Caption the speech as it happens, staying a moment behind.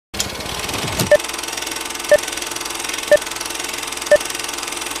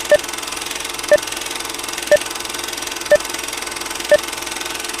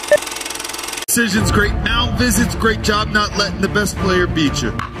Decisions, great mound visits, great job not letting the best player beat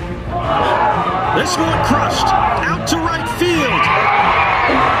you. This one crushed, out to right field.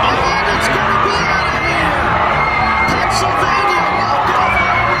 And it's going to be out of here. Pennsylvania walk-off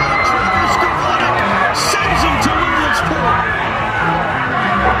home run. Trevor Skrvonic sends him to Williamsport.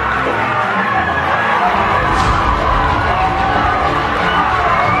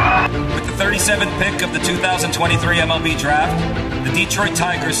 With the 37th pick of the 2023 MLB Draft, the Detroit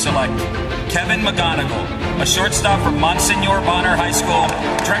Tigers select Kevin McGonigal, a shortstop from Monsignor Bonner High School,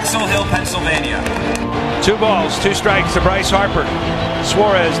 Drexel Hill, Pennsylvania. 2 balls, 2 strikes to Bryce Harper.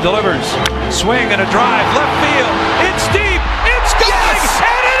 Suarez delivers. Swing and a drive. Left field. It's deep. It's going. Yes!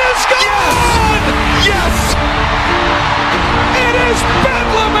 And it is gone! Yes! It is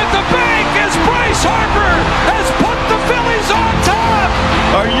bedlam at the bank as Bryce Harper has put the Phillies on top.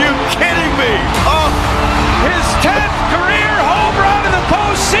 Are you kidding me? Oh, his 10th career home run in the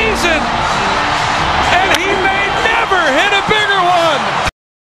postseason. And he may never hit a bigger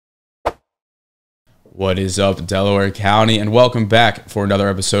one. What is up, Delaware County, and welcome back for another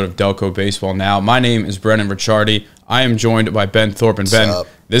episode of Delco Baseball Now. My name is Brennan Ricciardi. I am joined by Ben Thorpe. And Ben,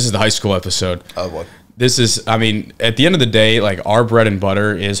 this is the high school episode. Oh, what? This is, I mean, at the end of the day, like, our bread and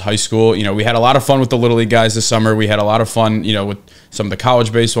butter is high school. You know, we had a lot of fun with the Little League guys this summer. We had a lot of fun, you know, with some of the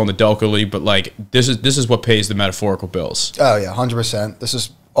college baseball and the Delco League. But, like, this is what pays the metaphorical bills. Oh, yeah, 100%. This is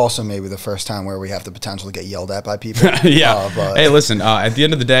also maybe the first time where we have the potential to get yelled at by people. Yeah. But hey, listen, at the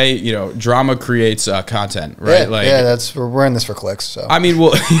end of the day, you know, drama creates content, right? Yeah, we're in this for clicks. So I mean,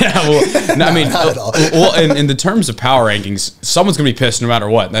 well, yeah, well, no, I mean, not at all. Well, in the terms of power rankings, someone's gonna be pissed no matter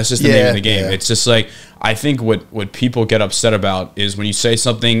what. That's just the name of the game. Yeah. It's just like, I think what people get upset about is when you say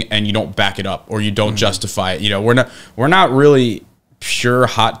something and you don't back it up or you don't justify it. You know, we're not really pure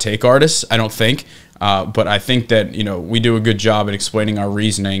hot take artists, I don't think. But I think that, you know, we do a good job at explaining our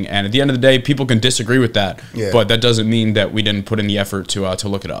reasoning, and at the end of the day, people can disagree with that. Yeah. But that doesn't mean that we didn't put in the effort to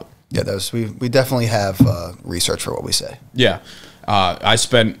look it up. Yeah, we definitely have research for what we say. Yeah, I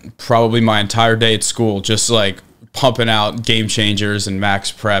spent probably my entire day at school just like pumping out game changers and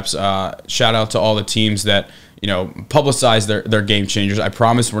max preps. Shout out to all the teams that, you know, publicize their game changers. I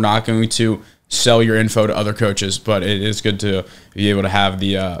promise we're not going to sell your info to other coaches, but it is good to be able to have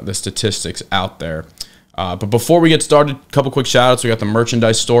the statistics out there. But before we get started, a couple quick shout-outs. We got the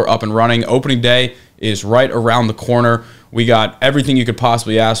merchandise store up and running. Opening day is right around the corner. We got everything you could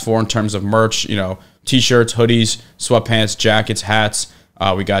possibly ask for in terms of merch, you know, T-shirts, hoodies, sweatpants, jackets, hats.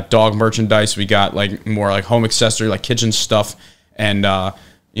 We got dog merchandise. We got like more like home accessory, like kitchen stuff. And,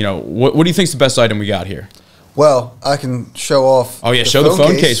 you know, what do you think is the best item we got here? Well, I can show off. Oh, yeah, show the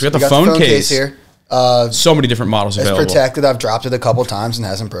phone case. We got the phone case here. So many different models available. It's protected. I've dropped it a couple times and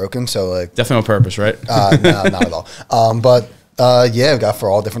hasn't broken. So, like, definitely on purpose, right? No, not at all. But yeah, I've got for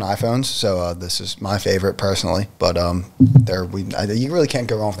all different iPhones. So this is my favorite personally. But you really can't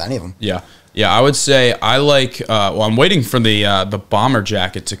go wrong with any of them. Yeah. Yeah, I would say I like, well, I'm waiting for the bomber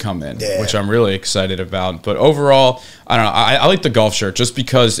jacket to come in, which I'm really excited about. But overall, I don't know, I like the golf shirt just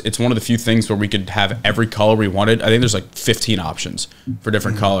because it's one of the few things where we could have every color we wanted. I think there's like 15 options for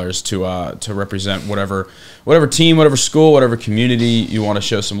different colors to represent whatever team, whatever school, whatever community you want to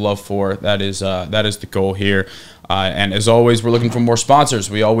show some love for. That is the goal here. And as always, we're looking for more sponsors.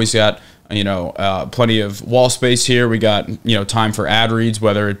 We always got, you know, plenty of wall space here. We got, you know, time for ad reads,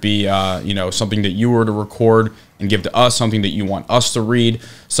 whether it be, you know, something that you were to record and give to us, something that you want us to read,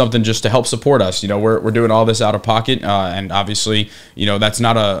 something just to help support us. You know, we're doing all this out of pocket, and obviously, you know, that's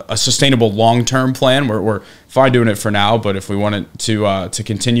not a sustainable long-term plan. We're fine doing it for now, but if we want it to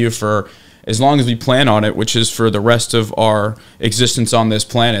continue for as long as we plan on it, which is for the rest of our existence on this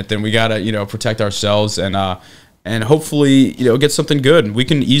planet, then we gotta, you know, protect ourselves and hopefully, you know, get something good. We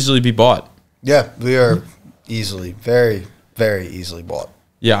can easily be bought. Yeah, we are easily, very, very easily bought.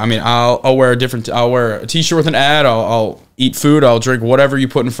 Yeah, I mean, I'll wear a T-shirt with an ad. I'll eat food. I'll drink whatever you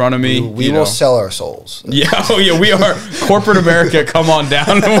put in front of me. We will sell our souls. Yeah, oh yeah, we are corporate America. Come on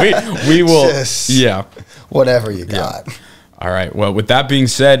down. We will. Yeah, whatever you got. Yeah. All right. Well, with that being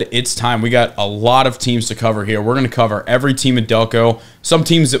said, it's time. We got a lot of teams to cover here. We're going to cover every team at Delco. Some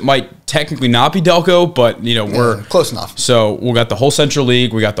teams that might technically not be Delco, but, you know, we're close enough. So we got the whole Central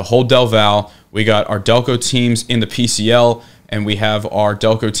League. We got the whole Del Val. We got our Delco teams in the PCL, and we have our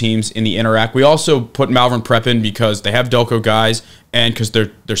Delco teams in the Interact. We also put Malvern Prep in because they have Delco guys and because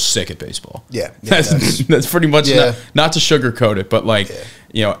they're sick at baseball. Yeah. That's pretty much not to sugarcoat it, but like,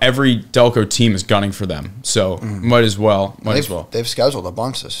 you know, every Delco team is gunning for them. So might as well. They've scheduled a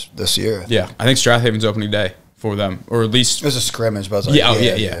bunch this year. Yeah. I think Strathaven's opening day for them, or at least there's a scrimmage. But I was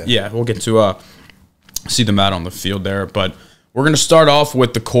like, yeah. We'll get to see them out on the field there, but we're going to start off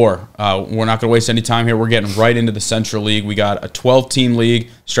with the core. We're not going to waste any time here. We're getting right into the Central League. We got a 12-team league.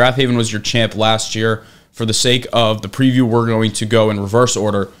 Strathaven was your champ last year. For the sake of the preview, we're going to go in reverse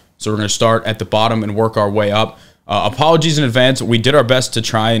order. So we're going to start at the bottom and work our way up. Apologies in advance. We did our best to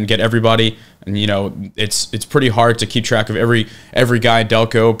try and get everybody, and it's pretty hard to keep track of every guy in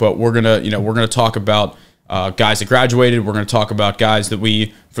Delco. But we're gonna talk about guys that graduated. We're gonna talk about guys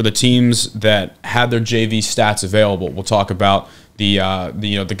that for the teams that had their JV stats available. We'll talk about the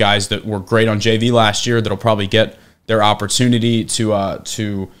guys that were great on JV last year that'll probably get their opportunity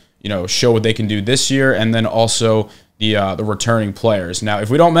to show what they can do this year, and then also the returning players. Now, if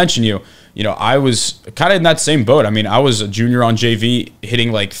we don't mention you, I was kind of in that same boat. I mean, I was a junior on JV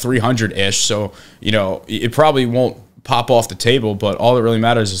hitting like 300-ish, so, it probably won't pop off the table, but all that really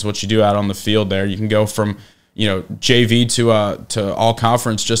matters is what you do out on the field there. You can go from, JV to all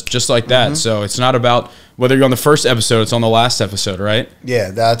conference just like that. So it's not about whether you're on the first episode, it's on the last episode, right? Yeah,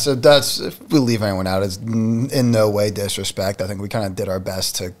 that's if we leave anyone out, it's in no way disrespect. I think we kind of did our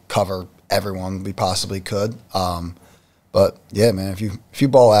best to cover everyone we possibly could. But yeah, man, if you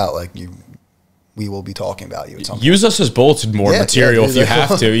ball out, we will be talking about you at some point. Use us as bulletin board material if you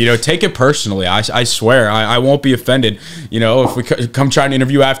have to. Take it personally. I swear, I won't be offended. If we come try and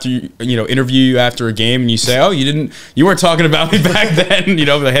interview you after a game and you say, "Oh, you weren't talking about me back then,"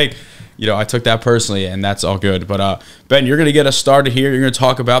 but hey, I took that personally, and that's all good. But Ben, you're gonna get us started here. You're gonna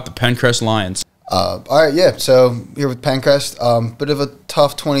talk about the Pencrest Lions. All right, yeah. So here with Pencrest, bit of a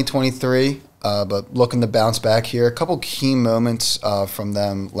tough 2023. But looking to bounce back here. A couple key moments from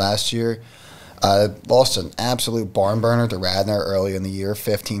them last year. Lost an absolute barn burner to Radnor early in the year,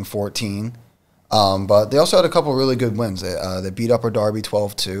 15-14. But they also had a couple really good wins. They beat Upper Darby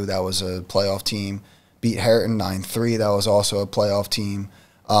 12-2. That was a playoff team. Beat Harriton 9-3. That was also a playoff team.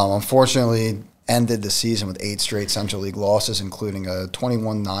 Unfortunately, ended the season with 8 straight Central League losses, including a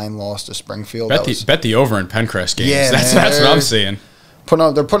 21-9 loss to Springfield. Bet the over in Pencrest games. Yeah, that's what I'm seeing.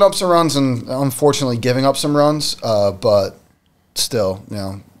 They're putting up some runs and unfortunately giving up some runs, but still,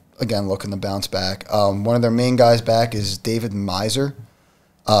 again, looking to bounce back. One of their main guys back is David Miser.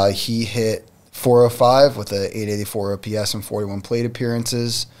 He hit 405 with a 884 OPS and 41 plate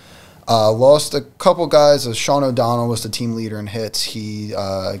appearances. Lost a couple guys. Sean O'Donnell was the team leader in hits. He,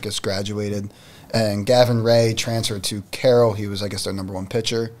 I guess, graduated. And Gavin Ray transferred to Carroll. He was, I guess, their number 1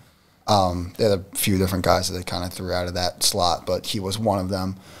 pitcher. They had a few different guys that they kind of threw out of that slot, but he was one of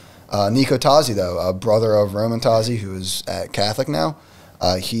them. Nico Tazzi, though, a brother of Roman Tazzi, who is at Catholic now,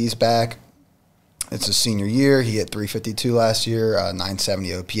 he's back. It's his senior year. He hit 352 last year,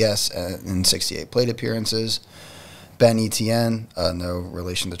 970 OPS, and 68 plate appearances. Ben Etienne, no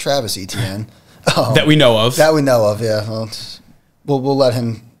relation to Travis Etienne. That we know of. That we know of, yeah. Well, we'll let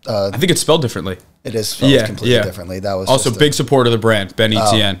him. I think it's spelled differently. It is spelled completely differently. That was also big supporter of the brand, Ben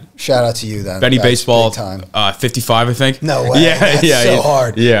Etienne. Shout out to you then. Benny Baseball, 55, I think. No way. That's so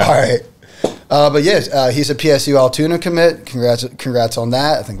hard. Yeah. All right. But yes, he's a PSU Altoona commit. Congrats on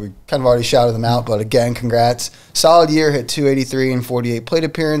that. I think we kind of already shouted them out, but again, congrats. Solid year, hit 283 and 48 plate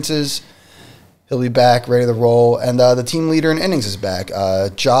appearances. He'll be back, ready to roll. And the team leader in innings is back,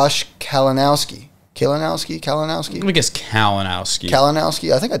 Josh Kalinowski. Kalinowski? Let me guess Kalinowski.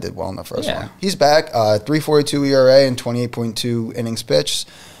 Kalinowski. I think I did well in the first one. He's back, 3.42 ERA and 28.2 innings pitched.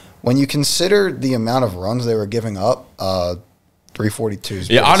 When you consider the amount of runs they were giving up, 342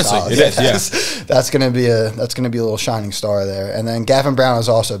 is honestly, solid. it is. That's gonna be a little shining star there. And then Gavin Brown is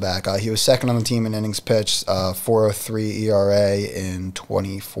also back. He was second on the team in innings pitched, 4.03 ERA in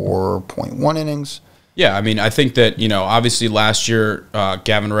 24.1 innings. Yeah, I mean, I think that, obviously last year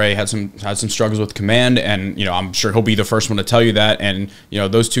Gavin Ray had some struggles with command, and, I'm sure he'll be the first one to tell you that. And,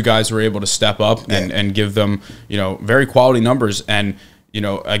 those two guys were able to step up and give them, very quality numbers. And,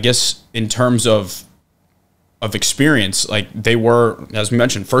 I guess in terms of experience, like they were, as we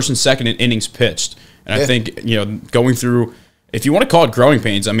mentioned, first and second in innings pitched. And I think, going through, if you want to call it growing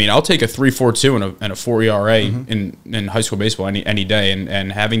pains, I mean, I'll take a 3.42 and a 4 ERA in high school baseball any day.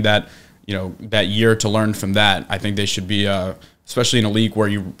 And having that, that year to learn from that, I think they should be, especially in a league where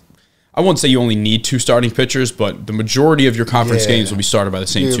I won't say you only need 2 starting pitchers, but the majority of your conference games will be started by the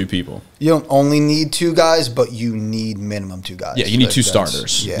same 2 people. You don't only need 2 guys, but you need minimum 2 guys. Yeah, you need 2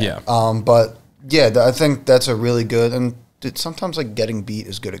 starters. Yeah. But yeah, I think that's a really good, and sometimes like getting beat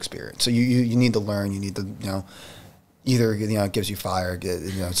is good experience. So you need to learn. You need to either it gives you fire,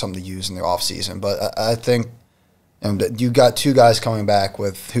 something to use in the off season. But I think you got 2 guys coming back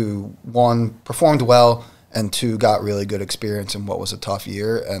with who, 1 performed well and 2 got really good experience in what was a tough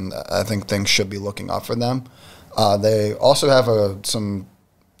year, and I think things should be looking up for them. They also have some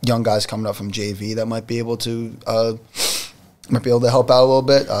young guys coming up from JV that might be able to might be able to help out a little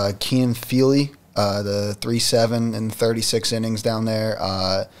bit. Keenan Feely, the 3.7 and 36 innings down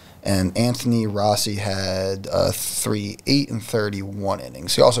there. And Anthony Rossi had 3.8 and 31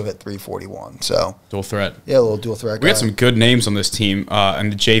 innings. He also hit 341. So dual threat. Yeah, a little dual threat. We got some good names on this team.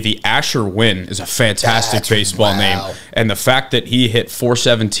 And the JV, Asher Wynn is a fantastic baseball name. And the fact that he hit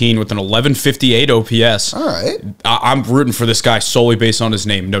 417 with an 1158 OPS. All right. I'm rooting for this guy solely based on his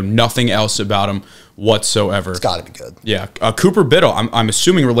name. Know nothing else about him whatsoever. It's got to be good. Yeah. Cooper Biddle, I'm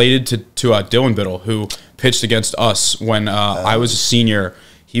assuming related to Dylan Biddle, who pitched against us when I was a senior.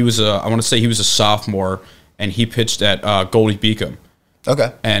 He was I want to say he was a sophomore, and he pitched at Goldie Beacom.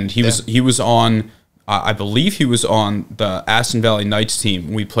 Okay. And he was on, I believe he was on the Aston Valley Knights team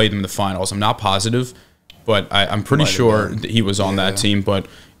when we played them in the finals. I'm not positive, but I'm pretty sure that he was on that team. But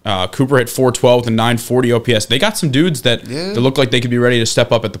Cooper hit 412 and 940 OPS. They got some dudes that look like they could be ready to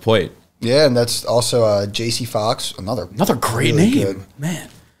step up at the plate. Yeah, and that's also J.C. Fox, another great really name, good. Man.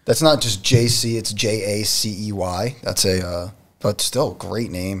 That's not just J.C., it's Jacey. That's but still, great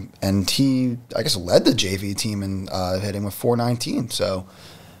name. And he, I guess, led the JV team in hitting with 419. So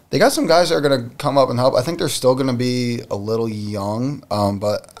they got some guys that are going to come up and help. I think they're still going to be a little young,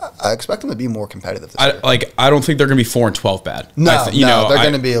 but I expect them to be more competitive this year. I don't think they're going to be 4-12 bad. No, they're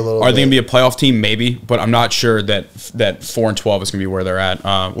going to be a little. Are they going to be a playoff team? Maybe, but I'm not sure that 4-12 is going to be where they're at.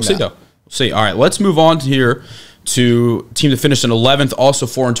 We'll see, though. We'll see. All right, let's move on here to team that finished in 11th, also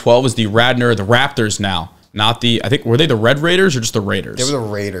 4-12, is the Radnor, the Raptors now. Not the, I think, were they the Red Raiders or just the Raiders? They were the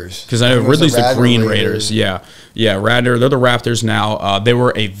Raiders. Because I know Ridley's the Green Raiders. Yeah, Radnor, they're the Raptors now. They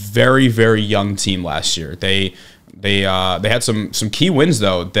were a very, very young team last year. They had some key wins,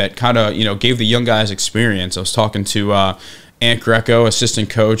 though, that kind of, gave the young guys experience. I was talking to Ant Greco, assistant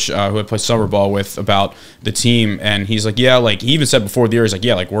coach, who I played summer ball with, about the team, and he's like, he even said before the year, he's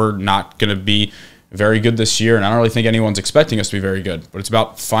like, we're not going to be very good this year, and I don't really think anyone's expecting us to be very good. But it's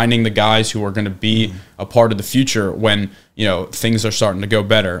about finding the guys who are going to be a part of the future when things are starting to go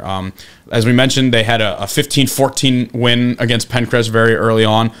better. As we mentioned, they had a 15-14 win against Pencrest very early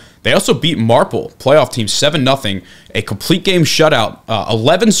on. They also beat Marple, playoff team, 7-0, a complete game shutout,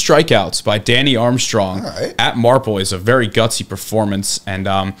 11 strikeouts by Danny Armstrong at Marple is a very gutsy performance. And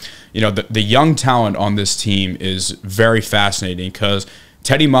the young talent on this team is very fascinating because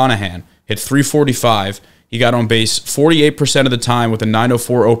Teddy Monahan hit 345. He got on base 48% of the time with a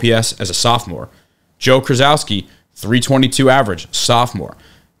 904 OPS as a sophomore. Joe Krasowski, 322 average, sophomore.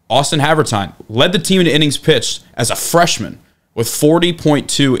 Austin Havertine led the team in innings pitched as a freshman with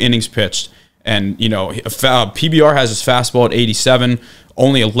 40.2 innings pitched. And, PBR has his fastball at 87,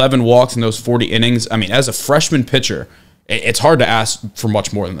 only 11 walks in those 40 innings. I mean, as a freshman pitcher, it's hard to ask for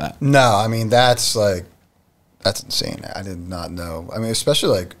much more than that. No, I mean, that's insane. I did not know. I mean,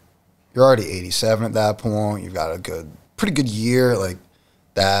 especially you're already 87 at that point. You've got a pretty good year.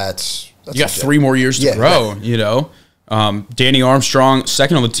 That's you got 3 more years to grow. Danny Armstrong,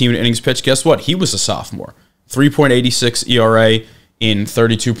 second on the team in innings pitched. Guess what? He was a sophomore. 3.86 ERA in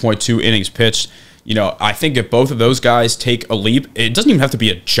 32.2 innings pitched. I think if both of those guys take a leap, it doesn't even have to be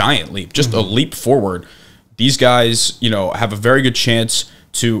a giant leap, just a leap forward. These guys, have a very good chance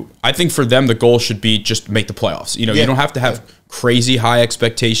to. I think for them, the goal should be just make the playoffs. You don't have to have crazy high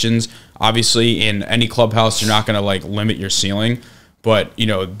expectations. Obviously, in any clubhouse, you're not going to limit your ceiling. But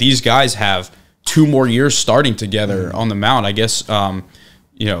these guys have 2 more years starting together on the mound. I guess 3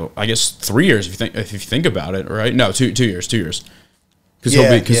 years if you think about it, right? No, 2 years. Because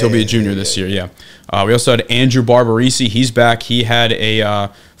he'll be a junior this year. Yeah. We also had Andrew Barbarisi. He's back. He had a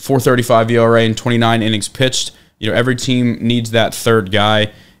 4.35 ERA and 29 innings pitched. Every team needs that third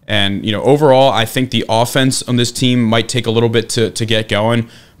guy. And, overall, I think the offense on this team might take a little bit to get going.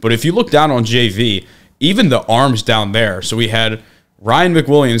 But if you look down on JV, even the arms down there. So we had Ryan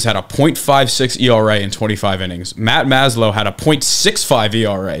McWilliams had a .56 ERA in 25 innings. Matt Maslow had a .65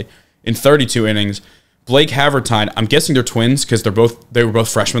 ERA in 32 innings. Blake Havertine, I'm guessing they're twins because they were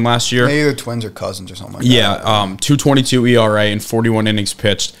both freshmen last year. Maybe they're twins or cousins or something like that. Yeah, 2.22 ERA in 41 innings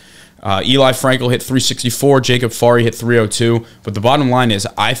pitched. Eli Frankel hit 364. Jacob Fari hit 302. But the bottom line is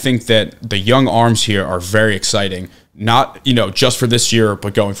I think that the young arms here are very exciting. Not, just for this year,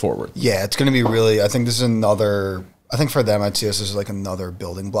 but going forward. Yeah, it's going to be really – I think this is another – I think for them, I'd see this as another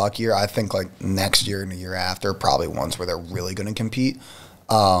building block year. I think next year and the year after, probably ones where they're really going to compete.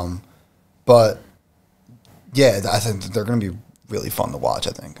 But, yeah, I think they're going to be really fun to watch,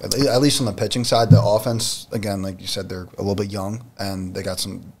 I think. At least on the pitching side. The offense, again, like you said, they're a little bit young, and they got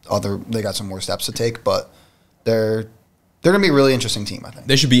some more steps to take, but they're going to be a really interesting team, I think.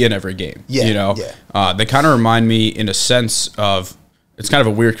 They should be in every game. Yeah, They kind of remind me in a sense of, it's kind of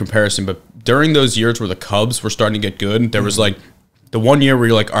a weird comparison, but during those years where the Cubs were starting to get good, there was like the one year where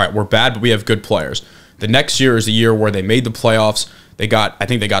you're like, all right, we're bad, but we have good players. The next year is the year where they made the playoffs. I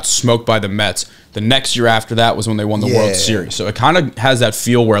think they got smoked by the Mets. The next year after that was when they won the World Series. So it kind of has that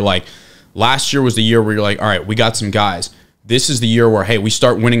feel where like last year was the year where you're like, all right, we got some guys. This is the year where, hey, we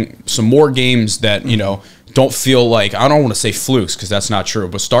start winning some more games that, you know, don't feel like, I don't want to say flukes because that's not true,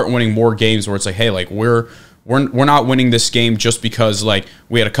 but start winning more games where it's like, hey, like we're not winning this game just because like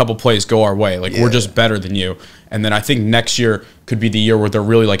we had a couple plays go our way. Like we're just better than you. And then I think next year could be the year where they're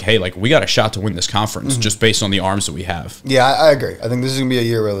really like, hey, like we got a shot to win this conference just based on the arms that we have. Yeah, I agree. I think this is going to be a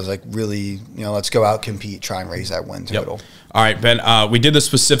year where there's like really, you know, let's go out, compete, try and raise that win total. Yep. All right, Ben, we did this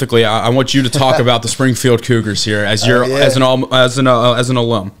specifically. I want you to talk about the Springfield Cougars here as you're as an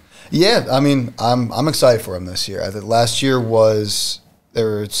alum. Yeah, I mean, I'm excited for them this year. I think last year they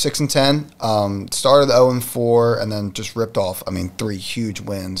were 6-10, started 0-4, and then just ripped off. I mean, 3 huge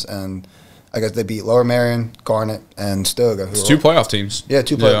wins, and I guess they beat Lower Merion, Garnet, and Stoga. It's 2 playoff teams. Yeah,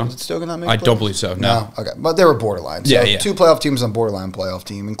 2 playoff. Did Stoga not make I playoffs? don't believe so. No. Okay, but they were borderline. So yeah. 2 playoff teams and borderline playoff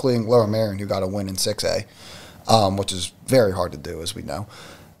team, including Lower Merion, who got a win in 6A, which is very hard to do, as we know.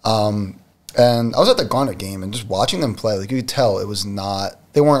 And I was at the Garnet game and just watching them play, like you could tell it was not.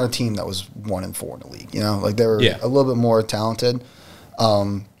 They weren't a team that was 1-4 in the league. You know, like they were a little bit more talented.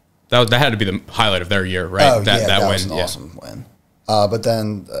 That had to be the highlight of their year, right? Oh, that win. was an awesome win. But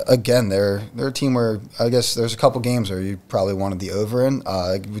then again, they're a team where I guess there's a couple games where you probably wanted the over in.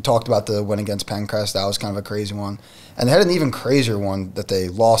 We talked about the win against Pencrest. That was kind of a crazy one. And they had an even crazier one that they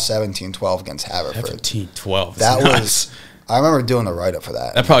lost 17-12 against Haverford. 17-12. That was. I remember doing the write up for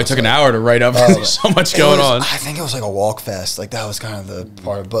that. That probably took an hour to write up. There's so much going on. I think it was like a walk fest. Like that was kind of the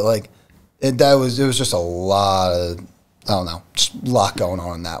part. But like it was just a lot of I don't know, just a lot going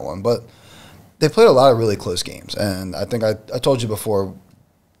on in that one. But they played a lot of really close games, and I think I told you before.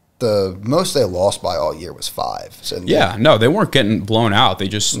 The most they lost by all year was 5. So they weren't getting blown out. They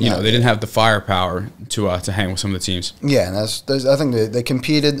just they didn't have the firepower to hang with some of the teams. Yeah, and I think they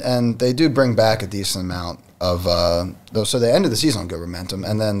competed, and they do bring back a decent amount of so they ended the season on good momentum,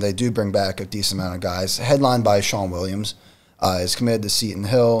 and then they do bring back a decent amount of guys. Headlined by Sean Williams, is committed to Seton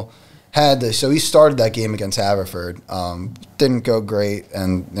Hill. So he started that game against Haverford. Didn't go great,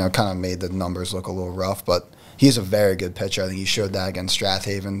 and kind of made the numbers look a little rough, but. He's a very good pitcher. I think he showed that against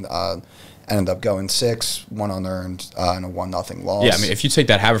Strathaven. Ended up going 6, 1 unearned, and a 1-0 loss. Yeah, I mean, if you take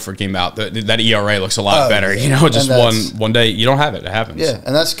that Haverford game out, that ERA looks a lot better. Yeah. Just one day, you don't have it. It happens. Yeah,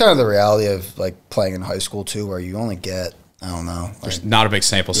 and that's kind of the reality of like playing in high school too, where you only get there's not a big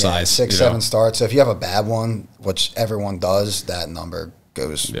sample size. 6, 7 starts. So if you have a bad one, which everyone does, that number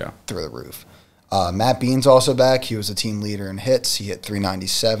goes through the roof. Matt Bean's also back. He was a team leader in hits. He hit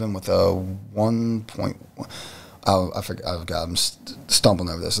 397 with a 1. I forgot. I'm stumbling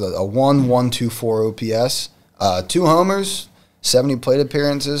over this. A 1.124 OPS. 2 homers, 70 plate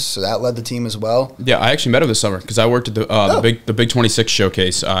appearances. So that led the team as well. Yeah, I actually met him this summer because I worked at the Big 26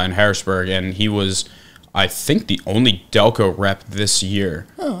 showcase in Harrisburg, and he was, I think, the only Delco rep this year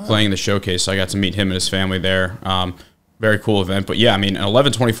playing the showcase. So I got to meet him and his family there. Very cool event. But, yeah, I mean, an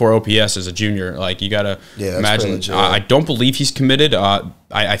 11.24 OPS as a junior, like, you got to imagine. I don't believe he's committed.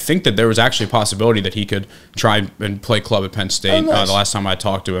 I think that there was actually a possibility that he could try and play club at Penn State the last time I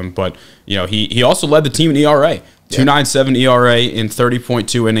talked to him. But, he also led the team in ERA. 2.97 ERA in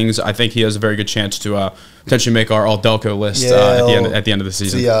 30.2 innings. I think he has a very good chance to potentially make our All-Delco list at the end of the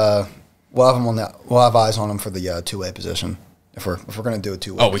season. We'll have we'll have eyes on him for the 2A position if we're going to do a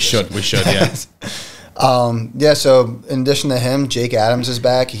 2A. Oh, we should, yeah. So in addition to him, Jake Adams is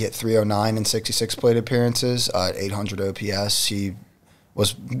back. He hit 309 in 66 plate appearances at 800 OPS. He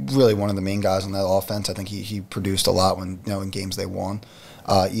was really one of the main guys on that offense. I think he produced a lot when in games they won.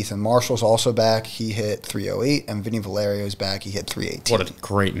 Ethan Marshall's also back. He hit 308, and Vinny Valerio's back. He hit 318. What a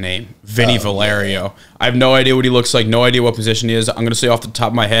great name, Vinny Valerio. Yeah. I have no idea what he looks like, no idea what position he is. I'm going to say off the top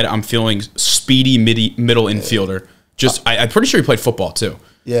of my head, I'm feeling speedy middle infielder. I'm pretty sure he played football too.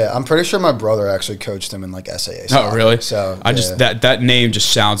 Yeah, I'm pretty sure my brother actually coached him in like SAA. Oh, really? So that name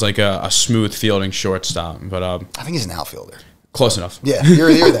just sounds like a smooth fielding shortstop. But I think he's an outfielder. Close enough. Yeah,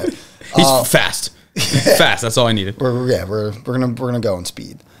 you're there. He's fast. Fast. That's all I needed. We're gonna go in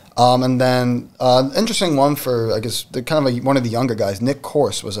speed. And then interesting one for I guess one of the younger guys. Nick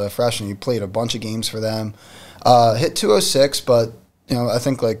Corse was a freshman. He played a bunch of games for them. Hit 206, but I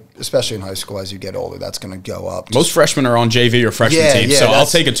think, like, especially in high school, as you get older, that's going to go up. Most freshmen are on JV or freshman teams, so I'll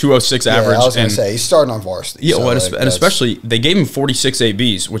take a 206 average. I was going to say, he's starting on varsity. Yeah, so, and especially, they gave him 46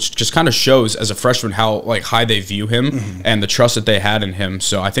 ABs, which just kind of shows as a freshman how like high they view him and the trust that they had in him.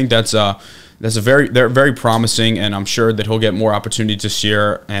 So I think they're very promising, and I'm sure that he'll get more opportunities this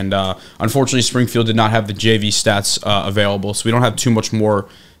year. And unfortunately, Springfield did not have the JV stats available, so we don't have too much more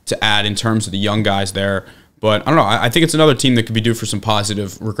to add in terms of the young guys there. But I don't know. I think it's another team that could be due for some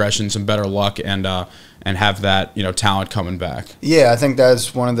positive regression, some better luck, and have that talent coming back. Yeah, I think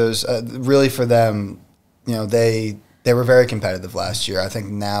that's one of those. Really, for them, they were very competitive last year. I think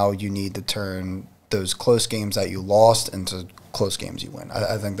now you need to turn those close games that you lost into close games you win.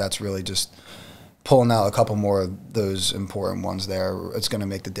 I think that's really just pulling out a couple more of those important ones there. It's going to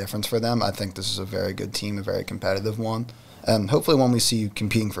make the difference for them. I think this is a very good team, a very competitive one, and hopefully one we see you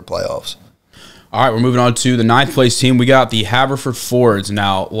competing for playoffs. All right, we're moving on to the 9th place team. We got the Haverford Fords.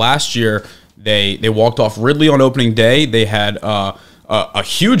 Now, last year, they walked off Ridley on opening day. They had a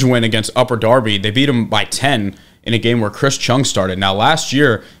huge win against Upper Darby. They beat them by 10 in a game where Chris Chung started. Now, last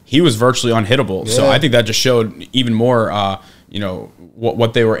year, he was virtually unhittable. Yeah. So I think that just showed even more,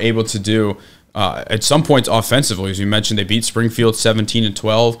 what they were able to do. At some points offensively, as you mentioned, they beat Springfield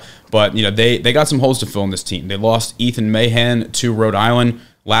 17-12, but they got some holes to fill in this team. They lost Ethan Mahan to Rhode Island.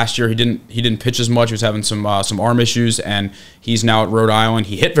 Last year, he didn't pitch as much. He was having some arm issues, and he's now at Rhode Island.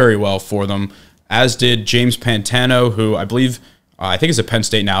 He hit very well for them, as did James Pantano, who I think is at Penn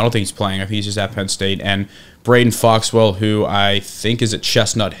State now. I don't think he's playing. I think he's just at Penn State. And Braden Foxwell, who I think is at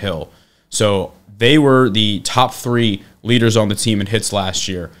Chestnut Hill. So they were the top 3 leaders on the team in hits last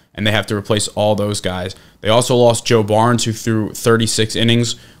year, and they have to replace all those guys. They also lost Joe Barnes, who threw 36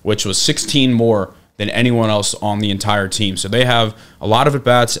 innings, which was 16 more than anyone else on the entire team. So they have a lot of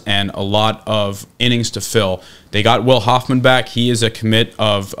at-bats and a lot of innings to fill. They got Will Hoffman back. He is a commit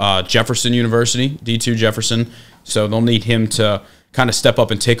of Jefferson University, D2 Jefferson. So they'll need him to kind of step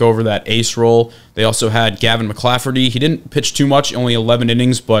up and take over that ace role. They also had Gavin McClafferty. He didn't pitch too much, only 11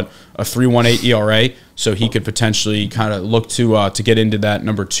 innings, but a 3.18 ERA. So he could potentially kind of look to get into that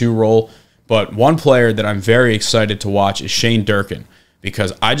number 2 role. But one player that I'm very excited to watch is Shane Durkin,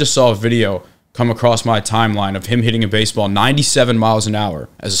 because I just saw a video come across my timeline of him hitting a baseball 97 miles an hour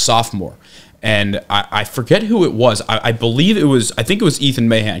as a sophomore. And I forget who it was. I think it was Ethan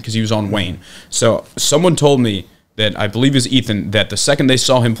Mahan, because he was on Wayne. So someone told me that I believe is Ethan, that the second they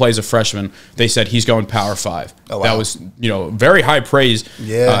saw him play as a freshman, they said he's going Power 5. Oh, wow. That was, very high praise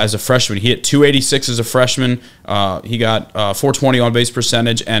as a freshman. He hit 286 as a freshman. He got 420 on base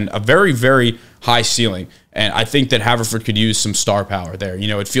percentage and a very, very high ceiling. And I think that Haverford could use some star power there.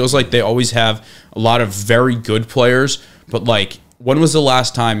 It feels like they always have a lot of very good players, but like, when was the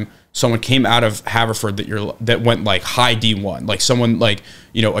last time someone came out of Haverford that went like high D1, like someone like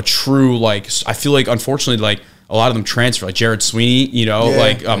a true, like, I feel like unfortunately like a lot of them transfer, like Jared Sweeney,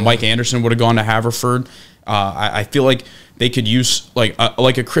 Mike Anderson would have gone to Haverford. I feel like they could use like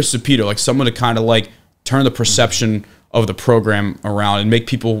a Chris Zapito, like someone to kind of like turn the perception of the program around and make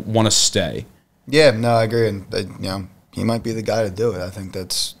people want to stay. Yeah, no, I agree, and he might be the guy to do it. I think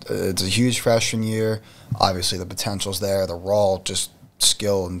it's a huge freshman year. Obviously, the potential's there. The raw just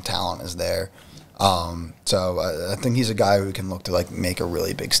skill and talent is there. So I think he's a guy who can look to like make a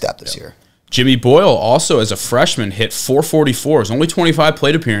really big step this year. Jimmy Boyle also, as a freshman, hit 444. It's only 25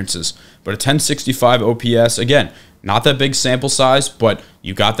 plate appearances, but a 1065 OPS. Again, not that big sample size, but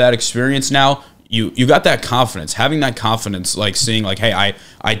you got that experience now. You got that confidence. Having that confidence, like seeing like, hey,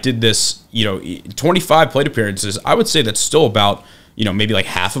 I did this, 25 plate appearances, I would say that's still about, maybe like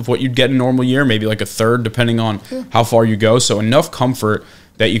half of what you'd get in a normal year, maybe like a third, depending on how far you go. So enough comfort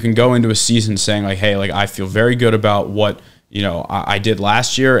that you can go into a season saying like, hey, like I feel very good about what I did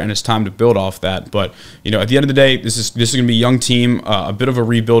last year, and it's time to build off that. But at the end of the day, this is going to be a young team, a bit of a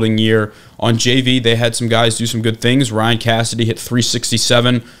rebuilding year. On JV, they had some guys do some good things. Ryan Cassidy hit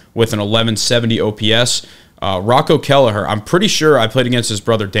 367 with an 1170 OPS. Rocco Kelleher, I'm pretty sure I played against his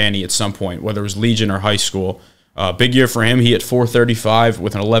brother Danny at some point, whether it was Legion or high school. Big year for him. He hit 435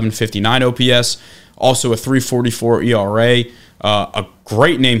 with an 1159 OPS. Also a 344 ERA. A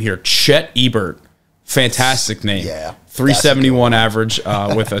great name here, Chet Ebert. Fantastic name. Yeah. 371 average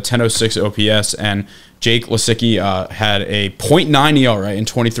with a 1006 OPS, and Jake Lasicki had a .9 ERA in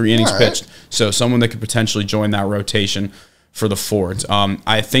 23 innings pitched. So someone that could potentially join that rotation for the Fords.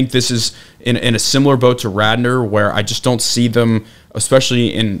 I think this is in a similar boat to Radnor, where I just don't see them,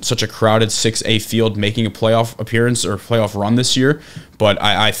 especially in such a crowded 6A field, making a playoff appearance or playoff run this year. But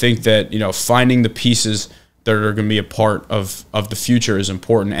I think that finding the pieces that are going to be a part of the future is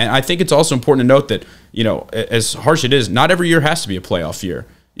important. And I think it's also important to note that, you know, as harsh it is, not every year has to be a playoff year.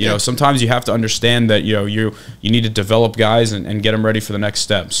 You know, sometimes you have to understand that, you know, you need to develop guys and get them ready for the next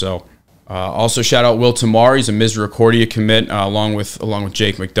step. So also shout out Will Tamar. He's a Misericordia commit along with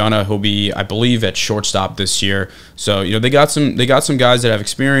Jake McDonough. He'll be, I believe, at shortstop this year. So, you know, they got some guys that have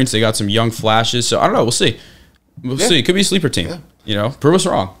experience. They got some young flashes. So I don't know. We'll see. We'll see. It could be a sleeper team. Yeah. You know, prove us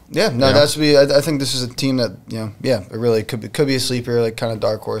wrong. Yeah, no, that's be. I think this is a team that, you know, it really could be a sleeper, like kind of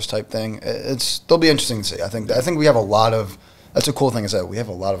dark horse type thing. They'll be interesting to see. I think we have a lot of. That's a cool thing is that we have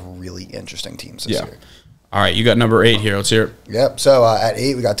a lot of really interesting teams this year. All right, you got number 8 here. Let's hear it. Yep. So at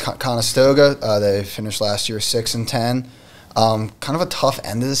 8 we got Conestoga. They finished last year 6-10. Kind of a tough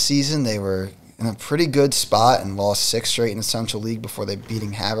end of the season. They were in a pretty good spot and lost 6 straight in the Central League before they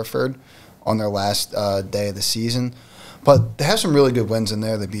beating Haverford on their last day of the season. But they have some really good wins in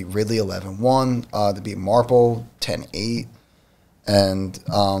there. They beat Ridley 11-1. They beat Marple 10-8. And,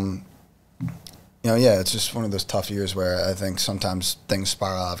 you know, it's just one of those tough years where I think sometimes things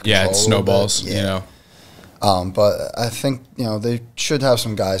spiral out of control. Yeah, it snowballs, you know. But I think, you know, they should have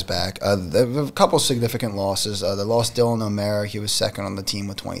some guys back. They have a couple significant losses. They lost Dylan O'Mara. He was second on the team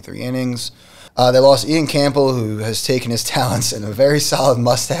with 23 innings. They lost Ian Campbell, who has taken his talents and a very solid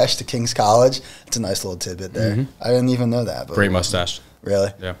mustache to King's College. It's a nice little tidbit there. I didn't even know that. But great mustache. Really?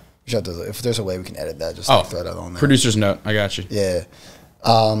 Yeah. If there's a way we can edit that, just throw that on there. Producer's note. I got you. Yeah.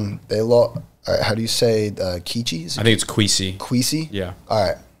 They lost. All right, how do you say Kichi? I think it's Queasy. Queasy? Yeah.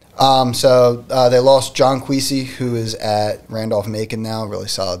 All right. So they lost John Queasy, who is at Randolph-Macon now, really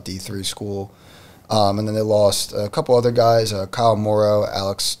solid D3 school. And then they lost a couple other guys, Kyle Morrow,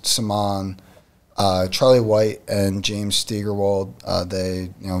 Alex Saman, Charlie White, and James Steigerwald.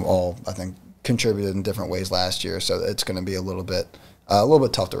 They, you know, all, I think, contributed in different ways last year, so it's going to be a little bit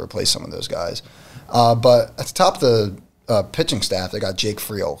tough to replace some of those guys. But at the top of the pitching staff, they got Jake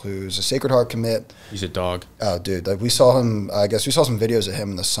Friel, who's a Sacred Heart commit. He's a dog. Oh, dude. Like, we saw him, I guess we saw some videos of him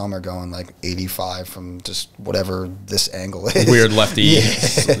in the summer going like 85 from just whatever this angle is. Weird lefty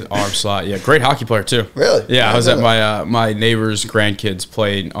arm slot. Yeah, great hockey player, too. Really? Yeah, I was at my neighbor's grandkids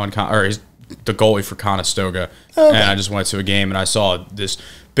played on, or he's the goalie for Conestoga. Okay. And I just went to a game and I saw this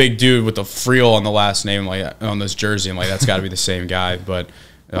big dude with the Friel on the last name, like on this jersey. I'm like, that's got to be the same guy. But,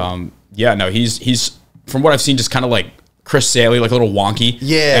 yeah, no, he's, from what I've seen, just kind of like Chris Saley, like a little wonky.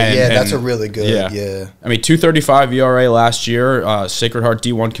 Yeah, that's a really good. Yeah. I mean, 2.35 ERA last year. Sacred Heart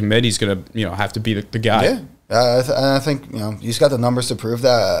D1 commit. He's gonna, have to be the guy. Yeah, I think he's got the numbers to prove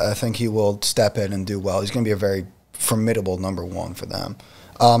that. I think he will step in and do well. He's gonna be a very formidable number 1 for them.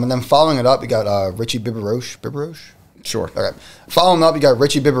 And then following it up, you got Richie Biberoche. Sure. All right. Following up, you got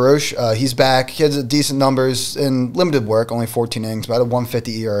Richie Biberoche. He's back. He has decent numbers in limited work, only 14 innings, about a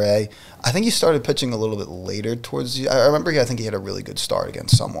 1.50 ERA. I think he started pitching a little bit later towards the. I remember. I think he had a really good start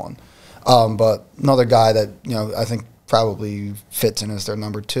against someone, but another guy that I think probably fits in as their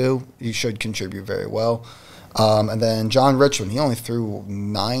number 2. He should contribute very well. And then John Richmond. He only threw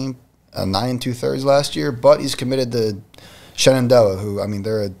 9 2/3 last year, but he's committed to Shenandoah, who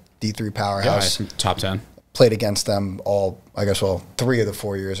they're a D3 powerhouse. Yeah, top 10. Played against them all, 3 of the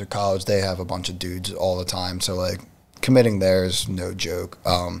 4 years of college. They have a bunch of dudes all the time. So, committing there is no joke.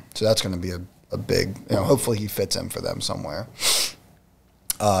 So that's going to be a big, hopefully he fits in for them somewhere.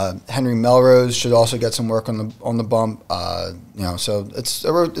 Henry Melrose should also get some work on the bump. So it's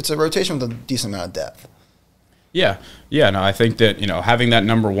a rotation with a decent amount of depth. Yeah. No, I think that, having that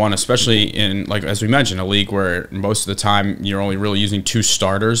number 1, especially in, as we mentioned, a league where most of the time you're only really using 2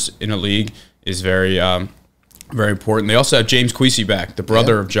 starters in a league is very, very important. They also have James Queasy back, the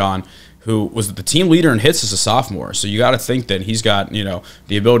brother of John, who was the team leader in hits as a sophomore. So you got to think that he's got,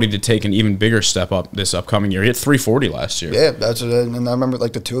 the ability to take an even bigger step up this upcoming year. He hit 340 last year. Yeah, and I remember the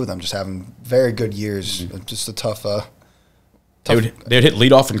 2 of them just having very good years. Just a tough. They would hit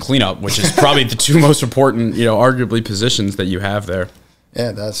leadoff and cleanup, which is probably the 2 most important, arguably positions that you have there.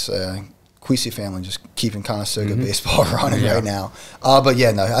 Yeah, that's Queasy family just keeping Conestoga baseball running right now. But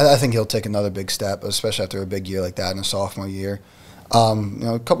yeah, no, I think he'll take another big step, especially after a big year like that in a sophomore year.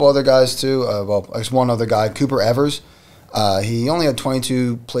 A couple other guys too. I guess one other guy, Cooper Evers. He only had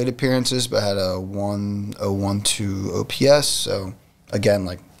 22 plate appearances, but had a 1.012 OPS. So again,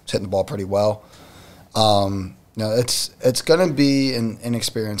 hitting the ball pretty well. It's going to be an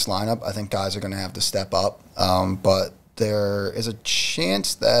inexperienced lineup. I think guys are going to have to step up. But there is a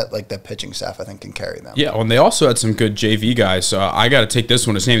chance that that pitching staff, I think, can carry them. Yeah, well, and they also had some good JV guys. So I got to take this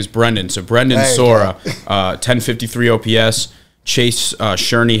one. His name is Brendan. So Brendan Sora, 1053 OPS. Chase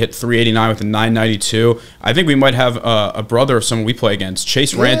Sherney hit 389 with a 992. I think we might have a brother of someone we play against,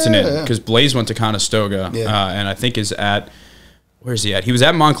 Chase Rantanen, because Blaze went to Conestoga, and I think is at, where's he at? He was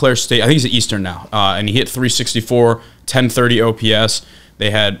at Montclair State. I think he's at Eastern now, and he hit 364, 1030 OPS.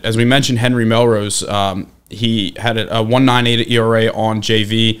 They had, as we mentioned, Henry Melrose. He had a 1.98 ERA on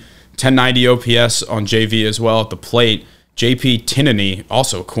JV, 1090 OPS on JV as well at the plate. JP Tinnany,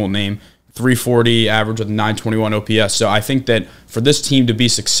 also a cool name, 340 average with 921 OPS. So I think that for this team to be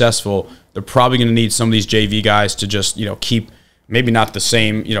successful, they're probably going to need some of these JV guys to just, keep maybe not the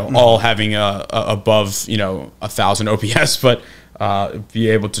same, all having above, 1,000 OPS, but be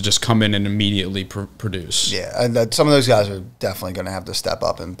able to just come in and immediately produce. Yeah, and some of those guys are definitely going to have to step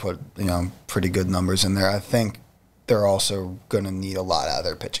up and put, pretty good numbers in there. I think they're also going to need a lot out of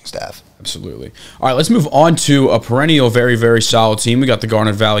their pitching staff. Absolutely. All right, let's move on to a perennial, very, very solid team. We got the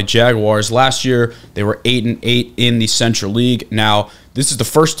Garnet Valley Jaguars. Last year, they were 8-8 in the Central League. Now, this is the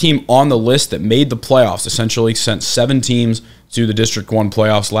first team on the list that made the playoffs. The Central League sent 7 teams to the District 1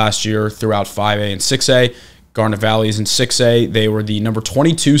 playoffs last year throughout 5A and 6A. Garnet Valley is in 6A. They were the number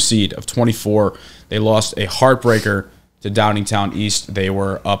 22 seed of 24. They lost a heartbreaker to Downingtown East. They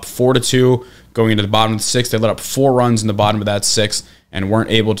were up 4-2 going into the bottom of the 6th. They let up 4 runs in the bottom of that 6th and weren't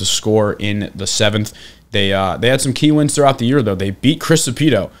able to score in the 7th. They had some key wins throughout the year, though. They beat Chris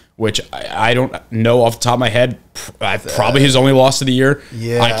Sapito, which I don't know off the top of my head. Probably his only loss of the year.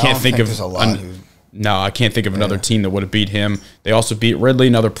 Yeah, I can't think of there's a lot no, I can't think of another team that would have beat him. They also beat Ridley,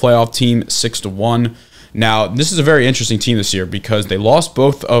 another playoff team, 6-1. Now, this is a very interesting team this year because they lost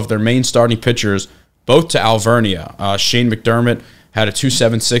both of their main starting pitchers, both to Alvernia. Shane McDermott had a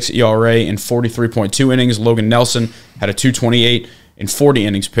 2.76 ERA in 43.2 innings. Logan Nelson had a 2.28 in 40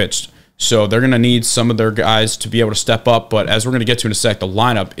 innings pitched. So they're going to need some of their guys to be able to step up. But as we're going to get to in a sec, the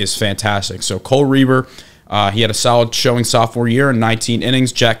lineup is fantastic. So Cole Reber, he had a solid showing sophomore year in 19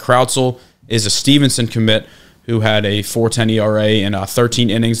 innings. Jack Krautzel is a Stevenson commit who had a 4.10 ERA in 13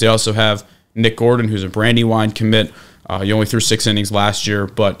 innings. They also have Nick Gordon, who's a Brandywine commit. He only threw 6 innings last year,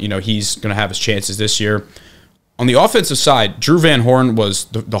 but he's going to have his chances this year. On the offensive side, Drew Van Horn was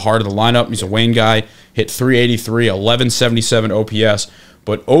the heart of the lineup. He's a Wayne guy, hit 383, 1177 OPS.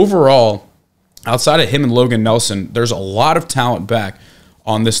 But overall, outside of him and Logan Nelson, there's a lot of talent back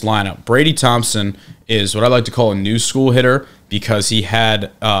on this lineup. Brady Thompson is what I like to call a new school hitter because he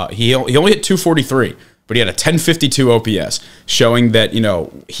had he only hit 243, but he had a 1052 OPS, showing that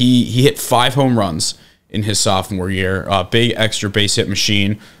he hit 5 home runs in his sophomore year. Big extra base hit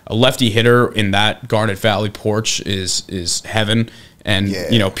machine. A lefty hitter in that Garnet Valley porch is heaven. And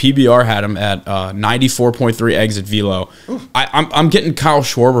PBR had him at 94.3 exit velo. I'm getting Kyle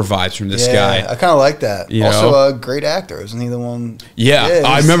Schwarber vibes from this guy. I kind of like that. Also, a great actor, isn't he the one? Yeah,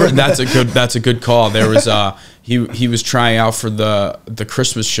 I remember that's a good call. There was he was trying out for the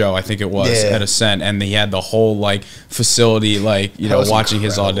Christmas show, I think it was at Ascent, and he had the whole facility watching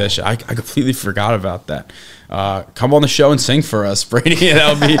his audition. I completely forgot about that. Come on the show and sing for us, Brady.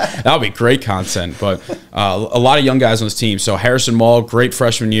 That'll be great content. But a lot of young guys on this team. So Harrison Mall, great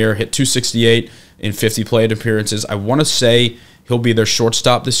freshman year, hit 268 in 50 plate appearances. I want to say he'll be their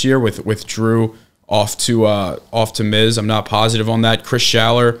shortstop this year with Drew off to Miz. I'm not positive on that. Chris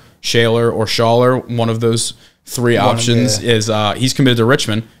Shaler, one of those 3 options is he's committed to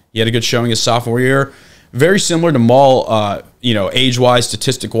Richmond. He had a good showing his sophomore year. Very similar to Mall, age-wise,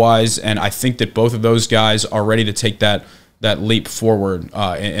 statistic-wise, and I think that both of those guys are ready to take that leap forward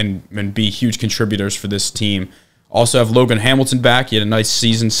and be huge contributors for this team. Also have Logan Hamilton back. He had a nice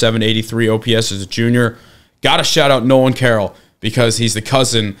season, 783 OPS as a junior. Got to shout out Nolan Carroll because he's the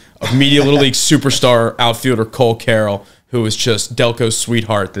cousin of Media Little League superstar outfielder Cole Carroll, who was just Delco's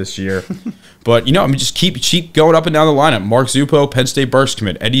sweetheart this year. But, just keep going up and down the lineup. Mark Zupo, Penn State Burst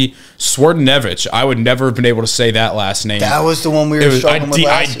commit. Eddie Swardnevich. I would never have been able to say that last name. That was the one we were struggling with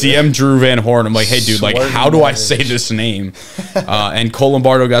last year. I DM'd Drew Van Horn. I'm like, hey, dude, how do I say this name? And Cole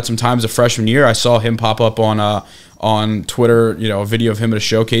Lombardo got some time as a freshman year. I saw him pop up on Twitter, a video of him at a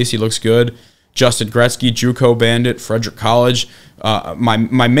showcase. He looks good. Justin Gretzky, JUCO Bandit, Frederick College. My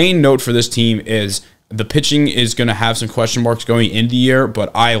main note for this team is the pitching is going to have some question marks going into the year, but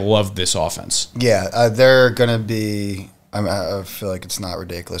I love this offense. Yeah, they're going to be – I feel like it's not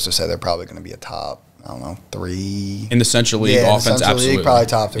ridiculous to say they're probably going to be a top, 3. In the Central League offense, in the Central absolutely. League, probably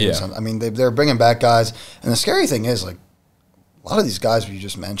top 3. Yeah. I mean, they're bringing back guys. And the scary thing is, a lot of these guys you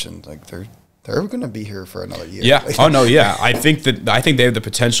just mentioned, they're going to be here for another year. Yeah. Oh, no, yeah. I think they have the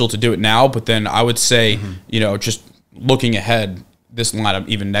potential to do it now, but then I would say, just looking ahead, this lineup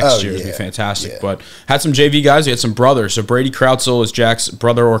even next year would be yeah. fantastic. Yeah. But had some JV guys. We had some brothers. So Brady Krautzel is Jack's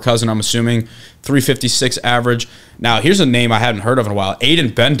brother or cousin, I'm assuming. 356 average. Now, here's a name I hadn't heard of in a while.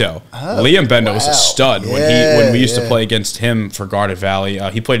 Aiden Bendo. Liam Bendo was a stud when we used to play against him for Garden Valley.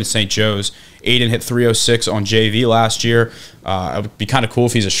 He played in St. Joe's. Aiden hit 306 on JV last year. It would be kind of cool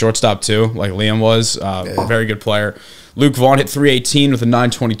if he's a shortstop too, like Liam was. Very good player. Luke Vaughn hit 318 with a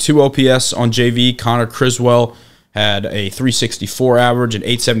 922 OPS on JV. Connor Criswell had a 364 average and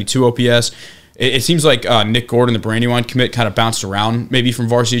 872 OPS. It seems like Nick Gordon, the Brandywine commit, kind of bounced around maybe from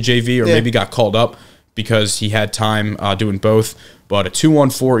varsity JV or maybe got called up because he had time doing both. But a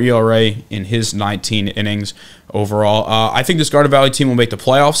 2.14 ERA in his 19 innings overall. I think this Garden Valley team will make the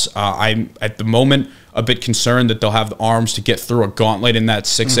playoffs. I'm, at the moment, a bit concerned that they'll have the arms to get through a gauntlet in that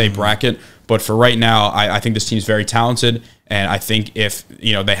 6A bracket. But for right now, I think this team's very talented. And I think if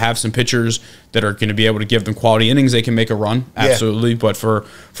they have some pitchers that are going to be able to give them quality innings, they can make a run. Absolutely. But for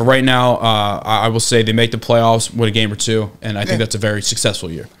right now, I will say they make the playoffs, win a game or two, and I think that's a very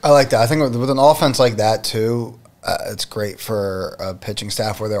successful year. I like that. I think with an offense like that too, it's great for a pitching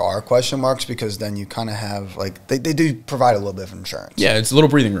staff where there are question marks because then you kind of have they do provide a little bit of insurance. Yeah, it's a little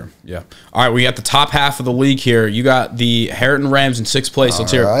breathing room. Yeah. All right, we got the top half of the league here. You got the Harriton Rams in 6th place.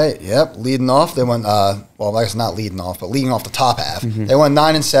 Let's hear it. All right. Yep. Leading off, they went. Well, I guess not leading off, but leading off the top half. They went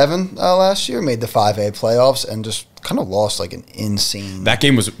 9-7 last year, made the 5A playoffs, and just kind of lost like an insane. That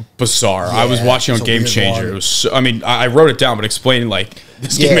game was bizarre. Yeah, I was watching on Game Changer. It was. So, I wrote it down, but explaining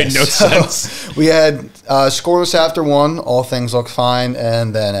this game made no sense. We had scoreless after one. All things looked fine,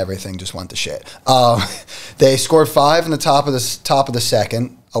 and then everything just went to shit. They scored 5 in the top of the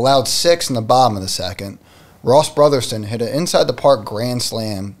second, allowed 6 in the bottom of the second. Ross Brotherston hit an inside the park grand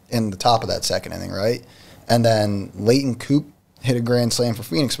slam in the top of that second inning, right? And then Leighton Coop hit a grand slam for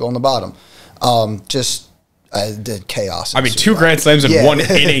Phoenixville in the bottom. Did chaos. 2 grand slams in one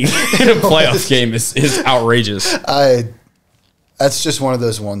inning in a playoff game is outrageous. That's just one of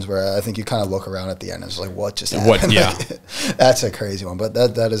those ones where I think you kind of look around at the end and it's like, what just happened? What? Yeah. That's a crazy one. But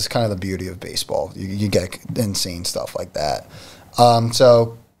that is kind of the beauty of baseball. You get insane stuff like that.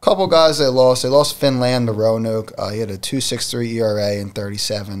 So a couple guys they lost. They lost Finland to Roanoke. He had a 2.63 ERA in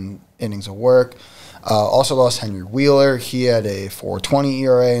 37 innings of work. Also lost Henry Wheeler. He had a 4.20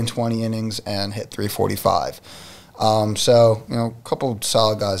 ERA in 20 innings and hit 3.45. A couple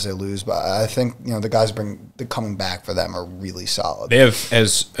solid guys they lose, but I think the guys coming back for them are really solid. They have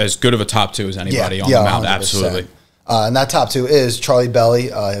as good of a top 2 as anybody on the mound. 100%. Absolutely. And that top 2 is Charlie Belly. He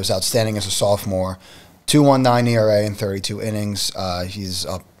was outstanding as a sophomore. 2.19 ERA in 32 innings. He's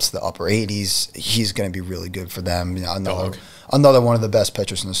up to the upper 80s. He's going to be really good for them. Another one of the best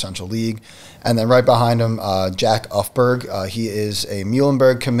pitchers in the Central League. And then right behind him, Jack Uffberg. He is a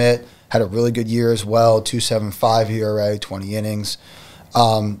Muhlenberg commit. Had a really good year as well. 2.75 ERA, 20 innings.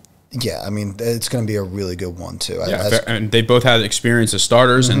 It's going to be a really good one too. And they both had experience as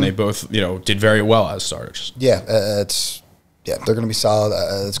starters, and they both did very well as starters. Yeah, they're going to be solid,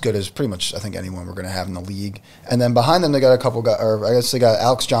 as good as pretty much I think anyone we're going to have in the league. And then behind them, they got a couple guys, or I guess they got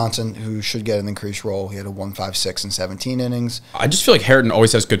Alex Johnson, who should get an increased role. He had a 1.56 in 17 innings. I just feel like Harriton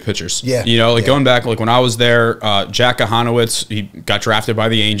always has good pitchers. Yeah. Going back, when I was there, Jack Kahanowitz, he got drafted by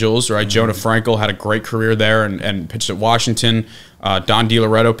the Angels, right? Jonah Frankel had a great career there and pitched at Washington. Don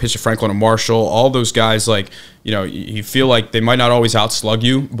DiLoretto pitched at Franklin and Marshall. All those guys, you feel like they might not always outslug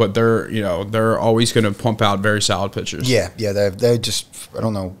you, but they're always going to pump out very solid pitchers. Yeah, they just, I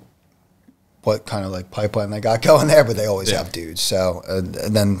don't know what kind of pipeline they got going there, but they always have dudes. So and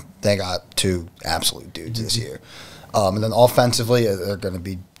then they got 2 absolute dudes this year. And then offensively, they're going to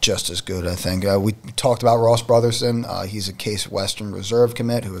be just as good, I think. We talked about Ross Brotherston. He's a Case Western Reserve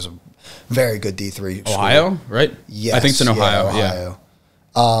commit who is a very good D3. Ohio, right? Yes. I think it's in Ohio.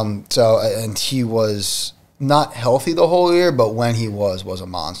 And he was not healthy the whole year, but when he was a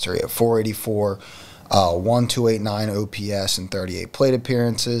monster. He had 484, 1.289 OPS and 38 plate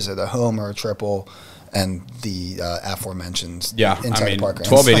appearances at a homer, a triple, and the aforementioned inside the park.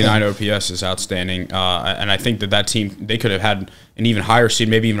 1289 OPS is outstanding, and I think that team, they could have had an even higher seed,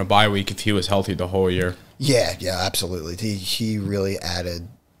 maybe even a bye week if he was healthy the whole year. Yeah, absolutely. He really added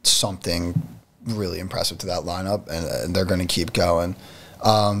something really impressive to that lineup, and they're going to keep going.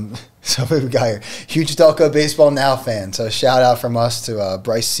 So we got here, huge Delco Baseball Now fan. So shout out from us to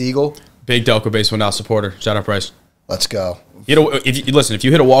Bryce Siegel. Big Delco Baseball Now supporter. Shout out, Bryce. Let's go. If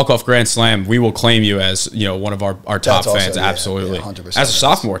you hit a walk-off grand slam, we will claim you as one of our top fans. Absolutely, 100%. As a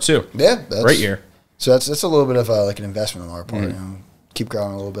sophomore too. Yeah, great year. So that's a little bit of an investment on our part. Keep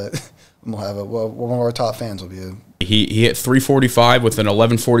growing a little bit. we'll have one of our top fans will be He hit 345 with an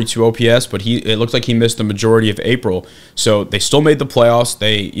 1142 OPS, but it looked like he missed the majority of April. So they still made the playoffs.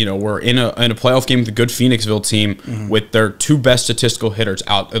 They were in a playoff game with a good Phoenixville team with their 2 best statistical hitters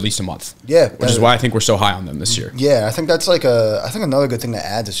out at least a month. Yeah, which is why I think we're so high on them this year. Yeah, I think that's I think another good thing that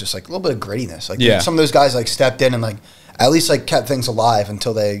adds is just like a little bit of grittiness. Like some of those guys like stepped in and like at least like kept things alive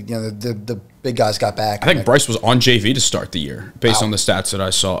until they the big guys got back. I think Bryce was on JV to start the year based on the stats that I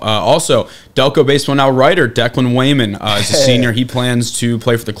saw. Also, Delco Baseball Now writer Declan Wayman is a senior. He plans to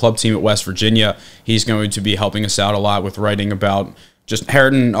play for the club team at West Virginia. He's going to be helping us out a lot with writing about just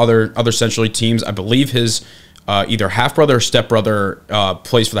Harriton and other Central League teams. I believe his either half-brother or step-brother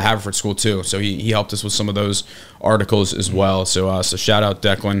plays for the Haverford School too. So he helped us with some of those articles as well. So shout out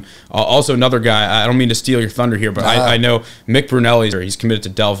Declan. Also another guy, I don't mean to steal your thunder here, but I know Mick Brunelli, he's committed to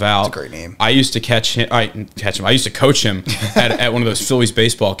Del Val. That's a great name. I used to I used to coach him at one of those Phillies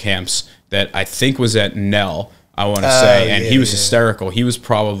baseball camps that I think was at Nell, I want to say. And he was hysterical. He was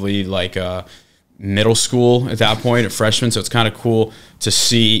probably like middle school at that point, a freshman, so it's kind of cool to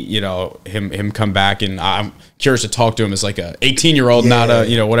see him come back, and I'm curious to talk to him as like a 18-year-old, not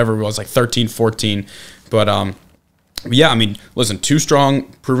a whatever it was, like 13, 14. But yeah, I mean, listen, 2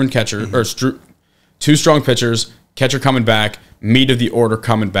 strong proven catcher or 2 strong pitchers, catcher coming back, meat of the order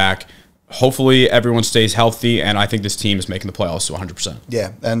coming back. Hopefully everyone stays healthy, and I think this team is making the playoffs to 100%.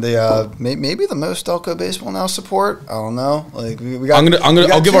 Yeah, and the maybe the most Delco Baseball Now support. I don't know. Like we got.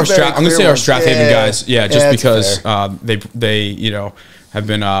 I'll give our Strat. I'm gonna say our Strathaven guys. Yeah, just because they have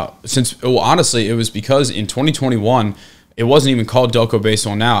been since. Well, honestly, it was because in 2021. It wasn't even called Delco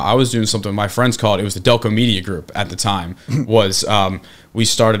Baseball Now. I was doing something my friends called. It was the Delco Media Group at the time. We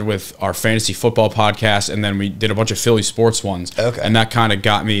started with our fantasy football podcast, and then we did a bunch of Philly sports ones. Okay. And that kind of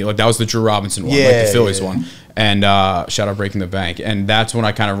got me. Like that was the Drew Robinson one, like the Phillies one. And shout out Breaking the Bank. And that's when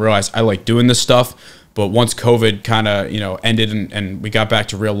I kind of realized I like doing this stuff. But once COVID kind of ended and we got back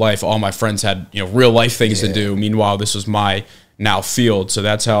to real life, all my friends had real life things to do. Meanwhile, this was my now field. So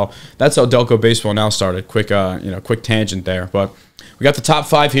that's how Delco Baseball Now started. Quick tangent there. But we got the top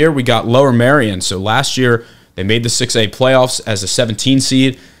 5 here. We got Lower Merion. So last year they made the 6A playoffs as a 17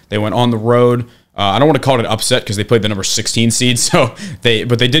 seed. They went on the road. I don't want to call it an upset because they played the number 16 seed. But they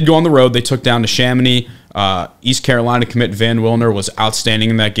did go on the road. They took down to Chamonix. East Carolina commit Van Wilner was outstanding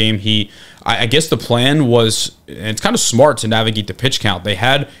in that game. I guess the plan was, and it's kind of smart to navigate the pitch count. They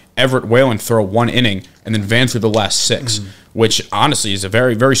had Everett Whalen throw 1 inning and then Van through the last 6, which honestly is a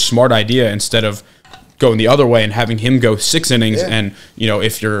very, very smart idea instead of going the other way and having him go 6 innings. Yeah. And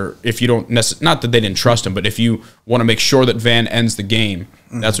if you don't not that they didn't trust him, but if you want to make sure that Van ends the game,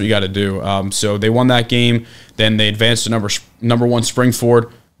 that's what you got to do. So they won that game. Then they advanced to number 1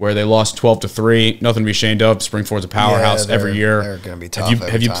 Springford, where they lost 12-3. Nothing to be ashamed of. Springford's a powerhouse every year. They're going to be tough.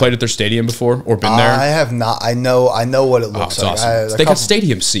 Have you played at their stadium before or been there? I have not. I know what it looks like. Awesome. They got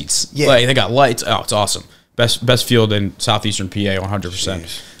stadium seats. Yeah, like, they got lights. Oh, it's awesome. Best field in southeastern PA,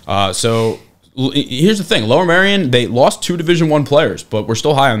 100%. So here's the thing: Lower Merion, they lost 2 Division I players, but we're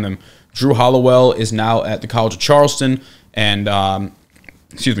still high on them. Drew Hollowell is now at the College of Charleston, and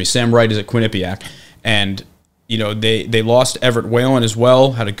Sam Wright is at Quinnipiac, and they lost Everett Whalen as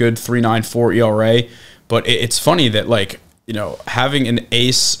well, had a good 3.94 ERA. But it's funny that, having an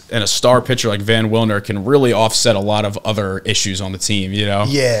ace and a star pitcher like Van Wilner can really offset a lot of other issues on the team,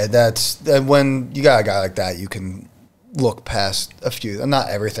 Yeah, that's when you got a guy like that, you can look past a few, not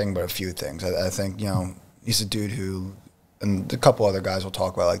everything, but a few things. I think, he's a dude who, and a couple other guys we'll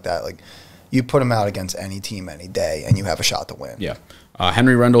talk about like that, like you put him out against any team any day and you have a shot to win. Yeah.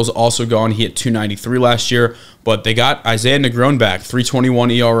 Henry Rendell's also gone. He hit 293 last year, but they got Isaiah Negron back,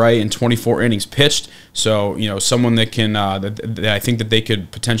 3.21 ERA in 24 innings pitched. So, someone that can, that I think that they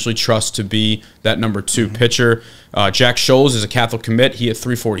could potentially trust to be that number 2 pitcher. Jack Scholes is a Catholic commit. He hit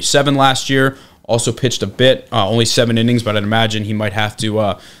 347 last year. Also pitched a bit, only 7 innings, but I'd imagine he might have to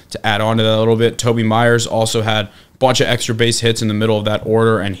add on to that a little bit. Toby Myers also had a bunch of extra base hits in the middle of that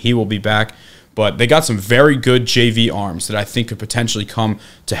order, and he will be back. But they got some very good JV arms that I think could potentially come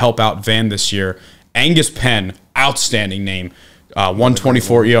to help out Van this year. Angus Penn, outstanding name.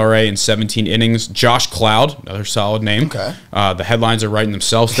 1.24 ERA in 17 innings. Josh Cloud, another solid name. Okay. The headlines are writing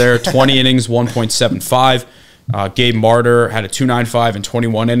themselves there. 20 innings, 1.75. Gabe Martyr had a 2.95 in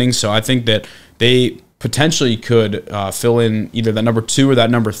 21 innings. So I think that they potentially could fill in either that number 2 or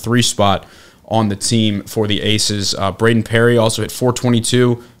that number 3 spot on the team for the Aces. Braden Perry also hit 422,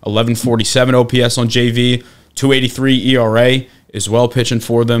 1147 OPS on JV, 283 ERA as well pitching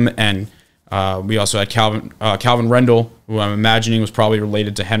for them. And we also had Calvin Rendell, who I'm imagining was probably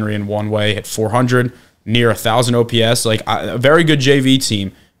related to Henry in one way, hit 400, near 1,000 OPS. Like a very good JV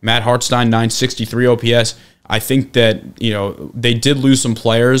team. Matt Hartstein, 963 OPS. I think that, you know, they did lose some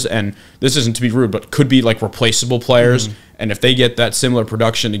players, and this isn't to be rude, but could be like replaceable players. And if they get that similar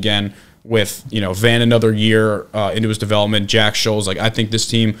production again with, you know, Van another year into his development, Jack Scholes, like I think this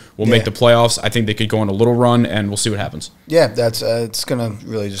team will make the playoffs. I think they could go on a little run, and we'll see what happens. Yeah, that's it's gonna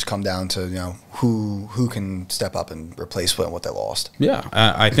really just come down to, you know, who can step up and replace what they lost. Yeah,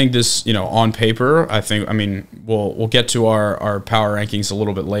 I think this, you know, on paper, I mean, we'll get to our power rankings a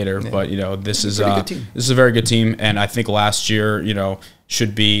little bit later, but you know, this is a very good team, and I think last year, you know,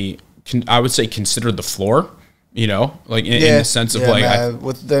 should be, I would say, considered the floor. You know, like in the sense of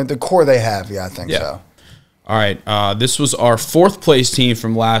with the core they have, I think so. All right, this was our 4th place team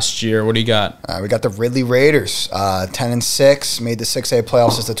from last year. What do you got? We got the Ridley Raiders, 10-6, made the 6A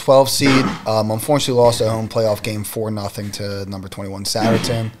playoffs as the 12 seed. Unfortunately, lost a home playoff game 4-0 to number 21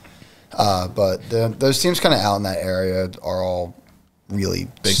 Sourton. But those teams kind of out in that area are all really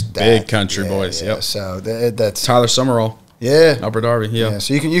big country boys. Yeah. Yep. So that's Tyler Summerall. Yeah, Upper Darby. Yeah.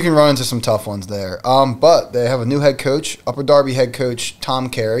 So you can run into some tough ones there. But they have a new head coach. Upper Darby head coach Tom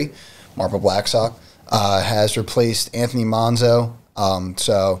Carey, Marble Black Sox, has replaced Anthony Monzo.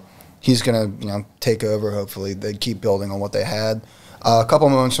 So he's gonna take over. Hopefully they keep building on what they had. A couple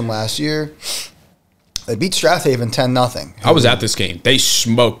moments from last year, they beat Strathaven 10-0. I was at this game. They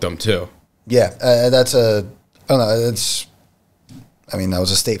smoked them too. Yeah, that's a. I don't know. That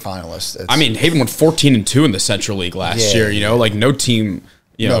was a state finalist. Haven went 14-2 in the Central League last year. You know, like no team,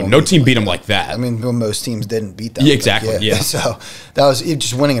 no team beat them like that. Most teams didn't beat them. Yeah, exactly. Yeah. So that was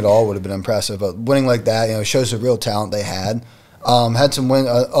just winning it all would have been impressive. But winning like that, shows the real talent they had. Had some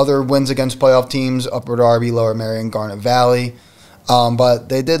other wins against playoff teams: Upper Darby, Lower Merion, Garnet Valley. But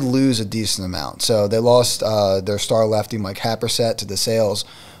they did lose a decent amount. So they lost their star lefty Mike Happersett to the Sales.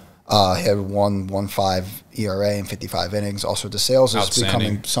 He had 1.15 ERA in 55 innings. Also, DeSales is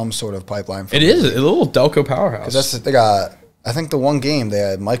becoming some sort of pipeline. It is a little Delco powerhouse. They got, I think, the one game they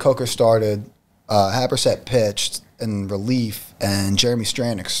had Mike Hooker started, Happersett pitched in relief, and Jeremy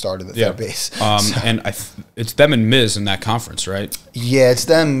Stranik started at third base. And it's them and Miz in that conference, right? Yeah, it's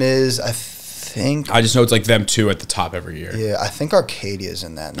them, Miz. I think. I just know it's like them two at the top every year. Yeah, I think Arcadia's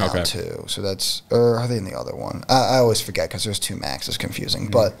in that now too. So that's, or are they in the other one? I always forget because there's two Macs. It's confusing,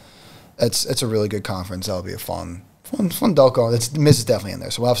 but. It's a really good conference. That'll be a fun Delco. Miz is definitely in there,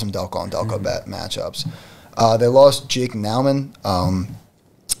 so we'll have some Delco and Delco matchups. They lost Jake Nauman.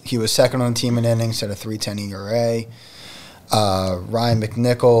 He was second on the team in innings, had a 3.10 ERA. Ryan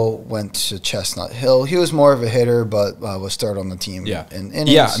McNichol went to Chestnut Hill. He was more of a hitter, but was third on the team in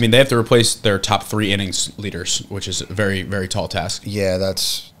innings. Yeah, they have to replace their top 3 innings leaders, which is a very, very tall task. Yeah,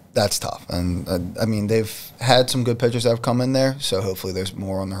 that's tough. And, they've had some good pitchers that have come in there, so hopefully there's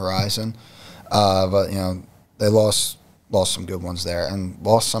more on the horizon. But, they lost some good ones there and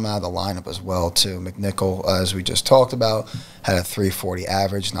lost some out of the lineup as well, too. McNichol, as we just talked about, had a 340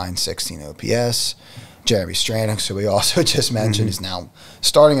 average, 916 OPS. Jeremy Stranik, who we also just mentioned, is now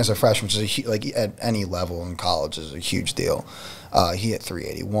starting as a freshman, which is at any level in college is a huge deal. He hit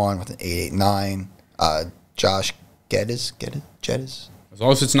 381 with an 889. Josh Geddes? As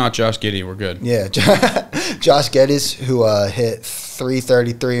long as it's not Josh Giddey, we're good. Yeah, Josh Geddes, who hit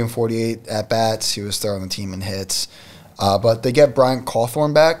 333 and 48 at-bats. He was third on the team in hits. But they get Bryant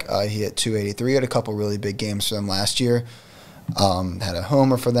Cawthorn back. He hit 283. Had a couple really big games for them last year. Had a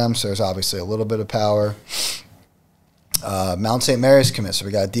homer for them, so there's obviously a little bit of power. Mount St. Mary's commit, so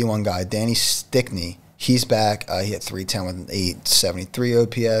we got a D1 guy, Danny Stickney. He's back. He hit 310 with an 873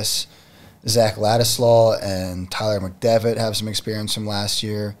 OPS. Zach Ladislaw and Tyler McDevitt have some experience from last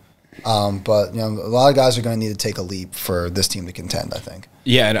year. But a lot of guys are going to need to take a leap for this team to contend, I think.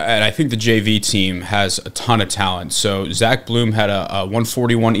 Yeah, and I think the JV team has a ton of talent. So Zach Bloom had a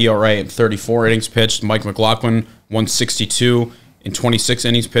 141 ERA in 34 innings pitched. Mike McLaughlin, 162 in 26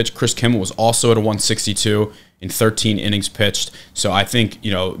 innings pitched. Chris Kimmel was also at a 162 in 13 innings pitched. So I think,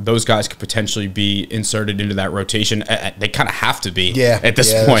 those guys could potentially be inserted into that rotation. They kind of have to be at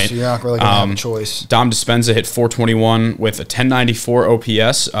this point. So you're not really going to have a choice. Dom Dispenza hit 421 with a 1094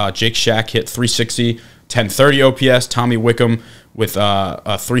 OPS. Jake Shack hit 360, 1030 OPS. Tommy Wickham with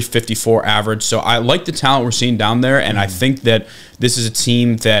a 354 average. So I like the talent we're seeing down there, and I think that this is a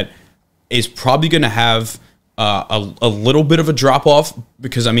team that is probably going to have a little bit of a drop off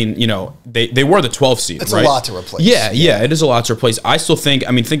because they were the 12th seed. It's right? a lot to replace. Yeah, it is a lot to replace. I still think.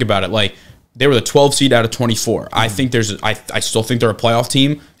 Think about it. Like they were the 12th seed out of 24. I think I still think they're a playoff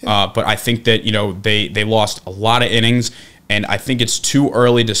team. But I think that they lost a lot of innings, and I think it's too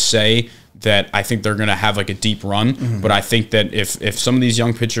early to say that I think they're going to have like a deep run. But I think that if some of these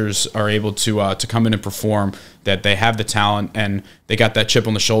young pitchers are able to come in and perform, that they have the talent and they got that chip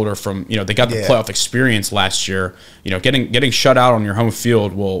on the shoulder from, you know, they got the playoff experience last year. You know, getting shut out on your home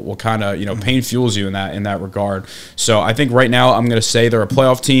field will kind of, you know, pain fuels you in that regard. So I think right now I'm going to say they're a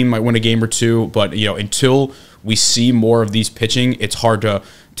playoff team, might win a game or two, but you know, until we see more of these pitching, it's hard to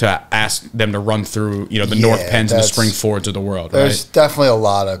ask them to run through, you know, the North Penns and the Spring Fords of the world. There's definitely a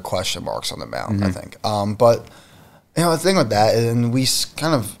lot of question marks on the mound, I think. But you know, the thing with that, and we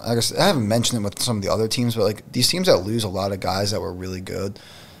kind of, I guess I haven't mentioned it with some of the other teams, but like these teams that lose a lot of guys that were really good,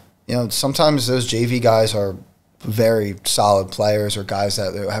 you know, sometimes those JV guys are very solid players or guys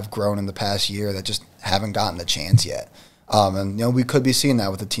that have grown in the past year that just haven't gotten the chance yet. And you know, we could be seeing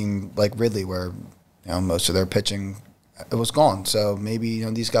that with a team like Ridley, where you know most of their pitching it was gone. So maybe, you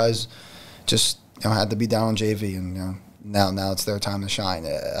know, these guys just, you know, had to be down on JV, and you know, now it's their time to shine.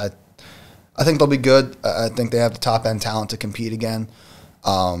 I think they'll be good. I think they have the top end talent to compete again.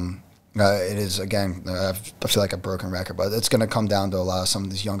 It is, again, I feel like a broken record, but it's going to come down to allow some of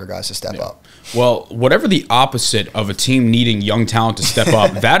these younger guys to step up. Well, whatever the opposite of a team needing young talent to step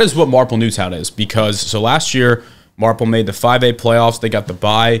up, that is what Marple Newtown is. Because so last year, Marple made the 5A playoffs. They got the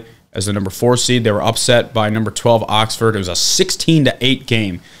bye as the number 4 seed. They were upset by number 12 Oxford. It was a 16-8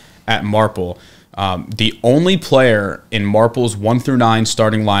 game at Marple. The only player in Marple's 1-9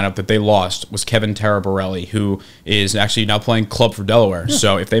 starting lineup that they lost was Kevin Taraborelli, who is actually now playing club for Delaware. Yeah.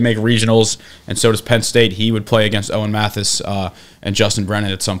 So if they make regionals, and so does Penn State, he would play against Owen Mathis and Justin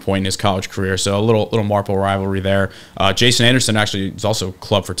Brennan at some point in his college career. So a little Marple rivalry there. Jason Anderson actually is also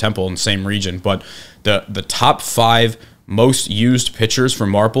club for Temple in the same region. But the top 5 most used pitchers for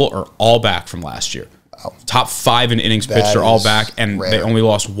Marple are all back from last year. Top 5 in innings pitched are all back, and they only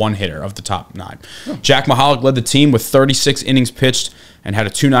lost 1 hitter of the top 9. Jack Mahalik led the team with 36 innings pitched and had a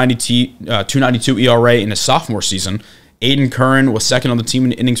 2.92 ERA in his sophomore season. Aiden Curran was second on the team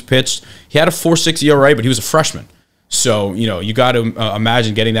in innings pitched. He had a 4.6 ERA, but he was a freshman. So, you know, you got to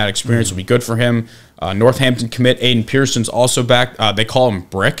imagine getting that experience will be good for him. Northampton commit Aiden Pearson's also back. They call him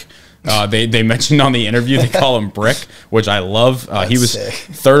Brick. They mentioned on the interview they call him Brick, which I love. He was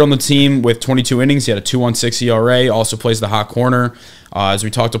third on the team with 22 innings. He had a 2.16 ERA. Also plays the hot corner. As we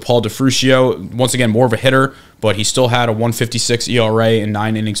talked to Paul DeFrucio, once again more of a hitter, but he still had a 1.56 ERA in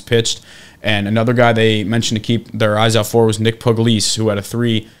 9 innings pitched. And another guy they mentioned to keep their eyes out for was Nick Pugliese, who had a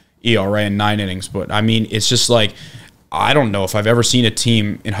 3 ERA in 9 innings. But I mean, it's just like, I don't know if I've ever seen a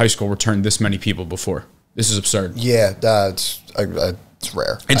team in high school return this many people before. This is absurd. Yeah, it's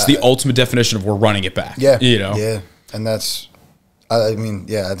rare. It's the ultimate definition of we're running it back. Yeah, you know. Yeah, and that's. I mean,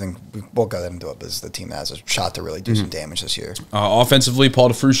 yeah, I think we'll go into it, but the team that has a shot to really do some damage this year. Offensively, Paul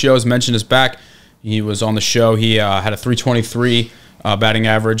DeFrucio, as mentioned, is back. He was on the show. He had a 3.23 batting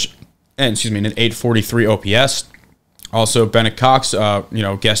average, and an 8.43 OPS. Also, Bennett Cox,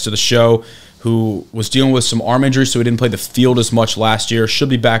 guest of the show, who was dealing with some arm injuries, so he didn't play the field as much last year. Should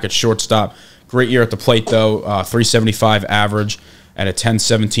be back at shortstop. Great year at the plate, though. 3.75 average and a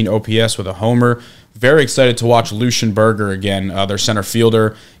 10.17 OPS with a homer. Very excited to watch Lucian Berger again, their center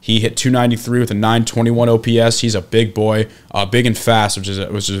fielder. He hit 293 with a 9.21 OPS. He's a big boy, big and fast, which is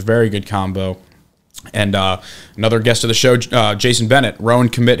a very good combo. And another guest of the show, Jason Bennett, Rowan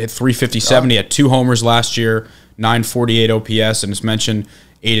commit, hit 357. He had 2 homers last year, 9.48 OPS, and as mentioned,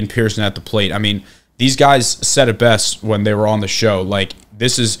 Aiden Pearson at the plate. I mean, these guys said it best when they were on the show. Like,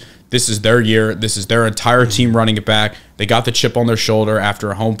 this is their year. This is their entire team running it back. They got the chip on their shoulder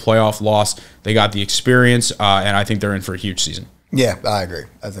after a home playoff loss. They got the experience, and I think they're in for a huge season. Yeah, I agree.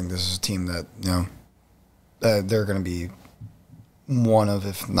 I think this is a team that, they're going to be one of,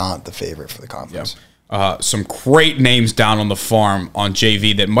 if not the favorite for the conference. Yeah. Some great names down on the farm on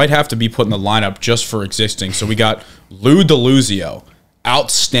JV that might have to be put in the lineup just for existing. So we got Lou DeLuzio.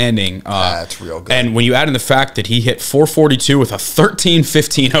 Outstanding. That's real good. And when you add in the fact that he hit 442 with a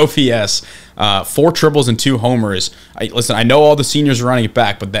 13.15 OPS, 4 triples and 2 homers. Listen, I know all the seniors are running it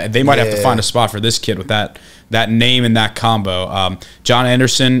back, but they might have to find a spot for this kid with that name and that combo. John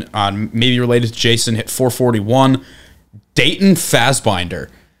Anderson, maybe related to Jason, hit 441. Dayton Fassbinder,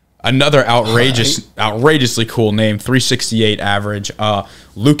 another outrageously cool name, 3.68 average.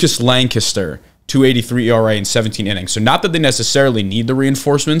 Lucas Lancaster, 2.83 ERA in 17 innings. So not that they necessarily need the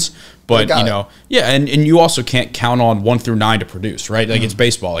reinforcements, but and you also can't count on 1 through 9 to produce, right? Like it's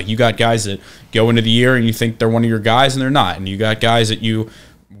baseball. Like you got guys that go into the year and you think they're one of your guys and they're not, and you got guys that you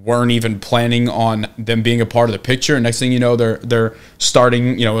weren't even planning on them being a part of the picture, and next thing you know, they're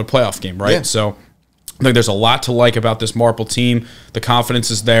starting, in a playoff game, right? Yeah. So I think there's a lot to like about this Marple team. The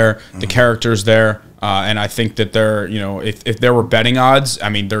confidence is there, the character's there, and I think that they're, if there were betting odds, I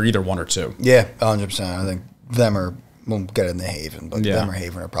mean, they're either one or two. Yeah, 100%. I think them are, we'll get in the Haven, but them or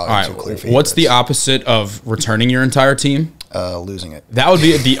Haven are probably two clear favorites. What's the opposite of returning your entire team? Losing it. That would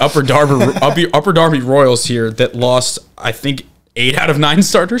be the Upper Darby Royals here that lost, I think, 8 out of 9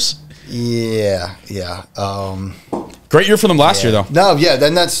 starters. Yeah. Great year for them last year, though. No, yeah,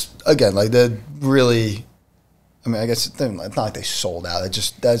 then that's, again, like the really, I mean, I guess it's not like they sold out.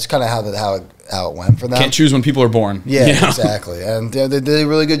 That's kind of how it went for them. Can't choose when people are born. Yeah, exactly. And they did a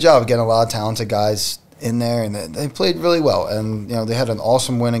really good job of getting a lot of talented guys in there, and they played really well. And they had an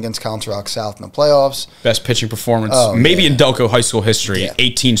awesome win against Council Rock South in the playoffs. Best pitching performance, maybe in Delco high school history.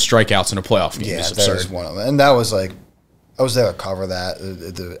 18 strikeouts in a playoff game. Yeah, is that absurd. was one of them. And that was like, I was there to cover that.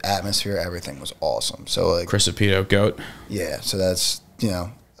 The atmosphere, everything was awesome. So like Chris Apito, GOAT. Yeah, so that's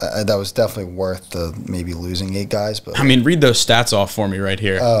that was definitely worth the maybe losing 8 guys. But I mean, read those stats off for me right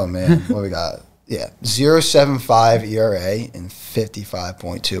here. Oh man, what we got? Yeah, 0.75 ERA in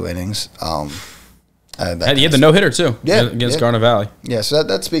 55.2 innings. He had the no hitter too. Yeah, against Garnet Valley. Yeah, so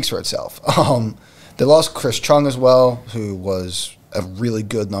that speaks for itself. They lost Chris Chung as well, who was a really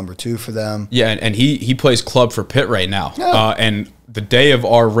good number 2 for them. Yeah, and he plays club for Pitt right now. Yeah. And the day of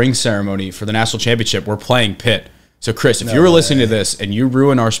our ring ceremony for the national championship, we're playing Pitt. So, Chris, if you were listening to this and you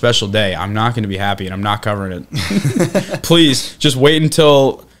ruin our special day, I'm not going to be happy, and I'm not covering it. Please, just wait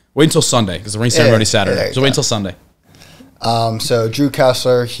until Sunday, because the ring ceremony is Saturday. So wait until Sunday. So Drew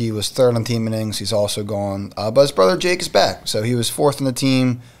Kessler, he was 3rd on team innings. He's also gone. But his brother Jake is back. So he was 4th on the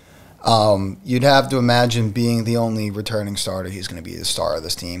team. You'd have to imagine being the only returning starter, he's going to be the star of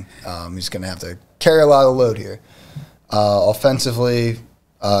this team. He's going to have to carry a lot of load here. Offensively,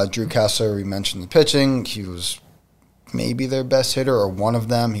 Drew Kessler, we mentioned the pitching. He was maybe their best hitter or one of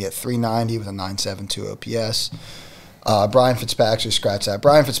them. He had 390 with a 9.72 OPS. Brian Fitzpatrick, scratch that.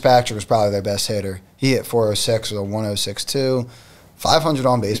 Brian Fitzpatrick was probably their best hitter. He hit 406 with a 106.2, 500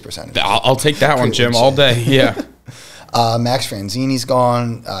 on base percentage. I'll take that one, Jim, all day. Yeah. Max Franzini's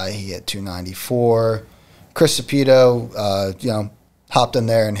gone. He hit 294. Chris Sapito, hopped in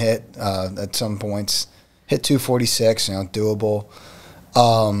there and hit at some points. Hit 246, doable.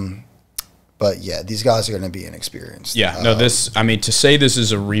 But yeah, these guys are going to be inexperienced. Yeah, no, to say this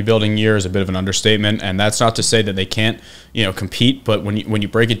is a rebuilding year is a bit of an understatement, and that's not to say that they can't, compete. But when you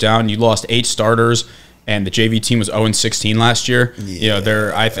break it down, you lost 8 starters, and the JV team was 0-16 last year.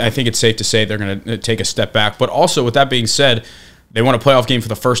 Yeah. I think it's safe to say they're going to take a step back. But also, with that being said, they won a playoff game for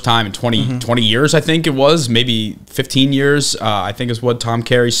the first time in 20 years, I think it was, maybe 15 years, I think is what Tom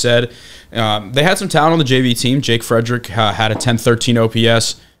Carey said. They had some talent on the JV team. Jake Frederick had a 10-13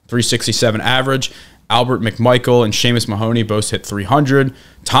 OPS, 367 average. Albert McMichael and Seamus Mahoney both hit 300.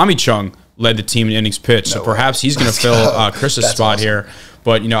 Tommy Chung led the team in innings pitched, so perhaps he's going to fill Chris's spot here.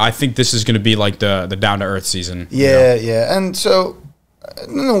 But, I think this is going to be like the down-to-earth season. Yeah, yeah. And so,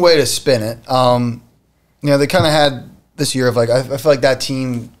 no way to spin it. They kind of had this year of I feel like that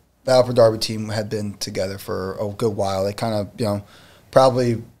team, the Upper Darby team, had been together for a good while. They kind of,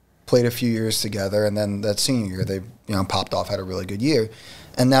 probably played a few years together, and then that senior year they, popped off, had a really good year.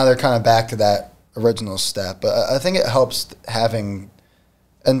 And now they're kind of back to that original step. But I think it helps having,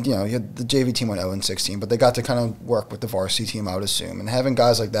 and the JV team went 0-16, but they got to kind of work with the varsity team, I would assume. And having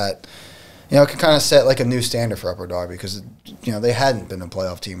guys like that, it can kind of set like a new standard for Upper Darby because, they hadn't been a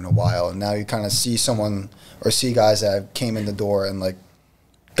playoff team in a while. And now you kind of see someone or see guys that came in the door and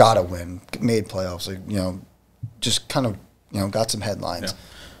got to win, made playoffs, just kind of, got some headlines. Yeah.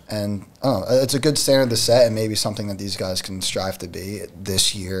 And it's a good standard to set, and maybe something that these guys can strive to be.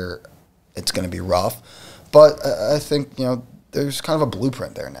 This year, it's going to be rough, but I think there's kind of a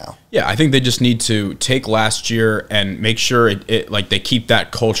blueprint there now. Yeah, I think they just need to take last year and make sure they keep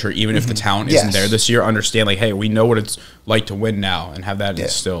that culture, even if the talent isn't there this year. Understand, hey, we know what it's like to win now, and have that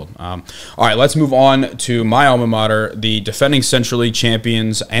instilled. All right, let's move on to my alma mater, the defending Central League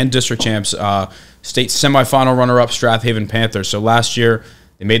champions and district champs, state semifinal runner-up Strathaven Panthers. So last year,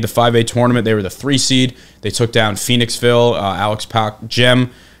 they made the 5A tournament. They were the 3 seed. They took down Phoenixville, Alex Pack, Gem.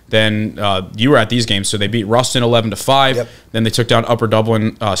 Then you were at these games, so they beat Ruston 11-5. Yep. Then they took down Upper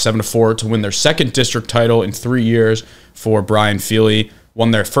Dublin 7-4 to win their second district title in 3 years for Brian Feely. Won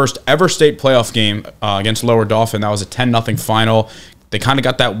their first ever state playoff game against Lower Dauphin. That was a 10-0 final. They kind of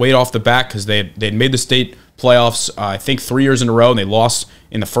got that weight off the back because they'd made the state playoffs, I think 3 years in a row, and they lost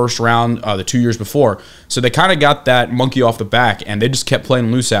in the first round the 2 years before. So they kind of got that monkey off the back, and they just kept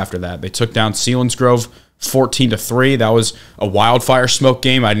playing loose after that. They took down Selinsgrove 14-3. That was a wildfire smoke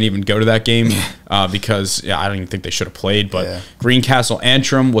game. I didn't even go to that game because I don't even think they should have played. But Greencastle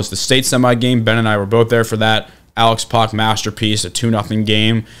Antrim was the state semi game. Ben and I were both there for that. Alex Pock masterpiece, a 2-0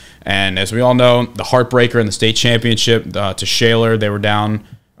 game. And as we all know, the heartbreaker in the state championship to Shaler, they were down.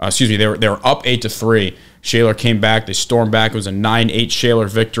 They were up 8-3. Shaler came back. They stormed back. It was a 9-8 Shaler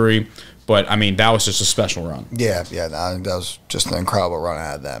victory. But, I mean, that was just a special run. Yeah, that was just an incredible run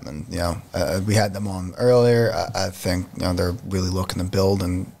out of them. And, we had them on earlier. I think, they're really looking to build,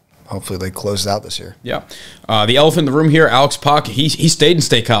 and hopefully they close it out this year. Yeah. The elephant in the room here, Alex Pock, he stayed in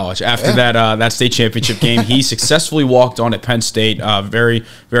State College after that state championship game. He successfully walked on at Penn State. Very,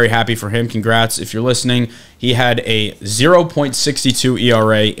 very happy for him. Congrats. If you're listening, he had a 0.62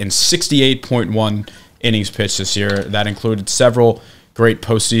 ERA in 68.1 innings pitched this year. That included several great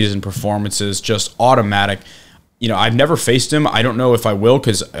postseason performances, just automatic. I've never faced him. I don't know if I will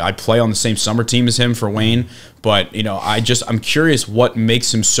because I play on the same summer team as him for Wayne. But, I'm curious what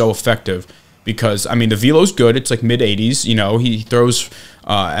makes him so effective because, I mean, the velo's good. It's like mid-80s. He throws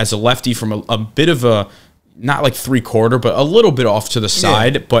as a lefty from a bit of a, not like three-quarter, but a little bit off to the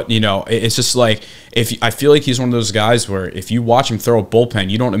side. Yeah. But, it's just like, I feel like he's one of those guys where if you watch him throw a bullpen,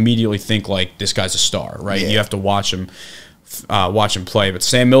 you don't immediately think like this guy's a star, right? Yeah. You have to watch him play. But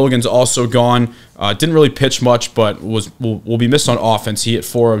Sam Milligan's also gone. Didn't really pitch much, but will be missed on offense. He hit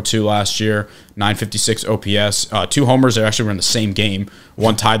 402 last year, 956 OPS. 2 homers. They actually were in the same game.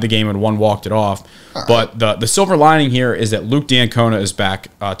 One tied the game and one walked it off. But the silver lining here is that Luke D'Ancona is back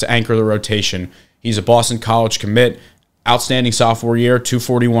to anchor the rotation. He's a Boston College commit. Outstanding sophomore year,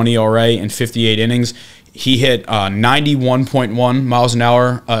 2.41 ERA in 58 innings. He hit 91.1 miles an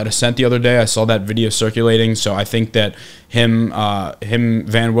hour at Ascent the other day. I saw that video circulating. So I think that him,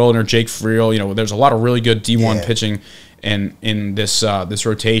 Van Wilder, Jake Friel, there's a lot of really good D1 pitching in this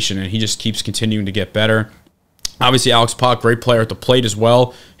rotation, and he just keeps continuing to get better. Obviously, Alex Pock, great player at the plate as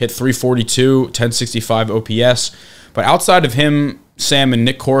well. Hit 342, 1065 OPS. But outside of him, Sam and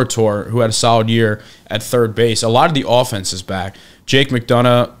Nick Corator, who had a solid year at third base, a lot of the offense is back. Jake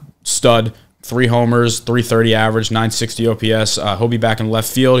McDonough, stud. 3 homers, 330 average, 960 OPS. He'll be back in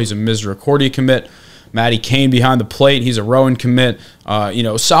left field. He's a Misericordia commit. Matty Kane behind the plate. He's a Rowan commit.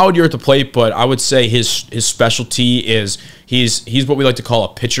 Solid year at the plate, but I would say his specialty is he's what we like to call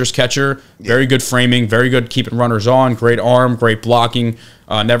a pitcher's catcher. Very good framing, very good keeping runners on, great arm, great blocking.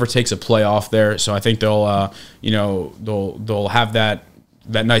 Never takes a play off there. So I think they'll have that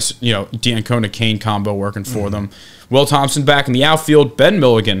nice D'Ancona Kane combo working for them. Will Thompson back in the outfield. Ben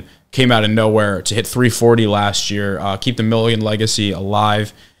Milligan came out of nowhere to hit 340 last year, keep the Milligan legacy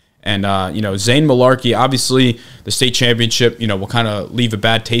alive. And, Zane Malarkey, obviously the state championship, will kind of leave a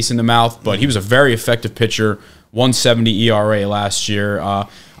bad taste in the mouth, but he was a very effective pitcher, 170 ERA last year.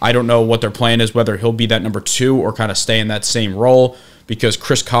 I don't know what their plan is, whether he'll be that number 2 or kind of stay in that same role, because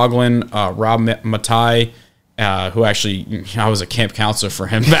Chris Coughlin, Rob Matai, who actually, I was a camp counselor for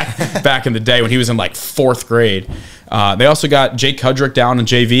him back in the day when he was in like 4th grade. They also got Jake Kudrick down in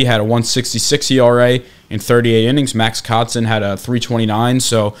JV, had a 166 ERA in 38 innings. Max Kotzen had a 329.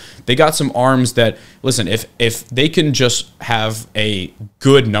 So they got some arms that, listen, if they can just have a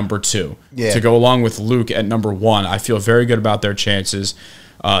good number 2 to go along with Luke at number 1, I feel very good about their chances.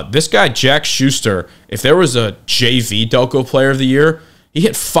 This guy, Jack Schuster, if there was a JV Delco Player of the Year, he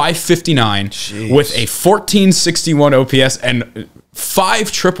hit 559 with a 1461 OPS and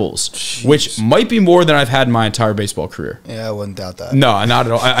 5 triples, which might be more than I've had in my entire baseball career. Yeah, I wouldn't doubt that. No, not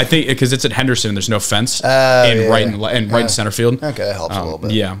at all. I think because it's at Henderson and there's no fence right in center field. Okay, that helps a little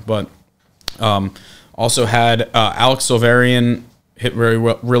bit. Yeah, but also had Alex Silverian hit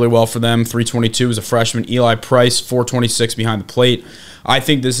really well for them. 322 as a freshman. Eli Price, 426 behind the plate. I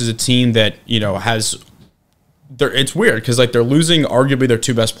think this is a team that has. It's weird because they're losing arguably their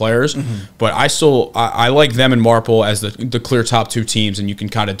 2 best players, but I like them and Marple as the clear top 2 teams, and you can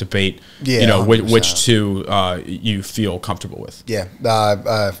kind of debate which 2 you feel comfortable with. Yeah,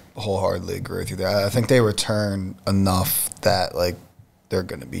 I wholeheartedly agree with you there. I think they return enough that they're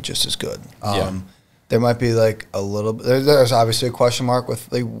going to be just as good. There might be a little bit. There's obviously a question mark with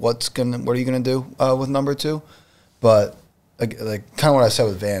what are you going to do with number 2, but. Kind of what I said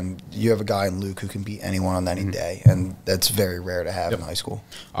with Van, you have a guy in Luke who can beat anyone on any day, and that's very rare to have in high school.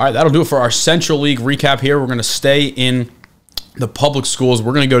 All right, that'll do it for our Central League recap here. We're going to stay in the public schools.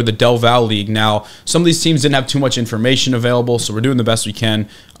 We're going to go to the Del Val League. Now, some of these teams didn't have too much information available, so we're doing the best we can.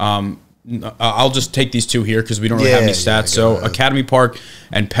 I'll just take these 2 here because we don't really have any stats. So Academy Park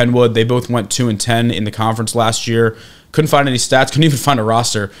and Penwood, they both went 2-10 in the conference last year. couldn't find any stats, couldn't even find a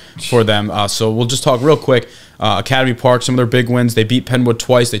roster for them. So we'll just talk real quick. Academy Park, some of their big wins. They beat Penwood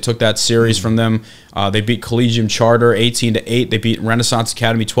twice. They took that series from them. They beat Collegium Charter 18-8. They beat Renaissance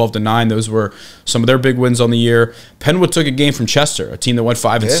Academy 12-9. Those were some of their big wins on the year. Penwood took a game from Chester, a team that went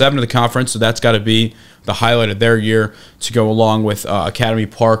 5-7 to the conference. So that's got to be the highlight of their year, to go along with Academy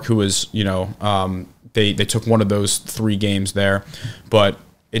Park, who was, they took one of those 3 games there. But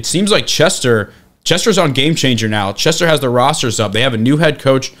it seems like Chester's on Game Changer now. Chester has their rosters up. They have a new head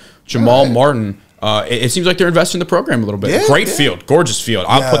coach, Jamal Martin. It seems like they're investing in the program a little bit. Great field, gorgeous field.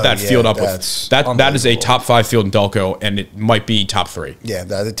 I'll put that field up with that. That is a top 5 field in Delco, and it might be top 3. Yeah,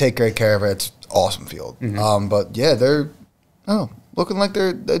 they take great care of it. It's awesome field. But yeah, they're looking like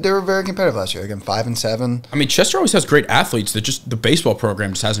they were very competitive last year. Again, 5-7. I mean, Chester always has great athletes. That just the baseball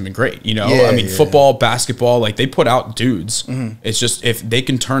program just hasn't been great. Football, basketball, like they put out dudes. It's just if they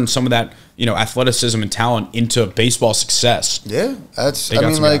can turn some of that athleticism and talent into baseball success. Yeah, that's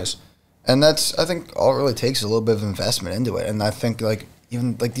guys. And that's, I think, all it really takes is a little bit of investment into it. And I think,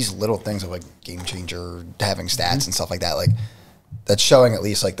 even these little things of, Game Changer, having stats and stuff like that, that's showing at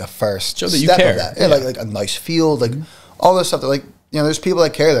least, the first show that you step care. of that. Yeah, like a nice field, all this stuff that, there's people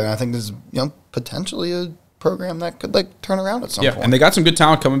that care there. And I think there's, potentially a program that could, turn around at some point. Yeah, and they got some good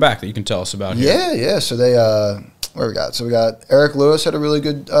talent coming back that you can tell us about here. Yeah. So they, what we got? So we got Eric Lewis had a really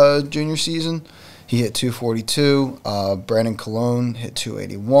good junior season. He hit 242. Brandon Colon hit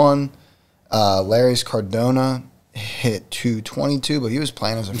 281. Larry's Cardona hit 222, but he was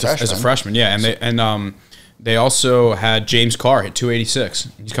playing as a freshman. As a freshman, yeah. And they also had James Carr hit 286.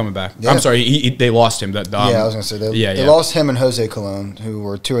 He's coming back. Yeah. I'm sorry, they lost him. I was going to say they lost him and Jose Colon, who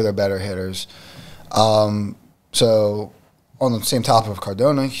were 2 of their better hitters. So on the same topic of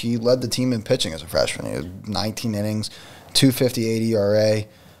Cardona, he led the team in pitching as a freshman. He had 19 innings, 2.58 ERA.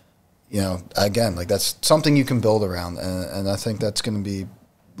 Again, that's something you can build around, and I think that's going to be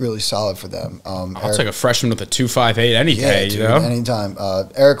really solid for them. I'll take a freshman with a 2.58 any day. Anytime.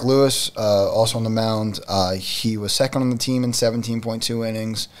 Eric Lewis, also on the mound. He was second on the team in 17.2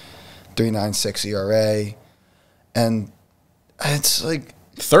 innings, 3.96 ERA, and it's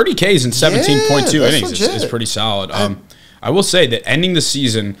 30 Ks in 17.2 innings is pretty solid. I will say that ending the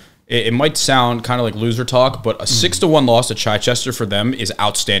season, it might sound kind of like loser talk, but a 6-1 loss to Chichester for them is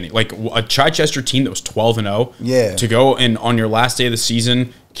outstanding. A Chichester team that was 12-0, to go and on your last day of the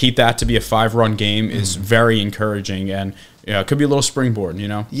season keep that to be a 5-run game is very encouraging, and it could be a little springboard.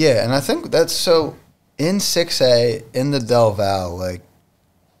 Yeah, and I think that's so in 6A in the Del Val.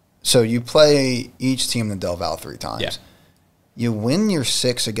 So you play each team in the Del Val 3 times. Yeah. You win your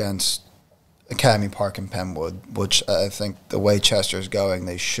 6 against Academy Park and Penwood, which I think the way Chester's going,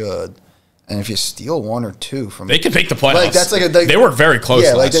 they should. And if you steal 1 or 2 from, they can make the playoffs. That's they were very close.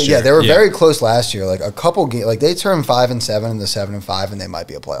 Last year. They were very close last year. A couple games, they turned 5-7 into 7-5, and they might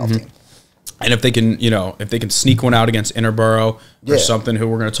be a playoff team. And if they can, sneak one out against Interboro or something, who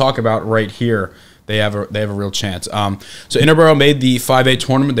we're going to talk about right here, they have a real chance. So Interboro made the 5A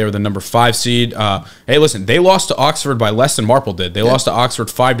tournament. They were the number 5 seed. Hey, listen, they lost to Oxford by less than Marple did. They lost to Oxford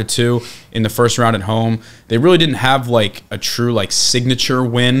 5-2 in the first round at home. They really didn't have a true signature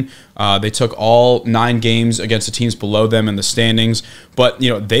win. They took all 9 games against the teams below them in the standings. But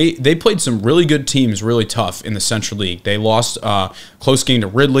they played some really good teams, really tough in the Central League. They lost close game to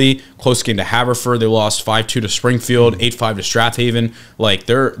Ridley, close game to Haverford. They lost 5-2 to Springfield, 8-5 to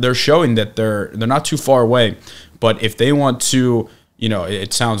Strathaven. They're showing that they're not too far away. But if they want to,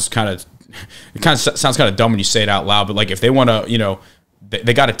 it sounds kind of dumb when you say it out loud. But if they want to,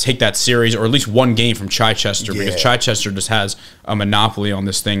 they got to take that series or at least one game from Chichester because Chichester just has a monopoly on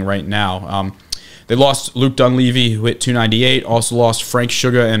this thing right now. They lost Luke Dunleavy, who hit 298. Also lost Frank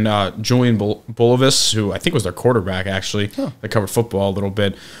Sugar and Julian Bolivis, who I think was their quarterback, actually. They covered football a little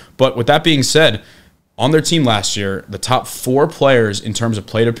bit. But with that being said, on their team last year, the top 4 players in terms of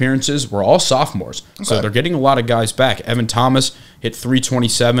plate appearances were all sophomores. Okay. So they're getting a lot of guys back. Evan Thomas hit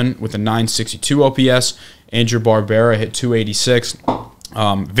 327 with a 962 OPS. Andrew Barbera hit 286.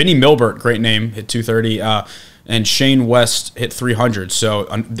 Vinny Milbert, great name, hit 230. And Shane West hit 300. So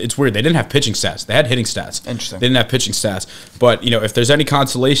it's weird. They didn't have pitching stats. They had hitting stats. Interesting. They didn't have pitching stats. But, if there's any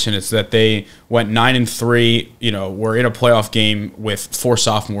consolation, it's that they went 9-3, were in a playoff game with 4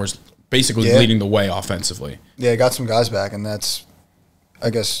 sophomores basically leading the way offensively. Yeah, got some guys back, and that's, I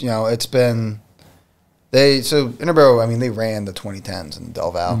guess, it's been Interboro, they ran the 2010s in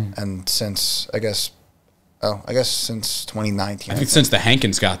Del Val, and since, since 2019. I think since the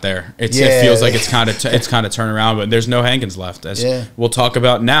Hankins got there, it feels like it's kind of turned around, but there's no Hankins left, as we'll talk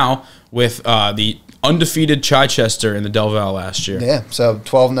about now with the undefeated Chichester in the Del Val last year. Yeah, so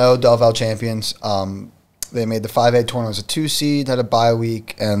 12-0 Del Val champions. They made the 5A tournament as a 2 seed, had a bye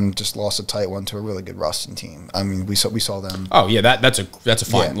week, and just lost a tight one to a really good Ruston team. I mean, we saw them. Oh yeah, that's a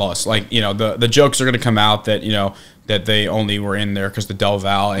fine loss. Like, the jokes are going to come out that that they only were in there because the Del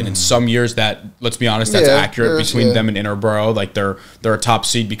Val, and in some years that, let's be honest, that's accurate between them and Interboro. Like they're a top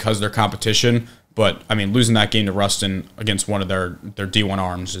seed because of their competition. But I mean, losing that game to Ruston against one of their D1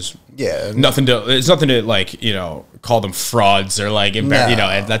 arms is nothing to. It's nothing to call them frauds or like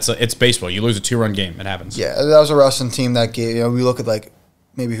it's baseball. You lose a 2-run game, it happens. Yeah, that was a Ruston team that gave. We look at like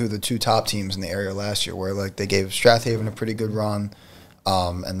maybe who the 2 top teams in the area last year were. Like they gave Strathaven a pretty good run,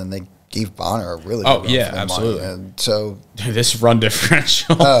 and then they gave Bonner a really good run. Yeah, absolutely. And so this run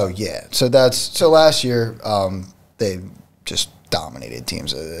differential. Oh yeah, so last year they just dominated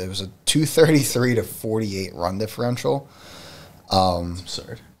teams. It was a 233 to 48 run differential. That's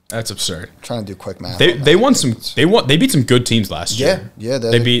absurd. That's absurd. I'm trying to do quick math. They beat some good teams last year. Yeah.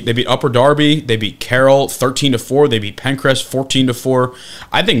 They beat Upper Darby. They beat Carroll 13-4. They beat Pencrest 14-4.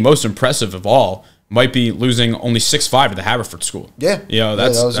 I think most impressive of all might be losing only 6-5 to the Haverford School. Yeah,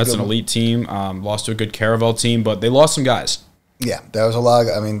 that's an elite team. Lost to a good Caravel team, but they lost some guys. Yeah, that was a lot.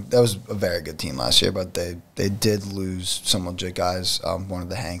 I mean, that was a very good team last year, but they did lose some legit guys. One of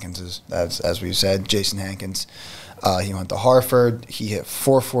the Hankinses, as we said, Jason Hankins. He went to Hartford. He hit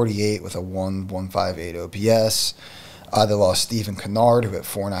 448 with a 1.158 OPS. They lost Stephen Kennard, who hit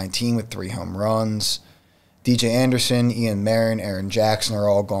 419 with 3 home runs. DJ Anderson, Ian Marin, Aaron Jackson are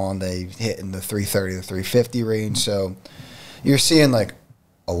all gone. They hit in the 330 to 350 range. So you're seeing like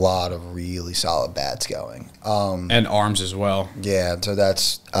a lot of really solid bats going. And arms as well. Yeah, so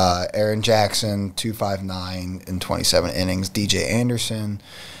that's Aaron Jackson, 259 in 27 innings. DJ Anderson,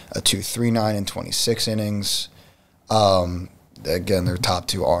 a 239 in 26 innings. Again, their top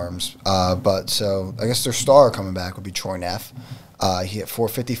 2 arms. But so I guess their star coming back would be Troy Neff. He hit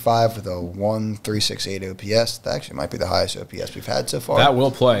 455 with a 1.368 OPS. That actually might be the highest OPS we've had so far. That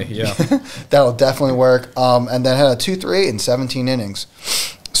will play, yeah. That'll definitely work. And then had a 2.38 in 17 innings.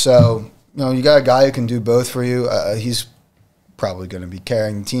 So, you got a guy who can do both for you. He's probably going to be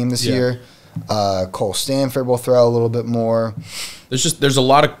carrying the team this year. Cole Stanford will throw a little bit more. There's a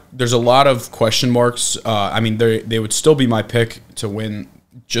lot of question marks. I mean, they would still be my pick to win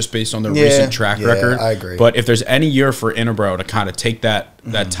just based on their recent track record. I agree. But if there's any year for Interboro to kind of take that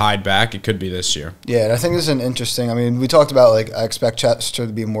tide back, it could be this year. Yeah, and I think this is an interesting. I mean, we talked about I expect Chester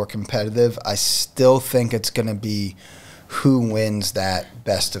to be more competitive. I still think it's going to be who wins that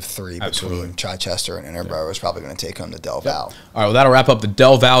best of 3 between Chichester and Interboro is probably going to take home the Del Val. All right, well, that'll wrap up the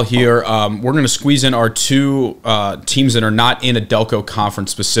Del Val here. We're going to squeeze in our 2 teams that are not in a Delco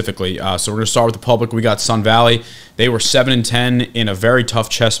conference specifically. So we're going to start with the public. We got Sun Valley. They were 7-10 in a very tough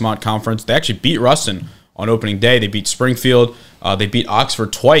Chestmont conference. They actually beat Ruston on opening day. They beat Springfield. They beat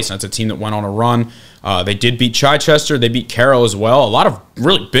Oxford twice. That's a team that went on a run. They did beat Chichester. They beat Carroll as well. A lot of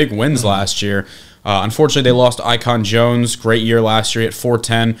really big wins last year. Unfortunately, they lost Icon Jones. Great year last year at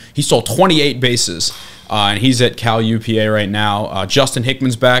 410. He stole 28 bases, and he's at Cal UPA right now. Justin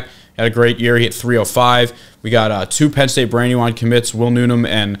Hickman's back. Had a great year. He hit 305. We got 2 Penn State Brandywine commits, Will Newnham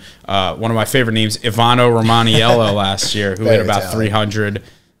and one of my favorite names, Ivano Romaniello last year, who hit about 300.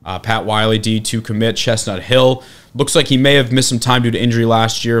 Pat Wiley, D2 commit, Chestnut Hill. Looks like he may have missed some time due to injury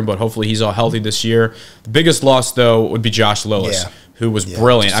last year, but hopefully he's all healthy this year. The biggest loss, though, would be Josh Lillis, who was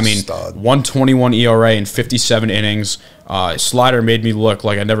brilliant. I mean, 121 ERA in 57 innings. Slider made me look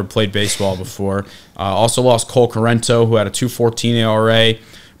like I never played baseball before. Also lost Cole Corrento, who had a 214 ERA.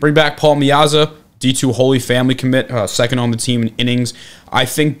 Bring back Paul Miazza, D2 Holy Family commit, second on the team in innings. I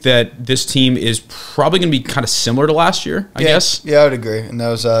think that this team is probably going to be kind of similar to last year, I guess. Yeah, I would agree. And that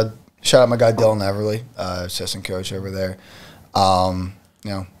was shout out my guy Dylan Everly, assistant coach over there.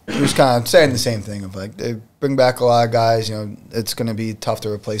 He was kind of saying the same thing of like they bring back a lot of guys. It's going to be tough to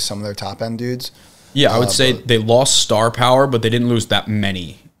replace some of their top end dudes. Yeah, I would say they lost star power, but they didn't lose that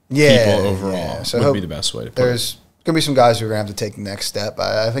many people overall. Yeah. So would be the best way to put it. There's going to be some guys who are going to have to take the next step.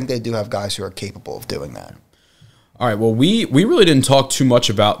 I think they do have guys who are capable of doing that. All right, well, we really didn't talk too much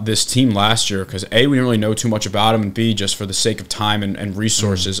about this team last year because, A, we didn't really know too much about them, and B, just for the sake of time and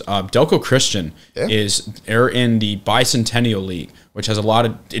resources. Delco Christian they're in the Bicentennial League, which has a lot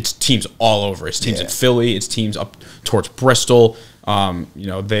of its teams all over. Its teams in Philly, its teams up towards Bristol. They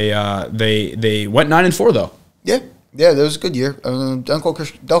went 9-4 though. Yeah, that was a good year.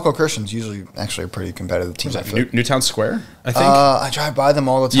 Delco Christian's usually actually a pretty competitive team. Was that Newtown Square, I think? I drive by them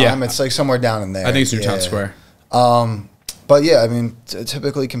all the time. Yeah. It's like somewhere down in there. I think it's Newtown Square. But yeah, I mean, a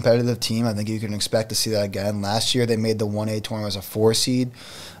typically competitive team. I think you can expect to see that again. Last year, they made the 1A tournament as a 4 seed.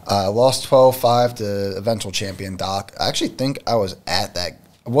 Lost 12-5 to eventual champion Doc. I actually think I was at that.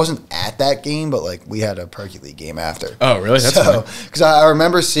 wasn't at that game, but like we had a Perky League game after. Oh, really? That's so because I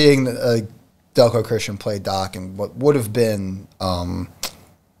remember seeing Delco Christian play Doc in what would have been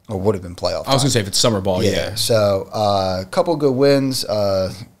playoff. I was gonna say if it's summer ball, yeah. So a couple good wins.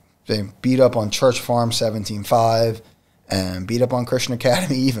 They beat up on Church Farm 17-5, and beat up on Christian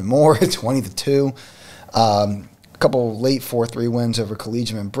Academy even more 20-2. A couple late 4-3 wins over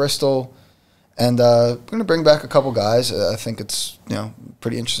Collegiate and Bristol. And we're going to bring back a couple guys. I think it's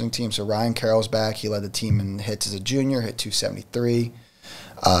pretty interesting team. So Ryan Carroll's back. He led the team in hits as a junior, hit 273.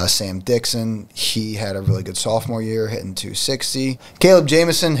 Sam Dixon, he had a really good sophomore year, hitting 260. Caleb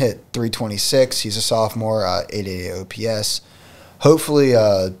Jameson hit 326. He's a sophomore, 888 OPS. Hopefully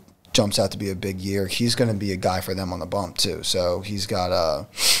jumps out to be a big year. He's going to be a guy for them on the bump too. So he's got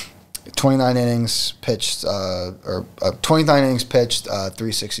 29 innings pitched,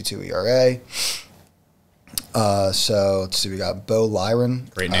 3.62 ERA. So let's see, we got Bo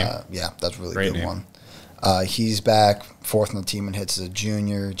Lyron. Great name. Yeah, that's a really Great good name. one. He's back, fourth on the team in hits as a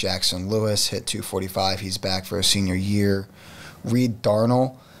junior. Jackson Lewis hit 245. He's back for a senior year. Reed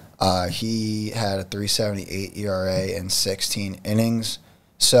Darnell, he had a 3.78 ERA in 16 innings.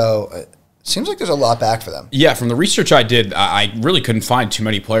 So seems like there's a lot back for them. Yeah, from the research I did, I really couldn't find too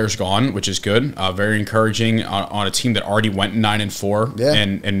many players gone, which is good. Very encouraging on a team that already went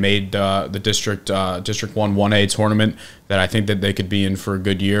 9-4 and made the District 1 1A tournament. That I think that they could be in for a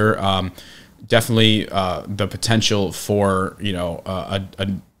good year. Definitely the potential for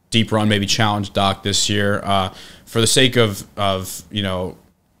a deep run, maybe challenge Doc this year. For the sake of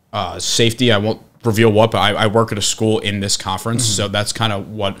safety, I won't reveal what, but I work at a school in this conference, so that's kind of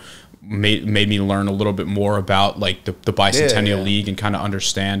what made me learn a little bit more about like the Bicentennial League and kind of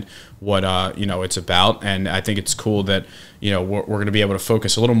understand what it's about. And I think it's cool that we're going to be able to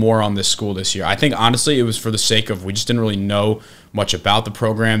focus a little more on this school this year. I think honestly it was for the sake of we just didn't really know much about the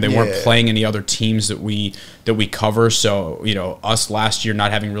program. They weren't playing any other teams that we cover. So us last year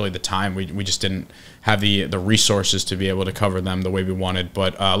not having really the time, we just didn't have the resources to be able to cover them the way we wanted.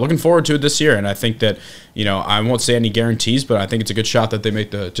 But looking forward to it this year. And I think that I won't say any guarantees, but I think it's a good shot that they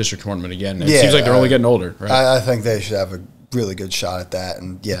make the district tournament again. It seems like they're only getting older, right? I think they should have a really good shot at that.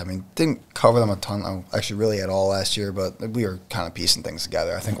 And didn't cover them a ton, actually really at all last year, but we were kind of piecing things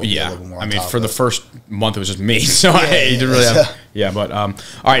together. I think we'll be a little bit more on top for of the it. first month it was just me, so I didn't really have but all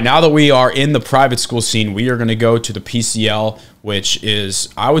right, now that we are in the private school scene, we are going to go to the PCL, which is,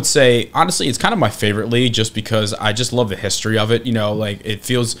 I would say, honestly, it's kind of my favorite league just because I just love the history of it.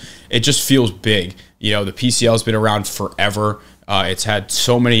 It just feels big. The PCL has been around forever. It's had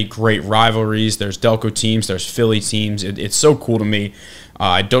so many great rivalries. There's Delco teams, there's Philly teams. It's so cool to me.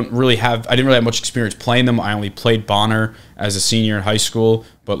 I didn't really have much experience playing them. I only played Bonner as a senior in high school,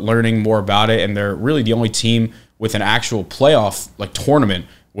 but learning more about it, and they're really the only team with an actual playoff tournament,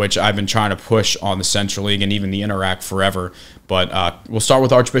 which I've been trying to push on the Central League and even the Interact forever. But we'll start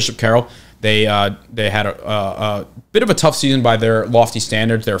with Archbishop Carroll. They had a bit of a tough season by their lofty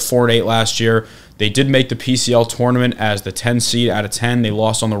standards. They were 4-8 last year. They did make the PCL tournament as the 10 seed out of 10. They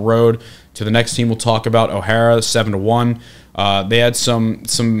lost on the road to the next team we'll talk about, O'Hara, 7-1. They had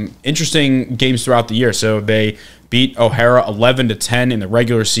some interesting games throughout the year. So they beat O'Hara 11-10 in the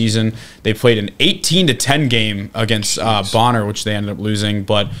regular season. They played an 18-10 game against Bonner, which they ended up losing.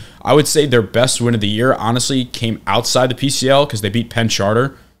 But I would say their best win of the year, honestly, came outside the PCL because they beat Penn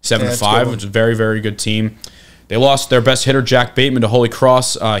Charter 7-5, which is a very, very good team. They lost their best hitter, Jack Bateman, to Holy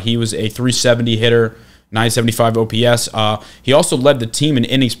Cross. He was a 370 hitter, 975 OPS. He also led the team in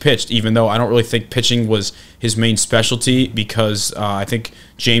innings pitched, even though I don't really think pitching was his main specialty because I think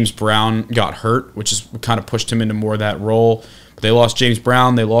James Brown got hurt, which is kind of pushed him into more of that role. But they lost James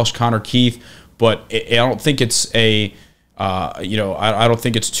Brown, they lost Connor Keith, but I don't think it's I don't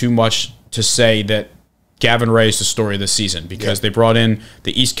think it's too much to say that Gavin Ray is the story of this season because they brought in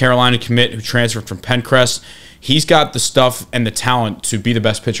the East Carolina commit who transferred from Pencrest. He's got the stuff and the talent to be the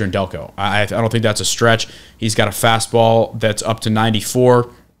best pitcher in Delco. I don't think that's a stretch. He's got a fastball that's up to 94.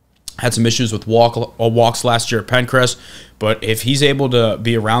 Had some issues with walks last year at Pencrest, but if he's able to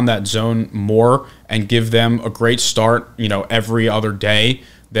be around that zone more and give them a great start, every other day,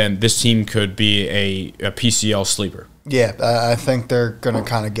 then this team could be a PCL sleeper. Yeah, I think they're going to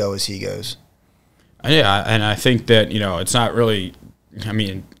kind of go as he goes. Yeah, and I think that, it's not really,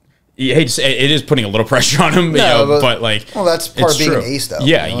 you hate to say it is putting a little pressure on him, but that's part of being an ace, though.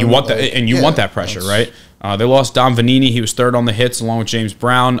 Yeah, you want that, and you want that pressure, right? They lost Don Vanini. He was third on the hits along with James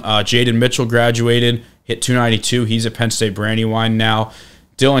Brown. Jaden Mitchell graduated, hit 292. He's at Penn State Brandywine now.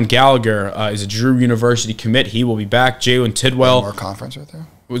 Dylan Gallagher is a Drew University commit. He will be back. Jalen Tidwell. More conference right there?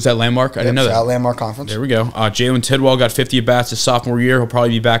 Was that Landmark? I didn't know that. Landmark Conference. There we go. Jalen Tidwell got 50 at-bats his sophomore year. He'll probably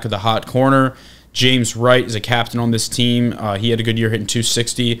be back at the hot corner. James Wright is a captain on this team. He had a good year hitting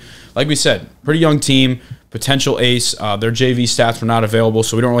 260. Like we said, pretty young team, potential ace. Their JV stats were not available,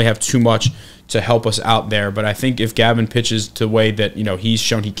 so we don't really have too much to help us out there. But I think if Gavin pitches the way that he's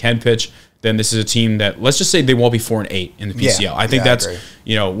shown he can pitch, then this is a team that, let's just say they won't be 4-8 in the PCL. Yeah, I think that's,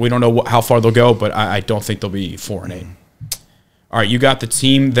 we don't know how far they'll go, but I don't think they'll be 4-8. All right, you got the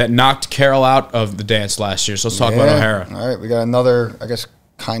team that knocked Carroll out of the dance last year, so let's talk about O'Hara. All right, we got another, I guess,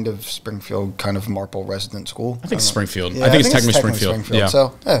 kind of Springfield, kind of Marple resident school. I think it's Springfield. Yeah, I think it's technically Springfield. Yeah.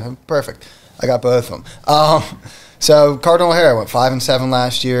 So, perfect. I got both of them. So, Cardinal O'Hara went 5-7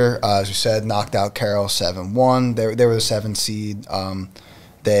 last year. As we said, knocked out Carroll 7-1. They were the 7th seed.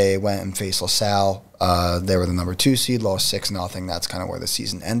 They went and faced LaSalle. They were the number 2 seed, lost 6-0. That's kind of where the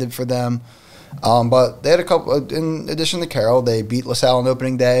season ended for them. But they had a couple, in addition to Carroll, they beat LaSalle on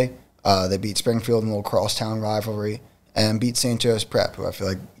opening day. They beat Springfield in a little crosstown rivalry. And beat St. Joe's Prep, who I feel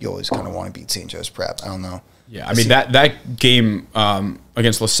like you always kind of want to beat St. Joe's Prep. I don't know. Yeah, I mean, that game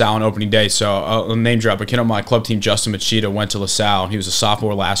against LaSalle on opening day, so I'll name drop. A kid on my club team, Justin Machida, went to LaSalle, and he was a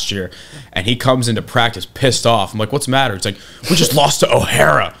sophomore last year, and he comes into practice pissed off. I'm like, what's the matter? It's like, we just lost to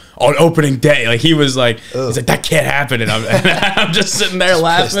O'Hara on opening day. Like, he was like, he's like, that can't happen. And I'm just sitting there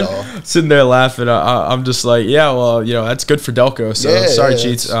laughing. I'm just like, yeah, well, that's good for Delco. So sorry,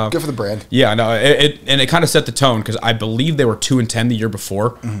 Cheats. Good for the brand. Yeah, no, it kind of set the tone because I believe they were 2-10 the year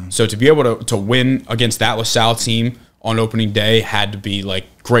before. Mm-hmm. So to be able to win against that LaSalle team on opening day had to be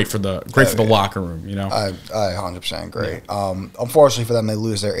like great for the locker room. I 100% agree. Unfortunately for them, they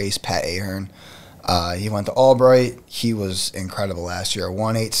lose their ace Pat Ahern. He went to Albright. He was incredible last year.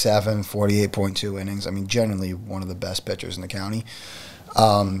 187, 48.2 innings. I mean, generally one of the best pitchers in the county.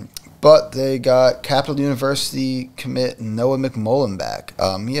 But they got Capital University commit Noah McMullen back.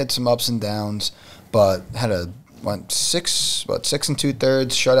 He had some ups and downs, but went 6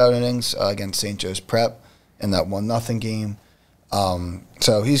 2/3 shutout innings against St. Joe's Prep in that 1-0 game.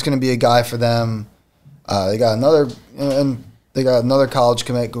 So he's going to be a guy for them. They got another college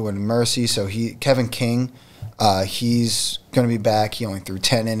commit going to Mercy. So Kevin King, he's going to be back. He only threw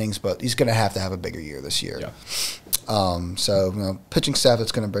 10 innings, but he's going to have a bigger year this year. Yeah. So pitching staff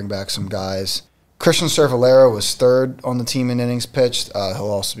that's going to bring back some guys. Christian Cervalero was 3rd on the team in innings pitched. He'll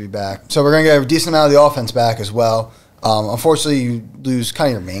also be back. So we're going to get a decent amount of the offense back as well. Unfortunately, you lose kind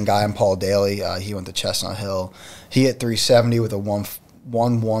of your main guy in Paul Daly. He went to Chestnut Hill. He hit 370 with a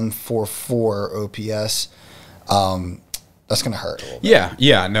 1.144 OPS. That's going to hurt a little bit.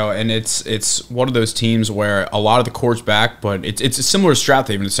 Yeah, no, and it's one of those teams where a lot of the core's back, but it's a similar strat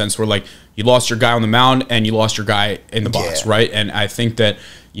in the sense where like you lost your guy on the mound and you lost your guy in the box, right? And I think that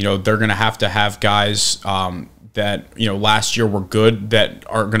they're going to have guys that last year were good that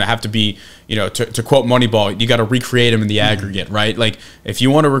are going to have to be to quote Moneyball, you got to recreate them in the aggregate, right? Like if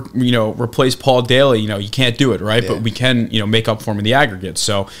you want to replace Paul Daly, you can't do it, right? Yeah. But we can make up for him in the aggregate.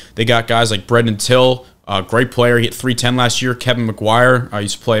 So they got guys like Brendan Till, great player. He hit 310 last year. Kevin McGuire, I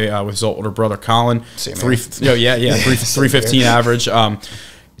used to play with his older brother Colin. 315 average.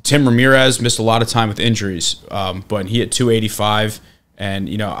 Tim Ramirez missed a lot of time with injuries, but he hit 285. And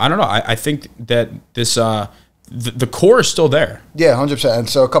I don't know. I think that this. The core is still there. Yeah, 100%. And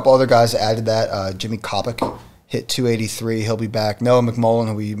so a couple other guys added that. Jimmy Kopic hit 283. He'll be back. Noah McMullen,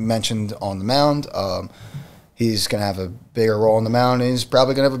 who we mentioned on the mound, he's going to have a bigger role on the mound. And he's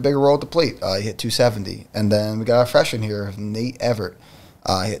probably going to have a bigger role at the plate. He hit 270. And then we got a freshman here, Nate Everett.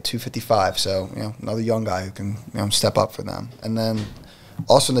 He hit 255. So, another young guy who can step up for them. And then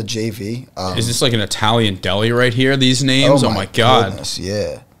also in the JV. Is this like an Italian deli right here, these names? Oh, my God. Goodness,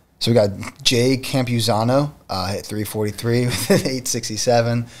 yeah. So we got Jay Campuzano, hit 343 with an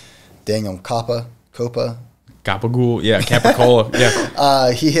 867. Daniel Copa. Gabagool, yeah, Capicola,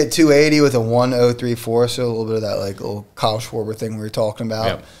 yeah. He hit 280 with a 1034, so a little bit of that like little Kyle Schwarber thing we were talking about.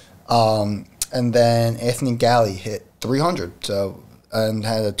 Yep. And then Anthony Galley hit 300, so and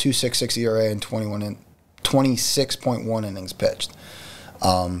had a 2.66 ERA and 26.1 innings pitched.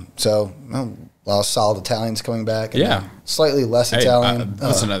 So a lot of solid Italians coming back. And slightly less Italian.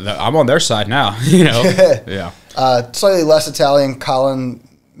 Listen, I'm on their side now. Yeah. Slightly less Italian. Colin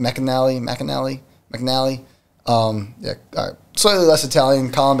McNally. All right. Slightly less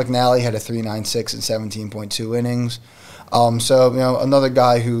Italian. Colin McNally had a 3.96 and 17.2 innings. So another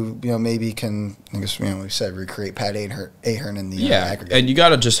guy who maybe can, I guess we said recreate Pat Ahern in the aggregate. And you got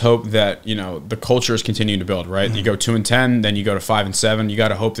to just hope that the culture is continuing to build, right? Mm-hmm. You go 2-10, then you go to 5-7. You got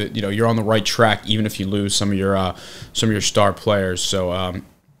to hope that you're on the right track, even if you lose some of your star players. So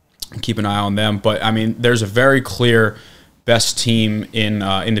keep an eye on them. But I mean, there's a very clear best team in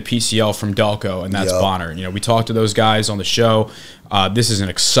the PCL from Delco, and that's Bonner. You know, we talked to those guys on the show. This is an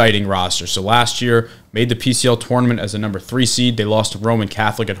exciting roster. So last year, made the PCL tournament as a number 3 seed. They lost to Roman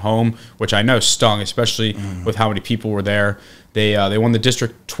Catholic at home, which I know stung, especially with how many people were there. They won the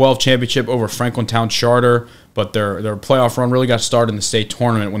District 12 championship over Franklin Town Charter, but their playoff run really got started in the state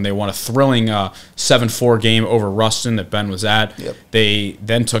tournament when they won a thrilling 7-4 game over Ruston that Ben was at. They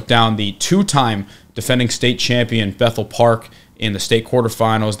then took down the 2-time defending state champion Bethel Park in the state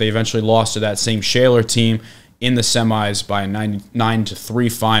quarterfinals. They eventually lost to that same Shaler team in the semis by a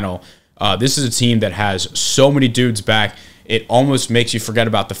 9-3 final. This is a team that has so many dudes back. It almost makes you forget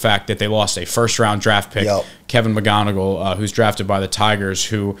about the fact that they lost a first-round draft pick, Kevin McGonigal, who's drafted by the Tigers,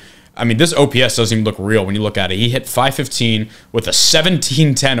 who, I mean, this OPS doesn't even look real when you look at it. He hit .515 with a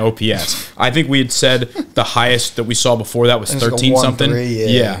 1710 OPS. I think we had said the highest that we saw before that was 13-something.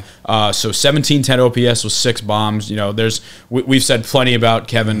 So 1710 OPS was 6 bombs. You know, we've said plenty about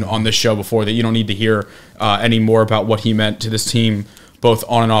Kevin on this show before that you don't need to hear any more about what he meant to this team, both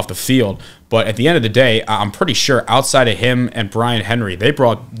on and off the field. But at the end of the day, I'm pretty sure outside of him and Brian Henry,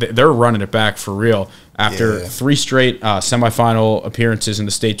 they're running it back for real after 3 straight semifinal appearances in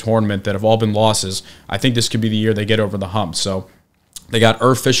the state tournament that have all been losses. I think this could be the year they get over the hump. So they got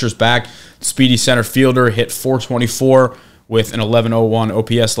Irv Fisher's back, speedy center fielder, hit .424 with an 1101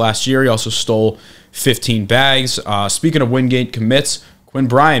 OPS last year. He also stole 15 bags. Speaking of Wingate commits, Quinn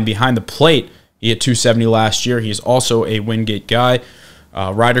Bryan behind the plate, he hit .270 last year. He's also a Wingate guy.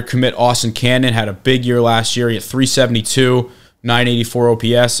 Rider commit Austin Cannon had a big year last year. He had .372, 984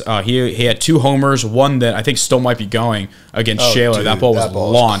 OPS. He had 2 homers, one that I think still might be going against Shaler. Dude, that ball was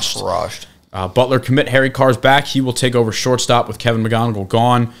launched. Crushed. Butler commit Harry Carr's back. He will take over shortstop with Kevin McGonigal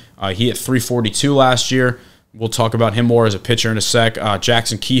gone. He hit .342 last year. We'll talk about him more as a pitcher in a sec.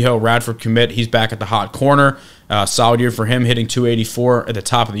 Jackson Kehoe, Radford commit. He's back at the hot corner. Solid year for him, hitting .284 at the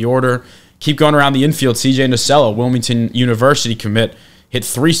top of the order. Keep going around the infield. CJ Nasello, Wilmington University commit. Hit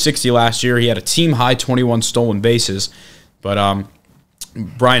 .360 last year. He had a team-high 21 stolen bases. But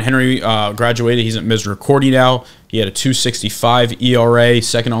Brian Henry graduated. He's at Misericordia now. He had a .265 ERA,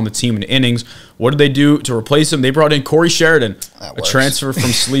 second on the team in innings. What did they do to replace him? They brought in Corey Sheridan, a transfer from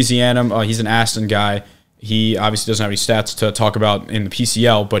Salesianum. He's an Aston guy. He obviously doesn't have any stats to talk about in the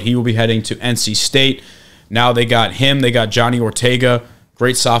PCL, but he will be heading to NC State. Now they got him. They got Johnny Ortega,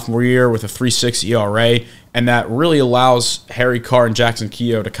 great sophomore year with a .36 ERA. And that really allows Harry Carr and Jackson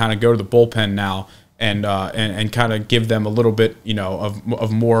Kehoe to kind of go to the bullpen now and kind of give them a little bit, you know,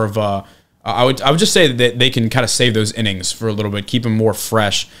 of more of a. I would just say that they can kind of save those innings for a little bit, keep them more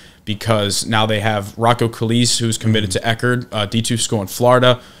fresh, because now they have Rocco Calise, who's committed to Eckerd, D2 school in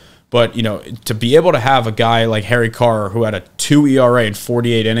Florida. But, you know, to be able to have a guy like Harry Carr, who had a 2 ERA in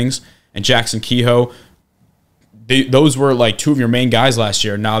 48 innings, and Jackson Kehoe, those were like 2 of your main guys last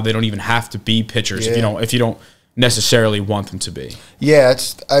year. Now they don't even have to be pitchers if you don't necessarily want them to be. Yeah,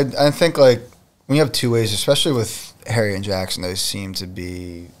 I think like when you have 2 ways, especially with Harry and Jackson, those seem to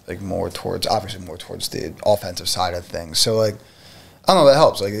be like more towards the offensive side of things. So like I don't know, that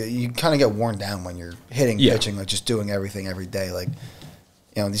helps. Like you kind of get worn down when you're hitting, pitching, like just doing everything every day. Like,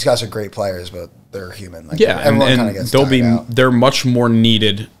 you know, these guys are great players, but they're human. Like, everyone kind of gets tired out. They're much more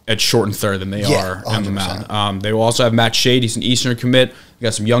needed at short and third than they are on the mound. They will also have Matt Shade. He's an Eastern commit. You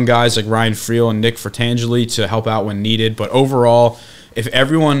got some young guys like Ryan Friel and Nick Fertangeli to help out when needed. But overall, this is going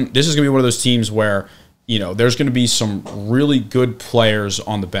to be one of those teams where, you know, there's going to be some really good players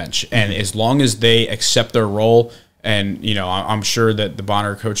on the bench, and as long as they accept their role. And, you know, I'm sure that the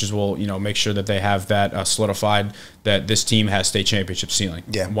Bonner coaches will, you know, make sure that they have that solidified, that this team has state championship ceiling.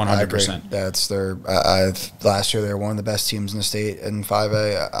 Yeah, 100%. That's last year they were one of the best teams in the state in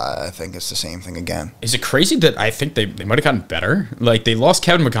 5A. I think it's the same thing again. Is it crazy that I think they might have gotten better? Like, they lost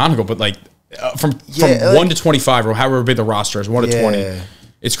Kevin McGonigal, but, like, from 1 to 25, or however big the roster is, 1 to 20.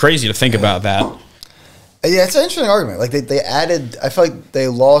 It's crazy to think about that. Yeah, it's an interesting argument. Like they added, I feel like they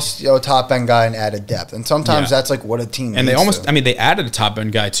lost, you know, a top end guy and added depth, and sometimes that's like what a team. And they added a top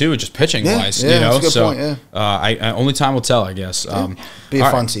end guy too, just pitching wise. Yeah, you know, that's a good point, only time will tell, I guess. Be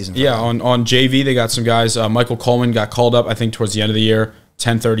a fun season. On JV they got some guys. Michael Coleman got called up, I think, towards the end of the year.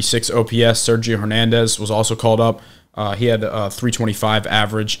 1036 OPS. Sergio Hernandez was also called up. He had a 325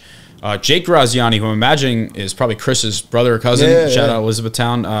 average. Jake Graziani, who I'm imagining is probably Chris's brother or cousin, shout out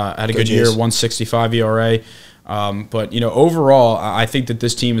Elizabethtown, had a good year, 165 ERA. But, you know, overall, I think that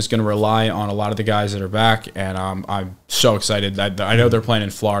this team is going to rely on a lot of the guys that are back, and I'm so excited. I know they're playing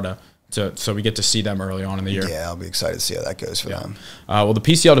in Florida, so we get to see them early on in the year. Yeah, I'll be excited to see how that goes for them. Well, the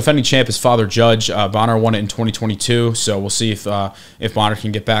PCL defending champ is Father Judge. Bonner won it in 2022, so we'll see if Bonner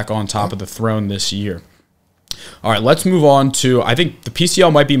can get back on top of the throne this year. All right, let's move on to, I think the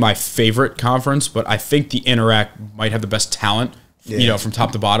PCL might be my favorite conference, but I think the Interac might have the best talent, from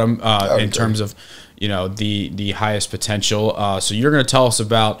top to bottom in terms of, the highest potential. So you're going to tell us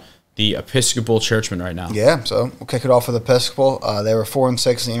about the Episcopal Churchmen right now. Yeah, so we'll kick it off with Episcopal. They were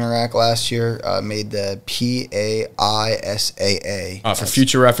 4-6 in the Interac last year. Made the PAISAA. For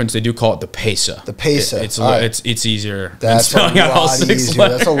future reference, they do call it the PESA. The PESA. It's easier. That's spelling out all 6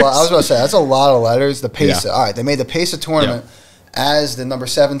 letters. That's a lot. I was about to say that's a lot of letters. The PESA. Yeah. All right, they made the PESA tournament as the number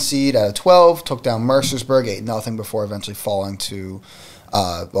 7 seed out of 12. Took down Mercersburg 8-0 before eventually falling to,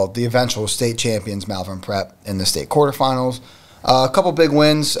 the eventual state champions Malvern Prep in the state quarterfinals. A couple big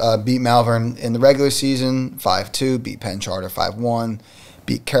wins. Beat Malvern in the regular season 5-2. Beat Penn Charter 5-1.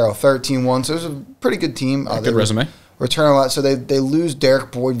 Beat Carroll 13-1. So it was a pretty good team. Good resume. Return a lot. So they lose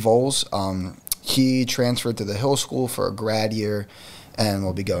Derek Boyd-Voles. He transferred to the Hill School for a grad year and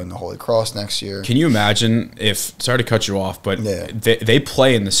will be going to Holy Cross next year. Can you imagine if, sorry to cut you off, but they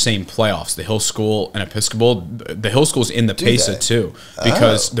play in the same playoffs, the Hill School and Episcopal. The Hill School's in the PESA too,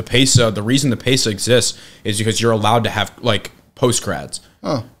 because the PESA, the reason the PESA exists is because you're allowed to have post-grads.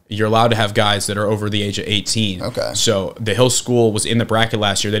 You're allowed to have guys that are over the age of 18. Okay. So the Hill School was in the bracket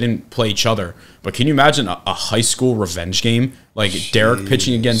last year. They didn't play each other. But can you imagine a high school revenge game? Derek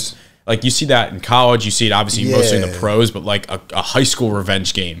pitching against, you see that in college. You see it obviously mostly in the pros, but a high school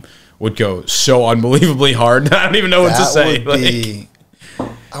revenge game would go so unbelievably hard. I don't even know what to say.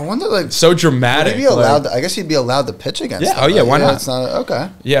 I wonder, so dramatic. Would he be allowed I guess he'd be allowed to pitch against them. Oh, yeah, why not? It's not,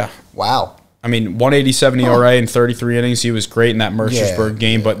 okay. Yeah. Wow. I mean, 187 ERA in 33 innings. He was great in that Mercersburg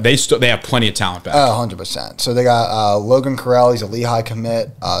game, but they have plenty of talent back. 100%. So they got Logan Carell. He's a Lehigh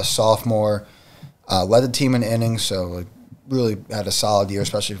commit, sophomore. Led the team in innings, so really had a solid year,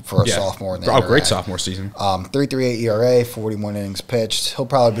 especially for a sophomore. In the great sophomore season. 3.38 ERA, 41 innings pitched. He'll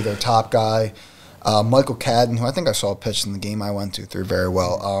probably be their top guy. Michael Cadden, who I think I saw pitch in the game I went to, threw very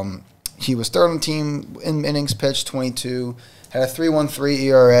well. He was third on the team in innings pitched, 22. Had a 3.13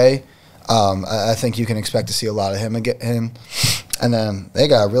 ERA. I think you can expect to see a lot of him again. And then they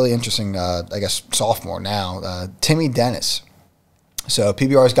got a really interesting, sophomore now, Timmy Dennis. So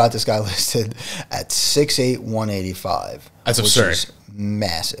PBR's got this guy listed at 6'8", 185. That's absurd. Which is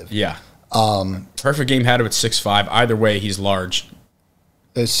massive. Yeah. Perfect game had him at 6'5". Either way, he's large.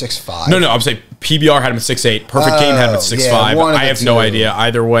 It's 6'5". No, I'm saying PBR had him at 6'8". Perfect game had him at 6'5". I have no idea.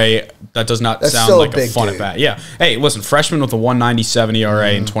 Either way, that does not sound like a fun at bat. Yeah. Hey, listen, freshman with a 197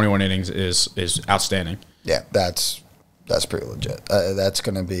 ERA in 21 innings is outstanding. Yeah, that's pretty legit. That's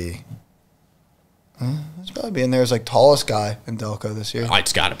going to be... It's probably be in there as tallest guy in Delco this year.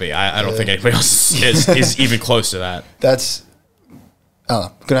 It's got to be. I don't think anybody else is even close to that. That's...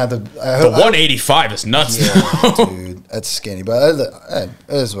 gonna have to. The 185 is nuts. Yeah, dude, that's skinny, but it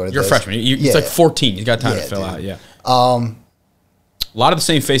is what it is. You're a freshman. It's 14. You got time to fill out. Yeah. A lot of the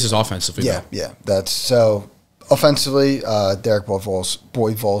same faces offensively. Yeah, yeah. That's so offensively. Derek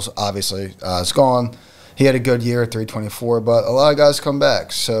Boyd-Voles obviously is gone. He had a good year at 324, but a lot of guys come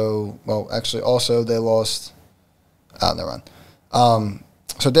back. So, actually, also they lost out in the run.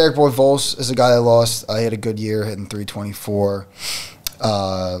 So Derek Boyd-Voles is a guy that lost. He had a good year hitting 324.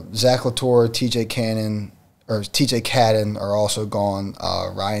 Zach Latour, TJ Cadden are also gone.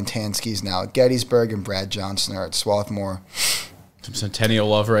 Ryan Tansky's now at Gettysburg, and Brad Johnson are at Swarthmore. Some Centennial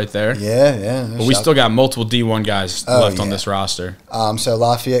love right there. Yeah. But we still got multiple D1 guys left on this roster. So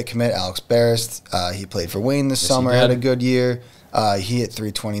Lafayette commit Alex Barrist. He played for Wayne this summer, had a good year. He hit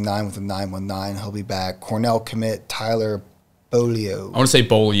 329 with a 919. He'll be back. Cornell commit Tyler Beaulieu. I want to say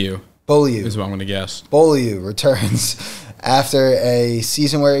Beaulieu. Beaulieu is what I'm going to guess. Beaulieu returns after a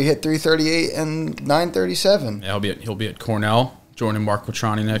season where he hit 338 and 937. Yeah, he'll be at Cornell, joining Mark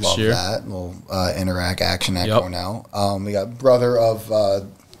Quattroni next year. Love that. Little Interac action at Cornell. We got brother of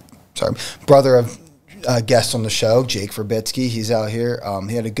guest on the show, Jake Verbitsky. He's out here.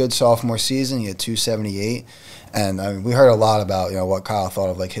 He had a good sophomore season. He had 278. And we heard a lot about what Kyle thought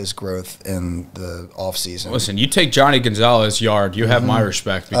of his growth in the offseason. Listen, you take Johnny Gonzalez yard, you have my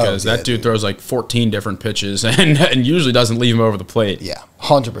respect, because that dude throws 14 different pitches and usually doesn't leave him over the plate. Yeah,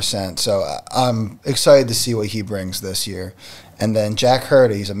 100%. So I'm excited to see what he brings this year. And then Jack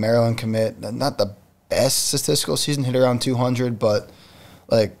Hurd, he's a Maryland commit. Not the best statistical season, hit around 200, but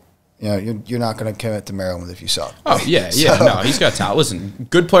you're not going to commit to Maryland if you suck. Oh, yeah. No, he's got talent. Listen,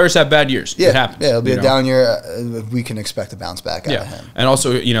 good players have bad years. Yeah, it happens. Yeah, it'll be a down year. We can expect a bounce back out of him. And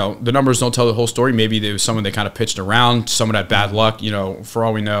also, the numbers don't tell the whole story. Maybe there was someone that kind of pitched around, someone had bad luck. For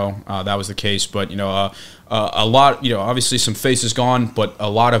all we know, that was the case. But, a lot, obviously some faces gone, but a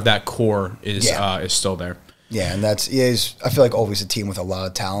lot of that core is still there. Yeah, and that's EA's. I feel like always a team with a lot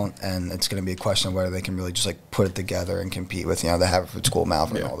of talent, and it's going to be a question of whether they can really just like put it together and compete with the Haverford School,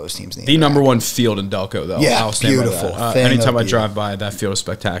 Malvern, and all those teams. The number one field in Delco, though. Yeah, I'll stand by beautiful. that. Anytime I drive by, that field is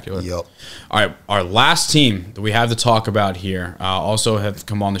spectacular. Yep. All right, our last team that we have to talk about here also have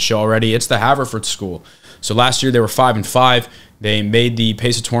come on the show already. It's the Haverford School. So last year they were 5-5. They made the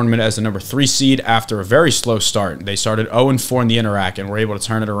PACE tournament as the number 3 seed after a very slow start. They started 0-4 in the Interac and were able to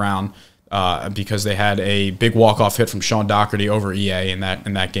turn it around because they had a big walk-off hit from Sean Doherty over EA in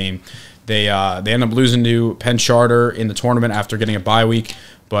that game. They ended up losing to Penn Charter in the tournament after getting a bye week.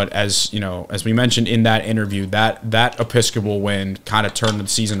 But as we mentioned in that interview, that Episcopal win kind of turned the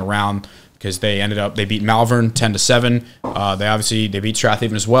season around because they beat Malvern 10-7. They beat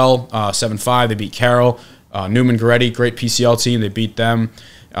Strathaven as well 7-5. They beat Carroll. Newman Goretti, great PCL team. They beat them.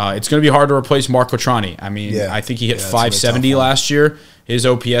 It's going to be hard to replace Mark Quattrani. I mean, I think he hit 570 last year. His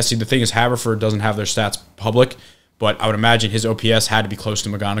OPS, the thing is Haverford doesn't have their stats public, but I would imagine his OPS had to be close to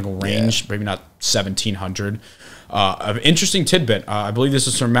McGonigal range, maybe not 1,700. An interesting tidbit, I believe this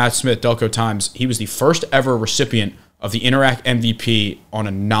is from Matt Smith, Delco Times. He was the first ever recipient of the Interac MVP on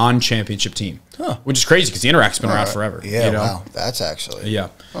a non-championship team, which is crazy because the Interac's been around forever. Yeah, wow, that's actually. Yeah.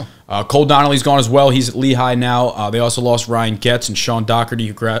 Cole Donnelly's gone as well. He's at Lehigh now. They also lost Ryan Getz and Sean Doherty,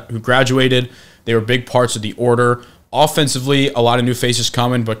 who graduated. They were big parts of the order. Offensively, a lot of new faces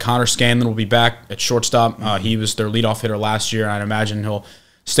coming, but Connor Scanlon will be back at shortstop. He was their leadoff hitter last year, and I'd imagine he'll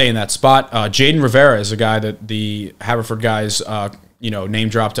stay in that spot. Jaden Rivera is a guy that the Haverford guys name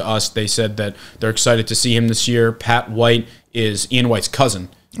dropped to us. They said that they're excited to see him this year. Pat White is Ian White's cousin.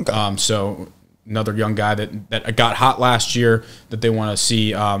 Okay. So another young guy that got hot last year that they want to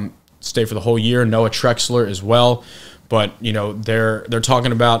see stay for the whole year. Noah Trexler as well. But, they're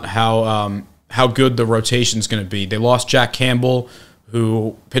talking about how good the rotation is going to be. They lost Jack Campbell,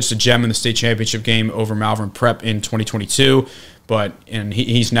 who pitched a gem in the state championship game over Malvern Prep in 2022. And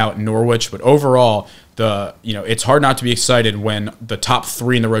he's now at Norwich. But overall, it's hard not to be excited when the top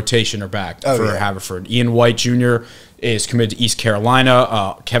 3 in the rotation are back for Haverford. Ian White Jr. is committed to East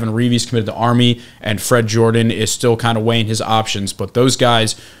Carolina. Kevin Reeves committed to Army, and Fred Jordan is still kind of weighing his options. But those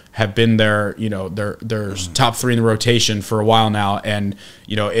guys have been there, they're top 3 in the rotation for a while now. And,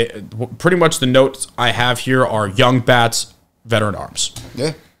 pretty much the notes I have here are young bats, veteran arms.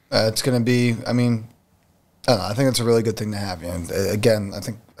 Yeah, it's going to be, I mean, I don't know, I think it's a really good thing to have. Again, I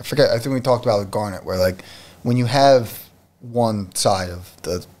think we talked about with Garnet, where like when you have one side of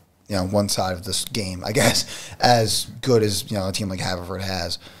this game, I guess, as good as a team like Haverford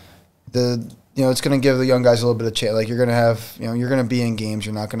has, it's going to give the young guys a little bit of chance. Like you're going to have, you're going to be in games.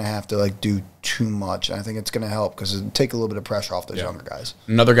 You're not going to have to like do too much. And I think it's going to help because it'll take a little bit of pressure off those younger guys.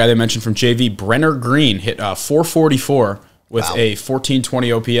 Another guy they mentioned from JV, Brenner Green, hit 444 with a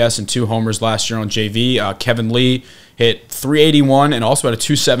 1420 OPS and 2 homers last year on JV. Kevin Lee hit 381 and also had a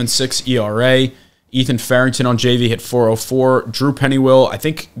 2.76 ERA. Ethan Farrington on JV hit 404. Drew Pennywill, I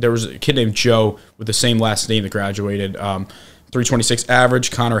think there was a kid named Joe with the same last name that graduated. 326 average.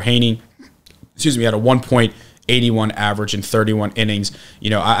 Connor Haney, had a 1.81 average in 31 innings.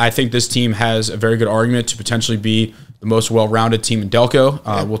 I think this team has a very good argument to potentially be the most well-rounded team in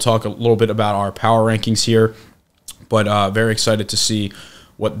Delco. We'll talk a little bit about our power rankings here, but very excited to see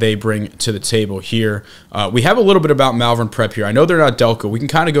what they bring to the table here. We have a little bit about Malvern Prep here. I know they're not Delco. We can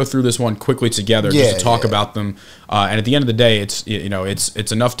kind of go through this one quickly together just to talk about them. And at the end of the day, it's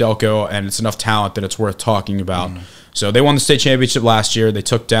enough Delco and it's enough talent that it's worth talking about. So they won the state championship last year. They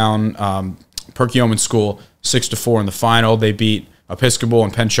took down Perk Yeoman School 6-4 in the final. They beat Episcopal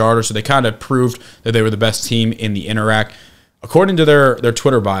and Penn Charter, so they kind of proved that they were the best team in the Interac. According to their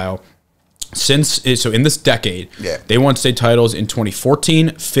Twitter bio, in this decade, they won state titles in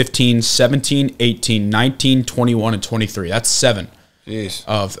 2014, 15, 17, 18, 19, 21, and 23. That's 7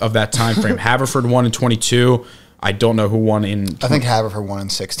 of that time frame. Haverford won in 22. I don't know who won in... I think Haverford won in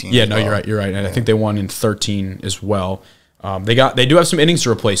 16. Yeah, no, you're right. And I think they won in 13 as well. They do have some innings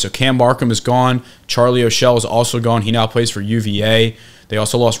to replace. So Cam Markham is gone. Charlie O'Shell is also gone. He now plays for UVA. They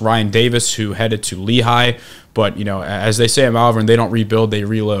also lost Ryan Davis, who headed to Lehigh. But, as they say at Malvern, they don't rebuild, they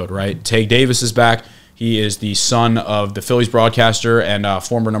reload, right? Tag Davis is back. He is the son of the Phillies broadcaster and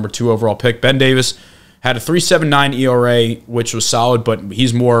former number 2 overall pick. Ben Davis had a 3.79 ERA, which was solid, but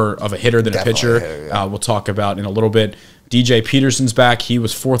he's more of a hitter than a pitcher. We'll talk about in a little bit. DJ Peterson's back. He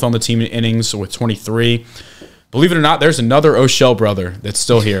was 4th on the team in innings with 23. Believe it or not, there's another O'Shell brother that's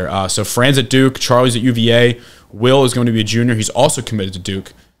still here. So Fran's at Duke, Charlie's at UVA. Will is going to be a junior. He's also committed to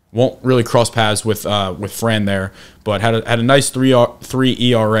Duke. Won't really cross paths with Fran there, but had a nice 3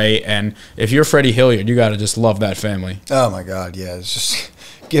 ERA. And if you're Freddie Hilliard, you got to just love that family. Oh my God, yeah, it's just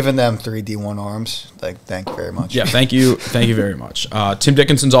giving them 3 D1 arms. Thank you very much. Yeah, thank you very much. Tim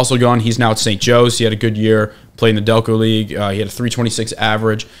Dickinson's also gone. He's now at St. Joe's. He had a good year, played in the Delco League. He had a 326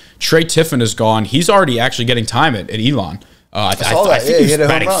 average. Trey Tiffin is gone. He's already actually getting time at Elon. I think he's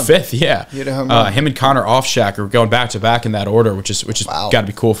batting 5th. Yeah, him and Connor Offshack are going back to back in that order, which is got to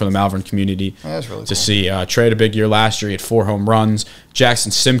be cool for the Malvern community to see. Trey had a big year last year. He had 4 home runs.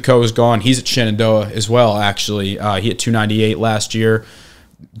 Jackson Simcoe is gone. He's at Shenandoah as well. Actually, he had 298 last year.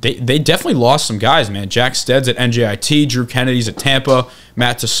 They definitely lost some guys, man. Jack Stead's at NJIT. Drew Kennedy's at Tampa.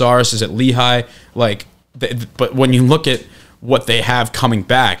 Matt Tesaris is at Lehigh. But when you look at what they have coming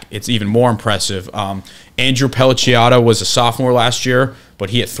back, it's even more impressive. Andrew Pellicciata was a sophomore last year, but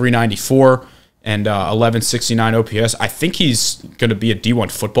he had 394 and 1169 OPS. I think he's going to be a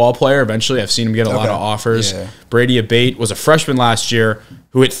D1 football player eventually. I've seen him get a lot of offers. Yeah. Brady Abate was a freshman last year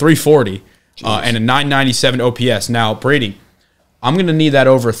who hit 340 and a 997 OPS. Now, Brady, I'm going to need that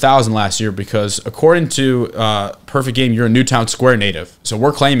over 1,000 last year because according to Perfect Game, you're a Newtown Square native. So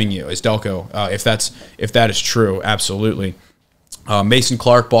we're claiming you as Delco, if that is true, absolutely. Mason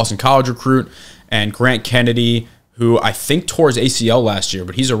Clark, Boston College recruit, and Grant Kennedy, who I think tore his ACL last year,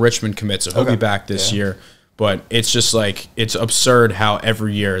 but he's a Richmond commit, so he'll be back this year. But it's just it's absurd how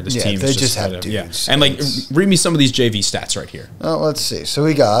every year this team is just have dudes. Yeah. And read me some of these JV stats right here. Let's see. So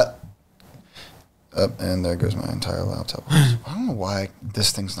we got, and there goes my entire laptop. I don't know why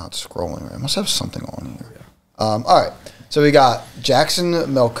this thing's not scrolling right. I must have something on here. All right. So we got Jackson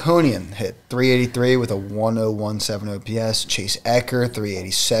Melkonian hit 383 with a 1017 OPS. Chase Ecker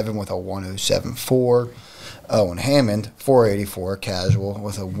 387 with a 1074. Owen Hammond 484 casual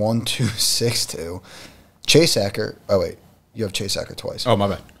with a 1262. Chase Ecker. Oh wait, you have Chase Ecker twice. Oh my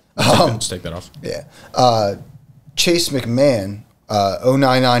bad. Let's take that off. Yeah. Chase McMahon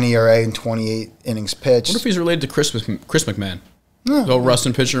 0.99 ERA and 28 innings pitched. I wonder if he's related to Chris McMahon. The old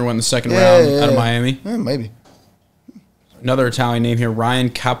Rustin pitcher went in the second round out of Miami. Yeah, maybe. Another Italian name here, Ryan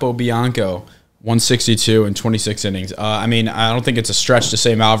Capobianco, 162 and 26 innings. I mean, I don't think it's a stretch to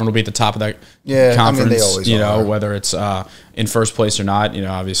say Malvern will be at the top of that conference. I mean, they always are. Whether it's in first place or not.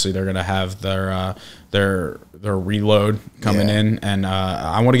 Obviously they're going to have their reload coming in, and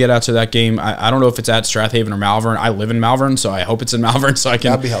I want to get out to that game. I don't know if it's at Strathaven or Malvern. I live in Malvern, so I hope it's in Malvern so I can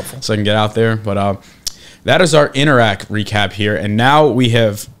That'd be helpful. So I can get out there. But that is our Interact recap here, and now we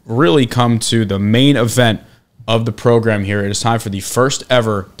have really come to the main event of the program here. It is time for the first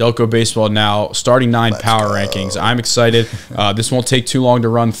ever Delco Baseball Now starting 9 power rankings. I'm excited. This won't take too long to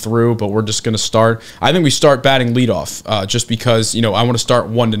run through, but we're just going to start. I think we start batting leadoff just because, I want to start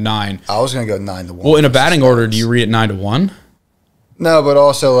 1 to 9. I was going to go 9 to 1. Well, in a batting order, do you read it 9 to 1? No, but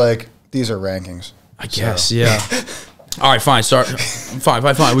also, these are rankings. I guess, yeah. All right, fine. Fine. We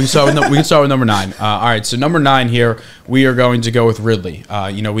can start with number 9. All right, so number 9 here, we are going to go with Ridley.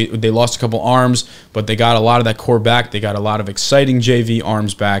 They lost a couple arms, but they got a lot of that core back. They got a lot of exciting JV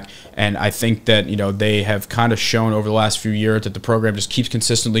arms back, and I think that they have kind of shown over the last few years that the program just keeps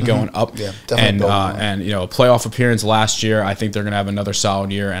consistently going up. Yeah, definitely. And a playoff appearance last year. I think they're going to have another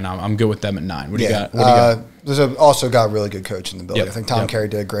solid year, and I'm good with them at 9. What do you got? There's also got a really good coach in the building. I think Tom Carey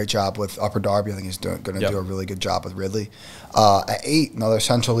did a great job with Upper Darby. I think he's going to do a really good job with Ridley. At 8, another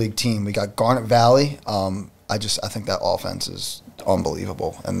Central League team. We got Garnet Valley. I think that offense is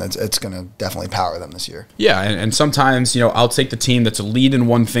unbelievable, and it's going to definitely power them this year. Yeah, and sometimes I'll take the team that's a lead in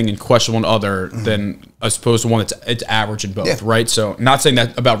one thing and question one other than as opposed to one that's it's average in both, right? So not saying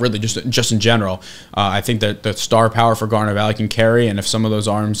that about Ridley, just in general. I think that the star power for Garnet Valley can carry, and if some of those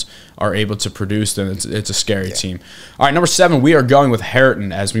arms are able to produce, then it's a scary team. All right, number 7, we are going with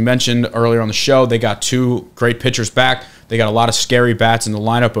Harriton. As we mentioned earlier on the show, they got 2 great pitchers back. They got a lot of scary bats in the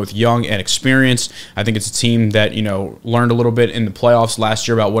lineup, both young and experienced. I think it's a team that, learned a little bit in the playoffs last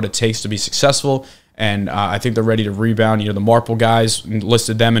year about what it takes to be successful. And I think they're ready to rebound. The Marple guys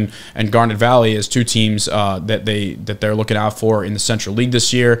listed them and Garnet Valley as 2 teams that they're looking out for in the Central League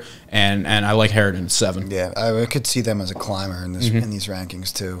this year. And I like Harriton at 7. Yeah, I could see them as a climber in these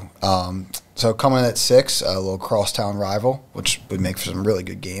rankings too. So coming in at 6, a little crosstown rival, which would make for some really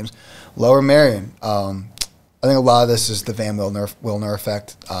good games. Lower Marion. I think a lot of this is the Van Wilner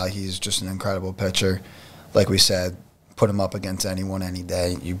effect. He's just an incredible pitcher. Like we said, put him up against anyone any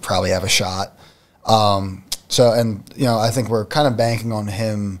day, you probably have a shot. I think we're kind of banking on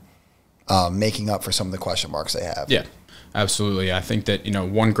him making up for some of the question marks they have. Yeah, absolutely. I think that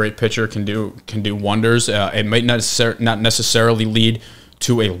one great pitcher can do wonders. It might not necessarily lead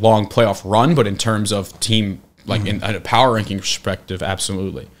to a long playoff run, but in terms of team, in a power ranking perspective,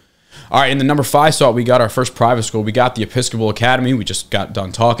 absolutely. All right, in the number 5 slot, we got our first private school. We got the Episcopal Academy. We just got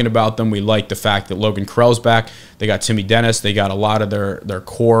done talking about them. We like the fact that Logan Krell's back. They got Timmy Dennis. They got a lot of their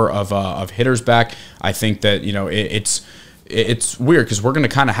core of hitters back. I think that, you know, it's weird because we're going to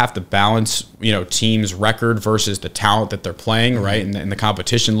kind of have to balance, you know, teams' record versus the talent that they're playing, right? And the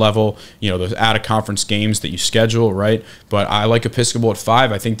competition level, you know, those out-of-conference games that you schedule, right? But I like Episcopal at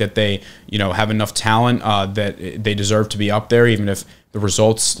 5. I think that they, you know, have enough talent that they deserve to be up there, even if the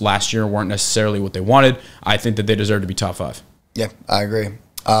results last year weren't necessarily what they wanted. I think that they deserve to be top 5. Yeah, I agree.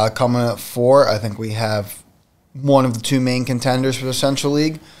 Coming at 4, I think we have one of the 2 main contenders for the Central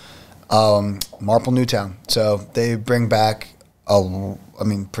League. Marple Newtown. So they bring back,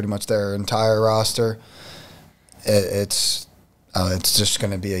 pretty much their entire roster. It's just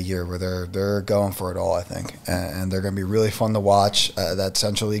going to be a year where they're going for it all, I think, and they're going to be really fun to watch. That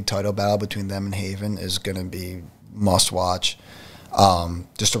Central League title battle between them and Haven is going to be must watch.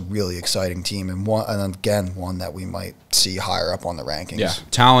 Just a really exciting team, and one that we might see higher up on the rankings. Yeah,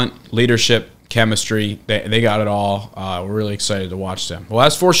 talent, leadership, chemistry, they got it all. We're really excited to watch them. Well,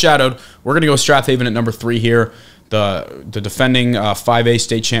 as foreshadowed, we're going to go Strathaven at number 3 here. The defending 5A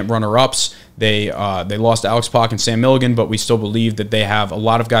state champ runner-ups, they lost Alex Pock and Sam Milligan, but we still believe that they have a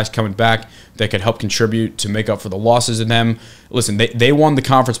lot of guys coming back that could help contribute to make up for the losses in them. Listen, they won the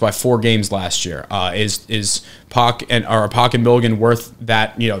conference by 4 games last year. Is Pock and Milligan worth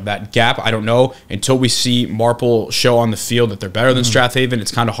that, you know, that gap? I don't know. Until we see Marple show on the field that they're better than Strathaven,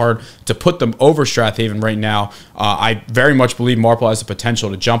 it's kind of hard to put them over Strathaven right now. I very much believe Marple has the potential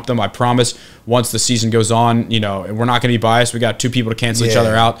to jump them. I promise once the season goes on, you know, we're not going to be biased. We got 2 people to cancel each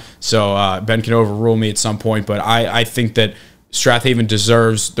other out, so Ben can overrule me at some point. But I think that Strathaven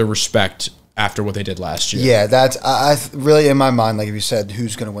deserves the respect after what they did last year. Yeah, that's I really, in my mind, like if you said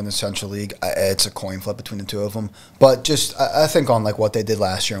who's going to win the Central League, it's a coin flip between the 2 of them. But just I think on like what they did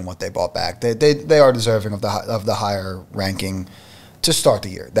last year and what they brought back, they are deserving of the higher ranking to start the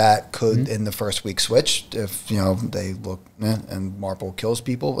year. That could in the first week switch if, you know, they look and Marple kills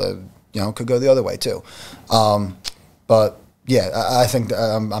people. You know, could go the other way too. But yeah, I think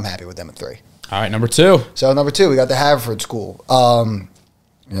I'm happy with them at 3. All right, number 2. So number 2, we got the Haverford School.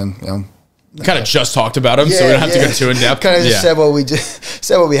 Kind of just talked about them, so we don't have to go too in depth. Kind of just said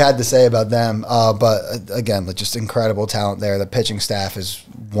what we had to say about them. But again, just incredible talent there. The pitching staff is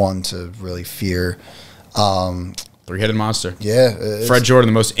one to really fear. 3-headed monster. Yeah, Fred Jordan,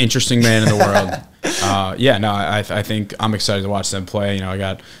 the most interesting man in the world. I think I'm excited to watch them play. You know, I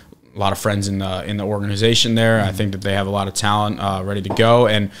got a lot of friends in the organization there. I think that they have a lot of talent ready to go,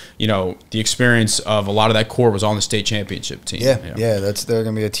 and you know the experience of a lot of that core was on the state championship team. Yeah, they're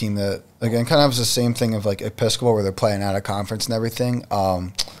going to be a team that again kind of has the same thing of like Episcopal where they're playing out of conference and everything,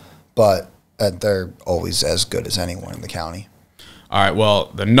 but they're always as good as anyone in the county. All right, well,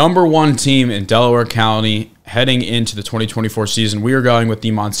 the number 1 team in Delaware County heading into the 2024 season, we are going with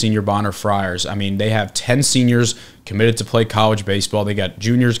the Monsignor Bonner Friars. I mean, they have 10 seniors committed to play college baseball. They got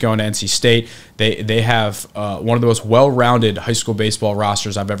juniors going to NC State. They have one of the most well-rounded high school baseball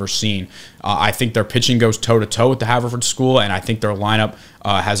rosters I've ever seen. I think their pitching goes toe-to-toe with the Haverford School, and I think their lineup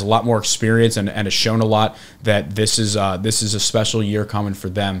has a lot more experience and has shown a lot that this is a special year coming for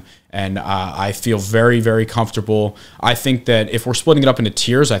them. And I feel very, very comfortable. I think that if we're splitting it up into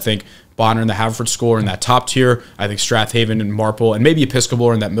tiers, I think Bonner and the Haverford School are in that top tier. I think Strathaven and Marple and maybe Episcopal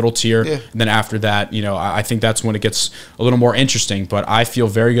are in that middle tier. Yeah. And then after that, you know, I think that's when it gets a little more interesting. But I feel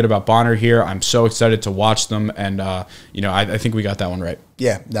very good about Bonner here. I'm so excited to watch them, and you know, I think we got that one right.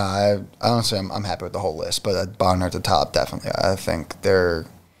 Yeah, no, I honestly I'm happy with the whole list, but Bonner at the top definitely. I think they're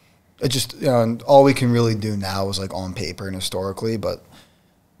just, you know, and all we can really do now is like on paper and historically, but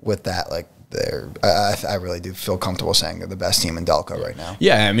with that, like, I really do feel comfortable saying they're the best team in Delco right now.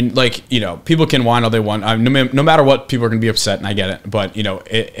 Yeah, I mean, like, you know, people can whine all they want. No matter what, people are going to be upset, and I get it. But, you know,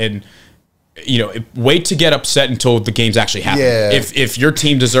 wait to get upset until the games actually happen. Yeah. If your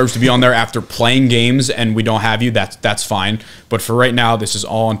team deserves to be on there after playing games and we don't have you, that's fine. But for right now, this is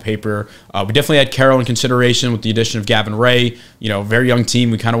all on paper. We definitely had Carroll in consideration with the addition of Gavin Ray. You know, very young team.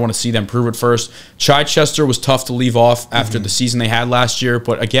 We kind of want to see them prove it first. Chichester was tough to leave off after the season they had last year.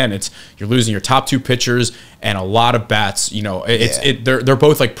 But again, you're losing your top 2 pitchers and a lot of bats. You know, they're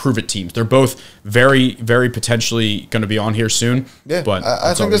both like prove it teams. They're both very, very potentially going to be on here soon. Yeah, but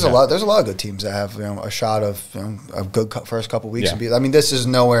I think there's a lot of good teams that have, you know, a shot of, you know, a good first couple of weeks. Yeah. I mean, this is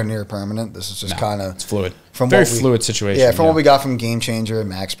nowhere near permanent. This is just kind of it's fluid. Very fluid situation. Yeah, from what we got from Game Changer and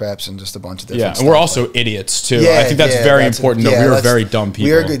Max Preps and just a bunch of different stuff. And we're also idiots too. I think that's very important. We are very dumb people.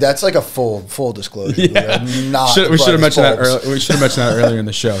 We are good. That's like a full disclosure. Yeah. We should have mentioned that earlier. We should have mentioned that earlier in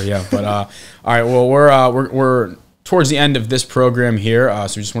the show. Yeah, but all right. Well, we're towards the end of this program here.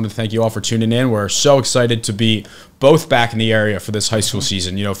 So we just wanted to thank you all for tuning in. We're so excited to be both back in the area for this high school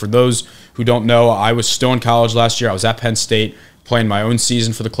season. You know, for those who don't know, I was still in college last year. I was at Penn State playing my own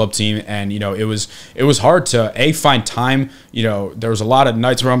season for the club team, and you know, it was hard to find time. You know, there was a lot of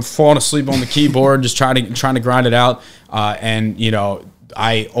nights where I'm falling asleep on the keyboard, just trying to grind it out. And you know,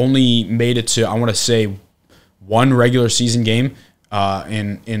 I only made it to, I want to say, one regular season game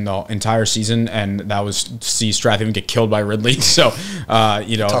in the entire season, and that was to see Strathaven get killed by Ridley. So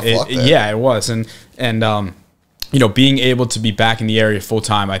you know, it was, and you know, being able to be back in the area full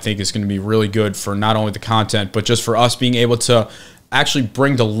time, I think is going to be really good for not only the content, but just for us being able to actually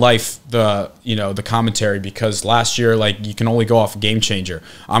bring to life the commentary, because last year, like, you can only go off Game Changer.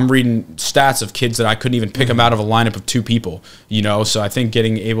 I'm reading stats of kids that I couldn't even pick them out of a lineup of 2 people, you know. So I think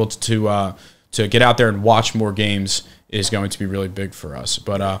getting able to get out there and watch more games is going to be really big for us.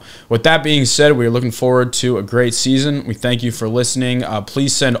 But with that being said, we're looking forward to a great season. We thank you for listening.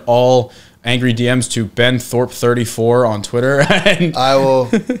 Please send all angry DMs to Ben Thorpe 34 on Twitter. And I will.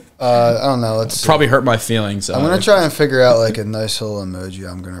 I don't know. Let's probably hurt my feelings. I'm gonna try and figure out like a nice little emoji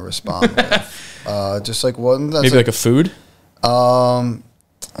I'm gonna respond with. Just like one. Maybe like a food.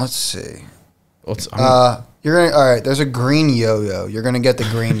 Let's see. You're gonna all right. There's a green yo-yo. You're gonna get the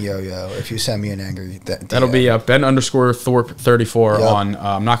green yo-yo if you send me an angry. That'll be Ben _ Thorpe 34 on.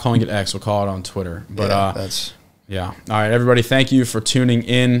 I'm not calling it X. We'll call it on Twitter. But that's. Yeah. All right, everybody. Thank you for tuning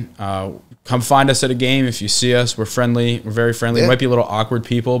in. Come find us at a game if you see us. We're friendly. We're very friendly. We might be a little awkward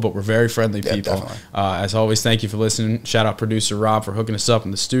people, but we're very friendly people. As always, thank you for listening. Shout out producer Rob for hooking us up in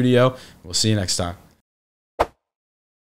the studio. We'll see you next time.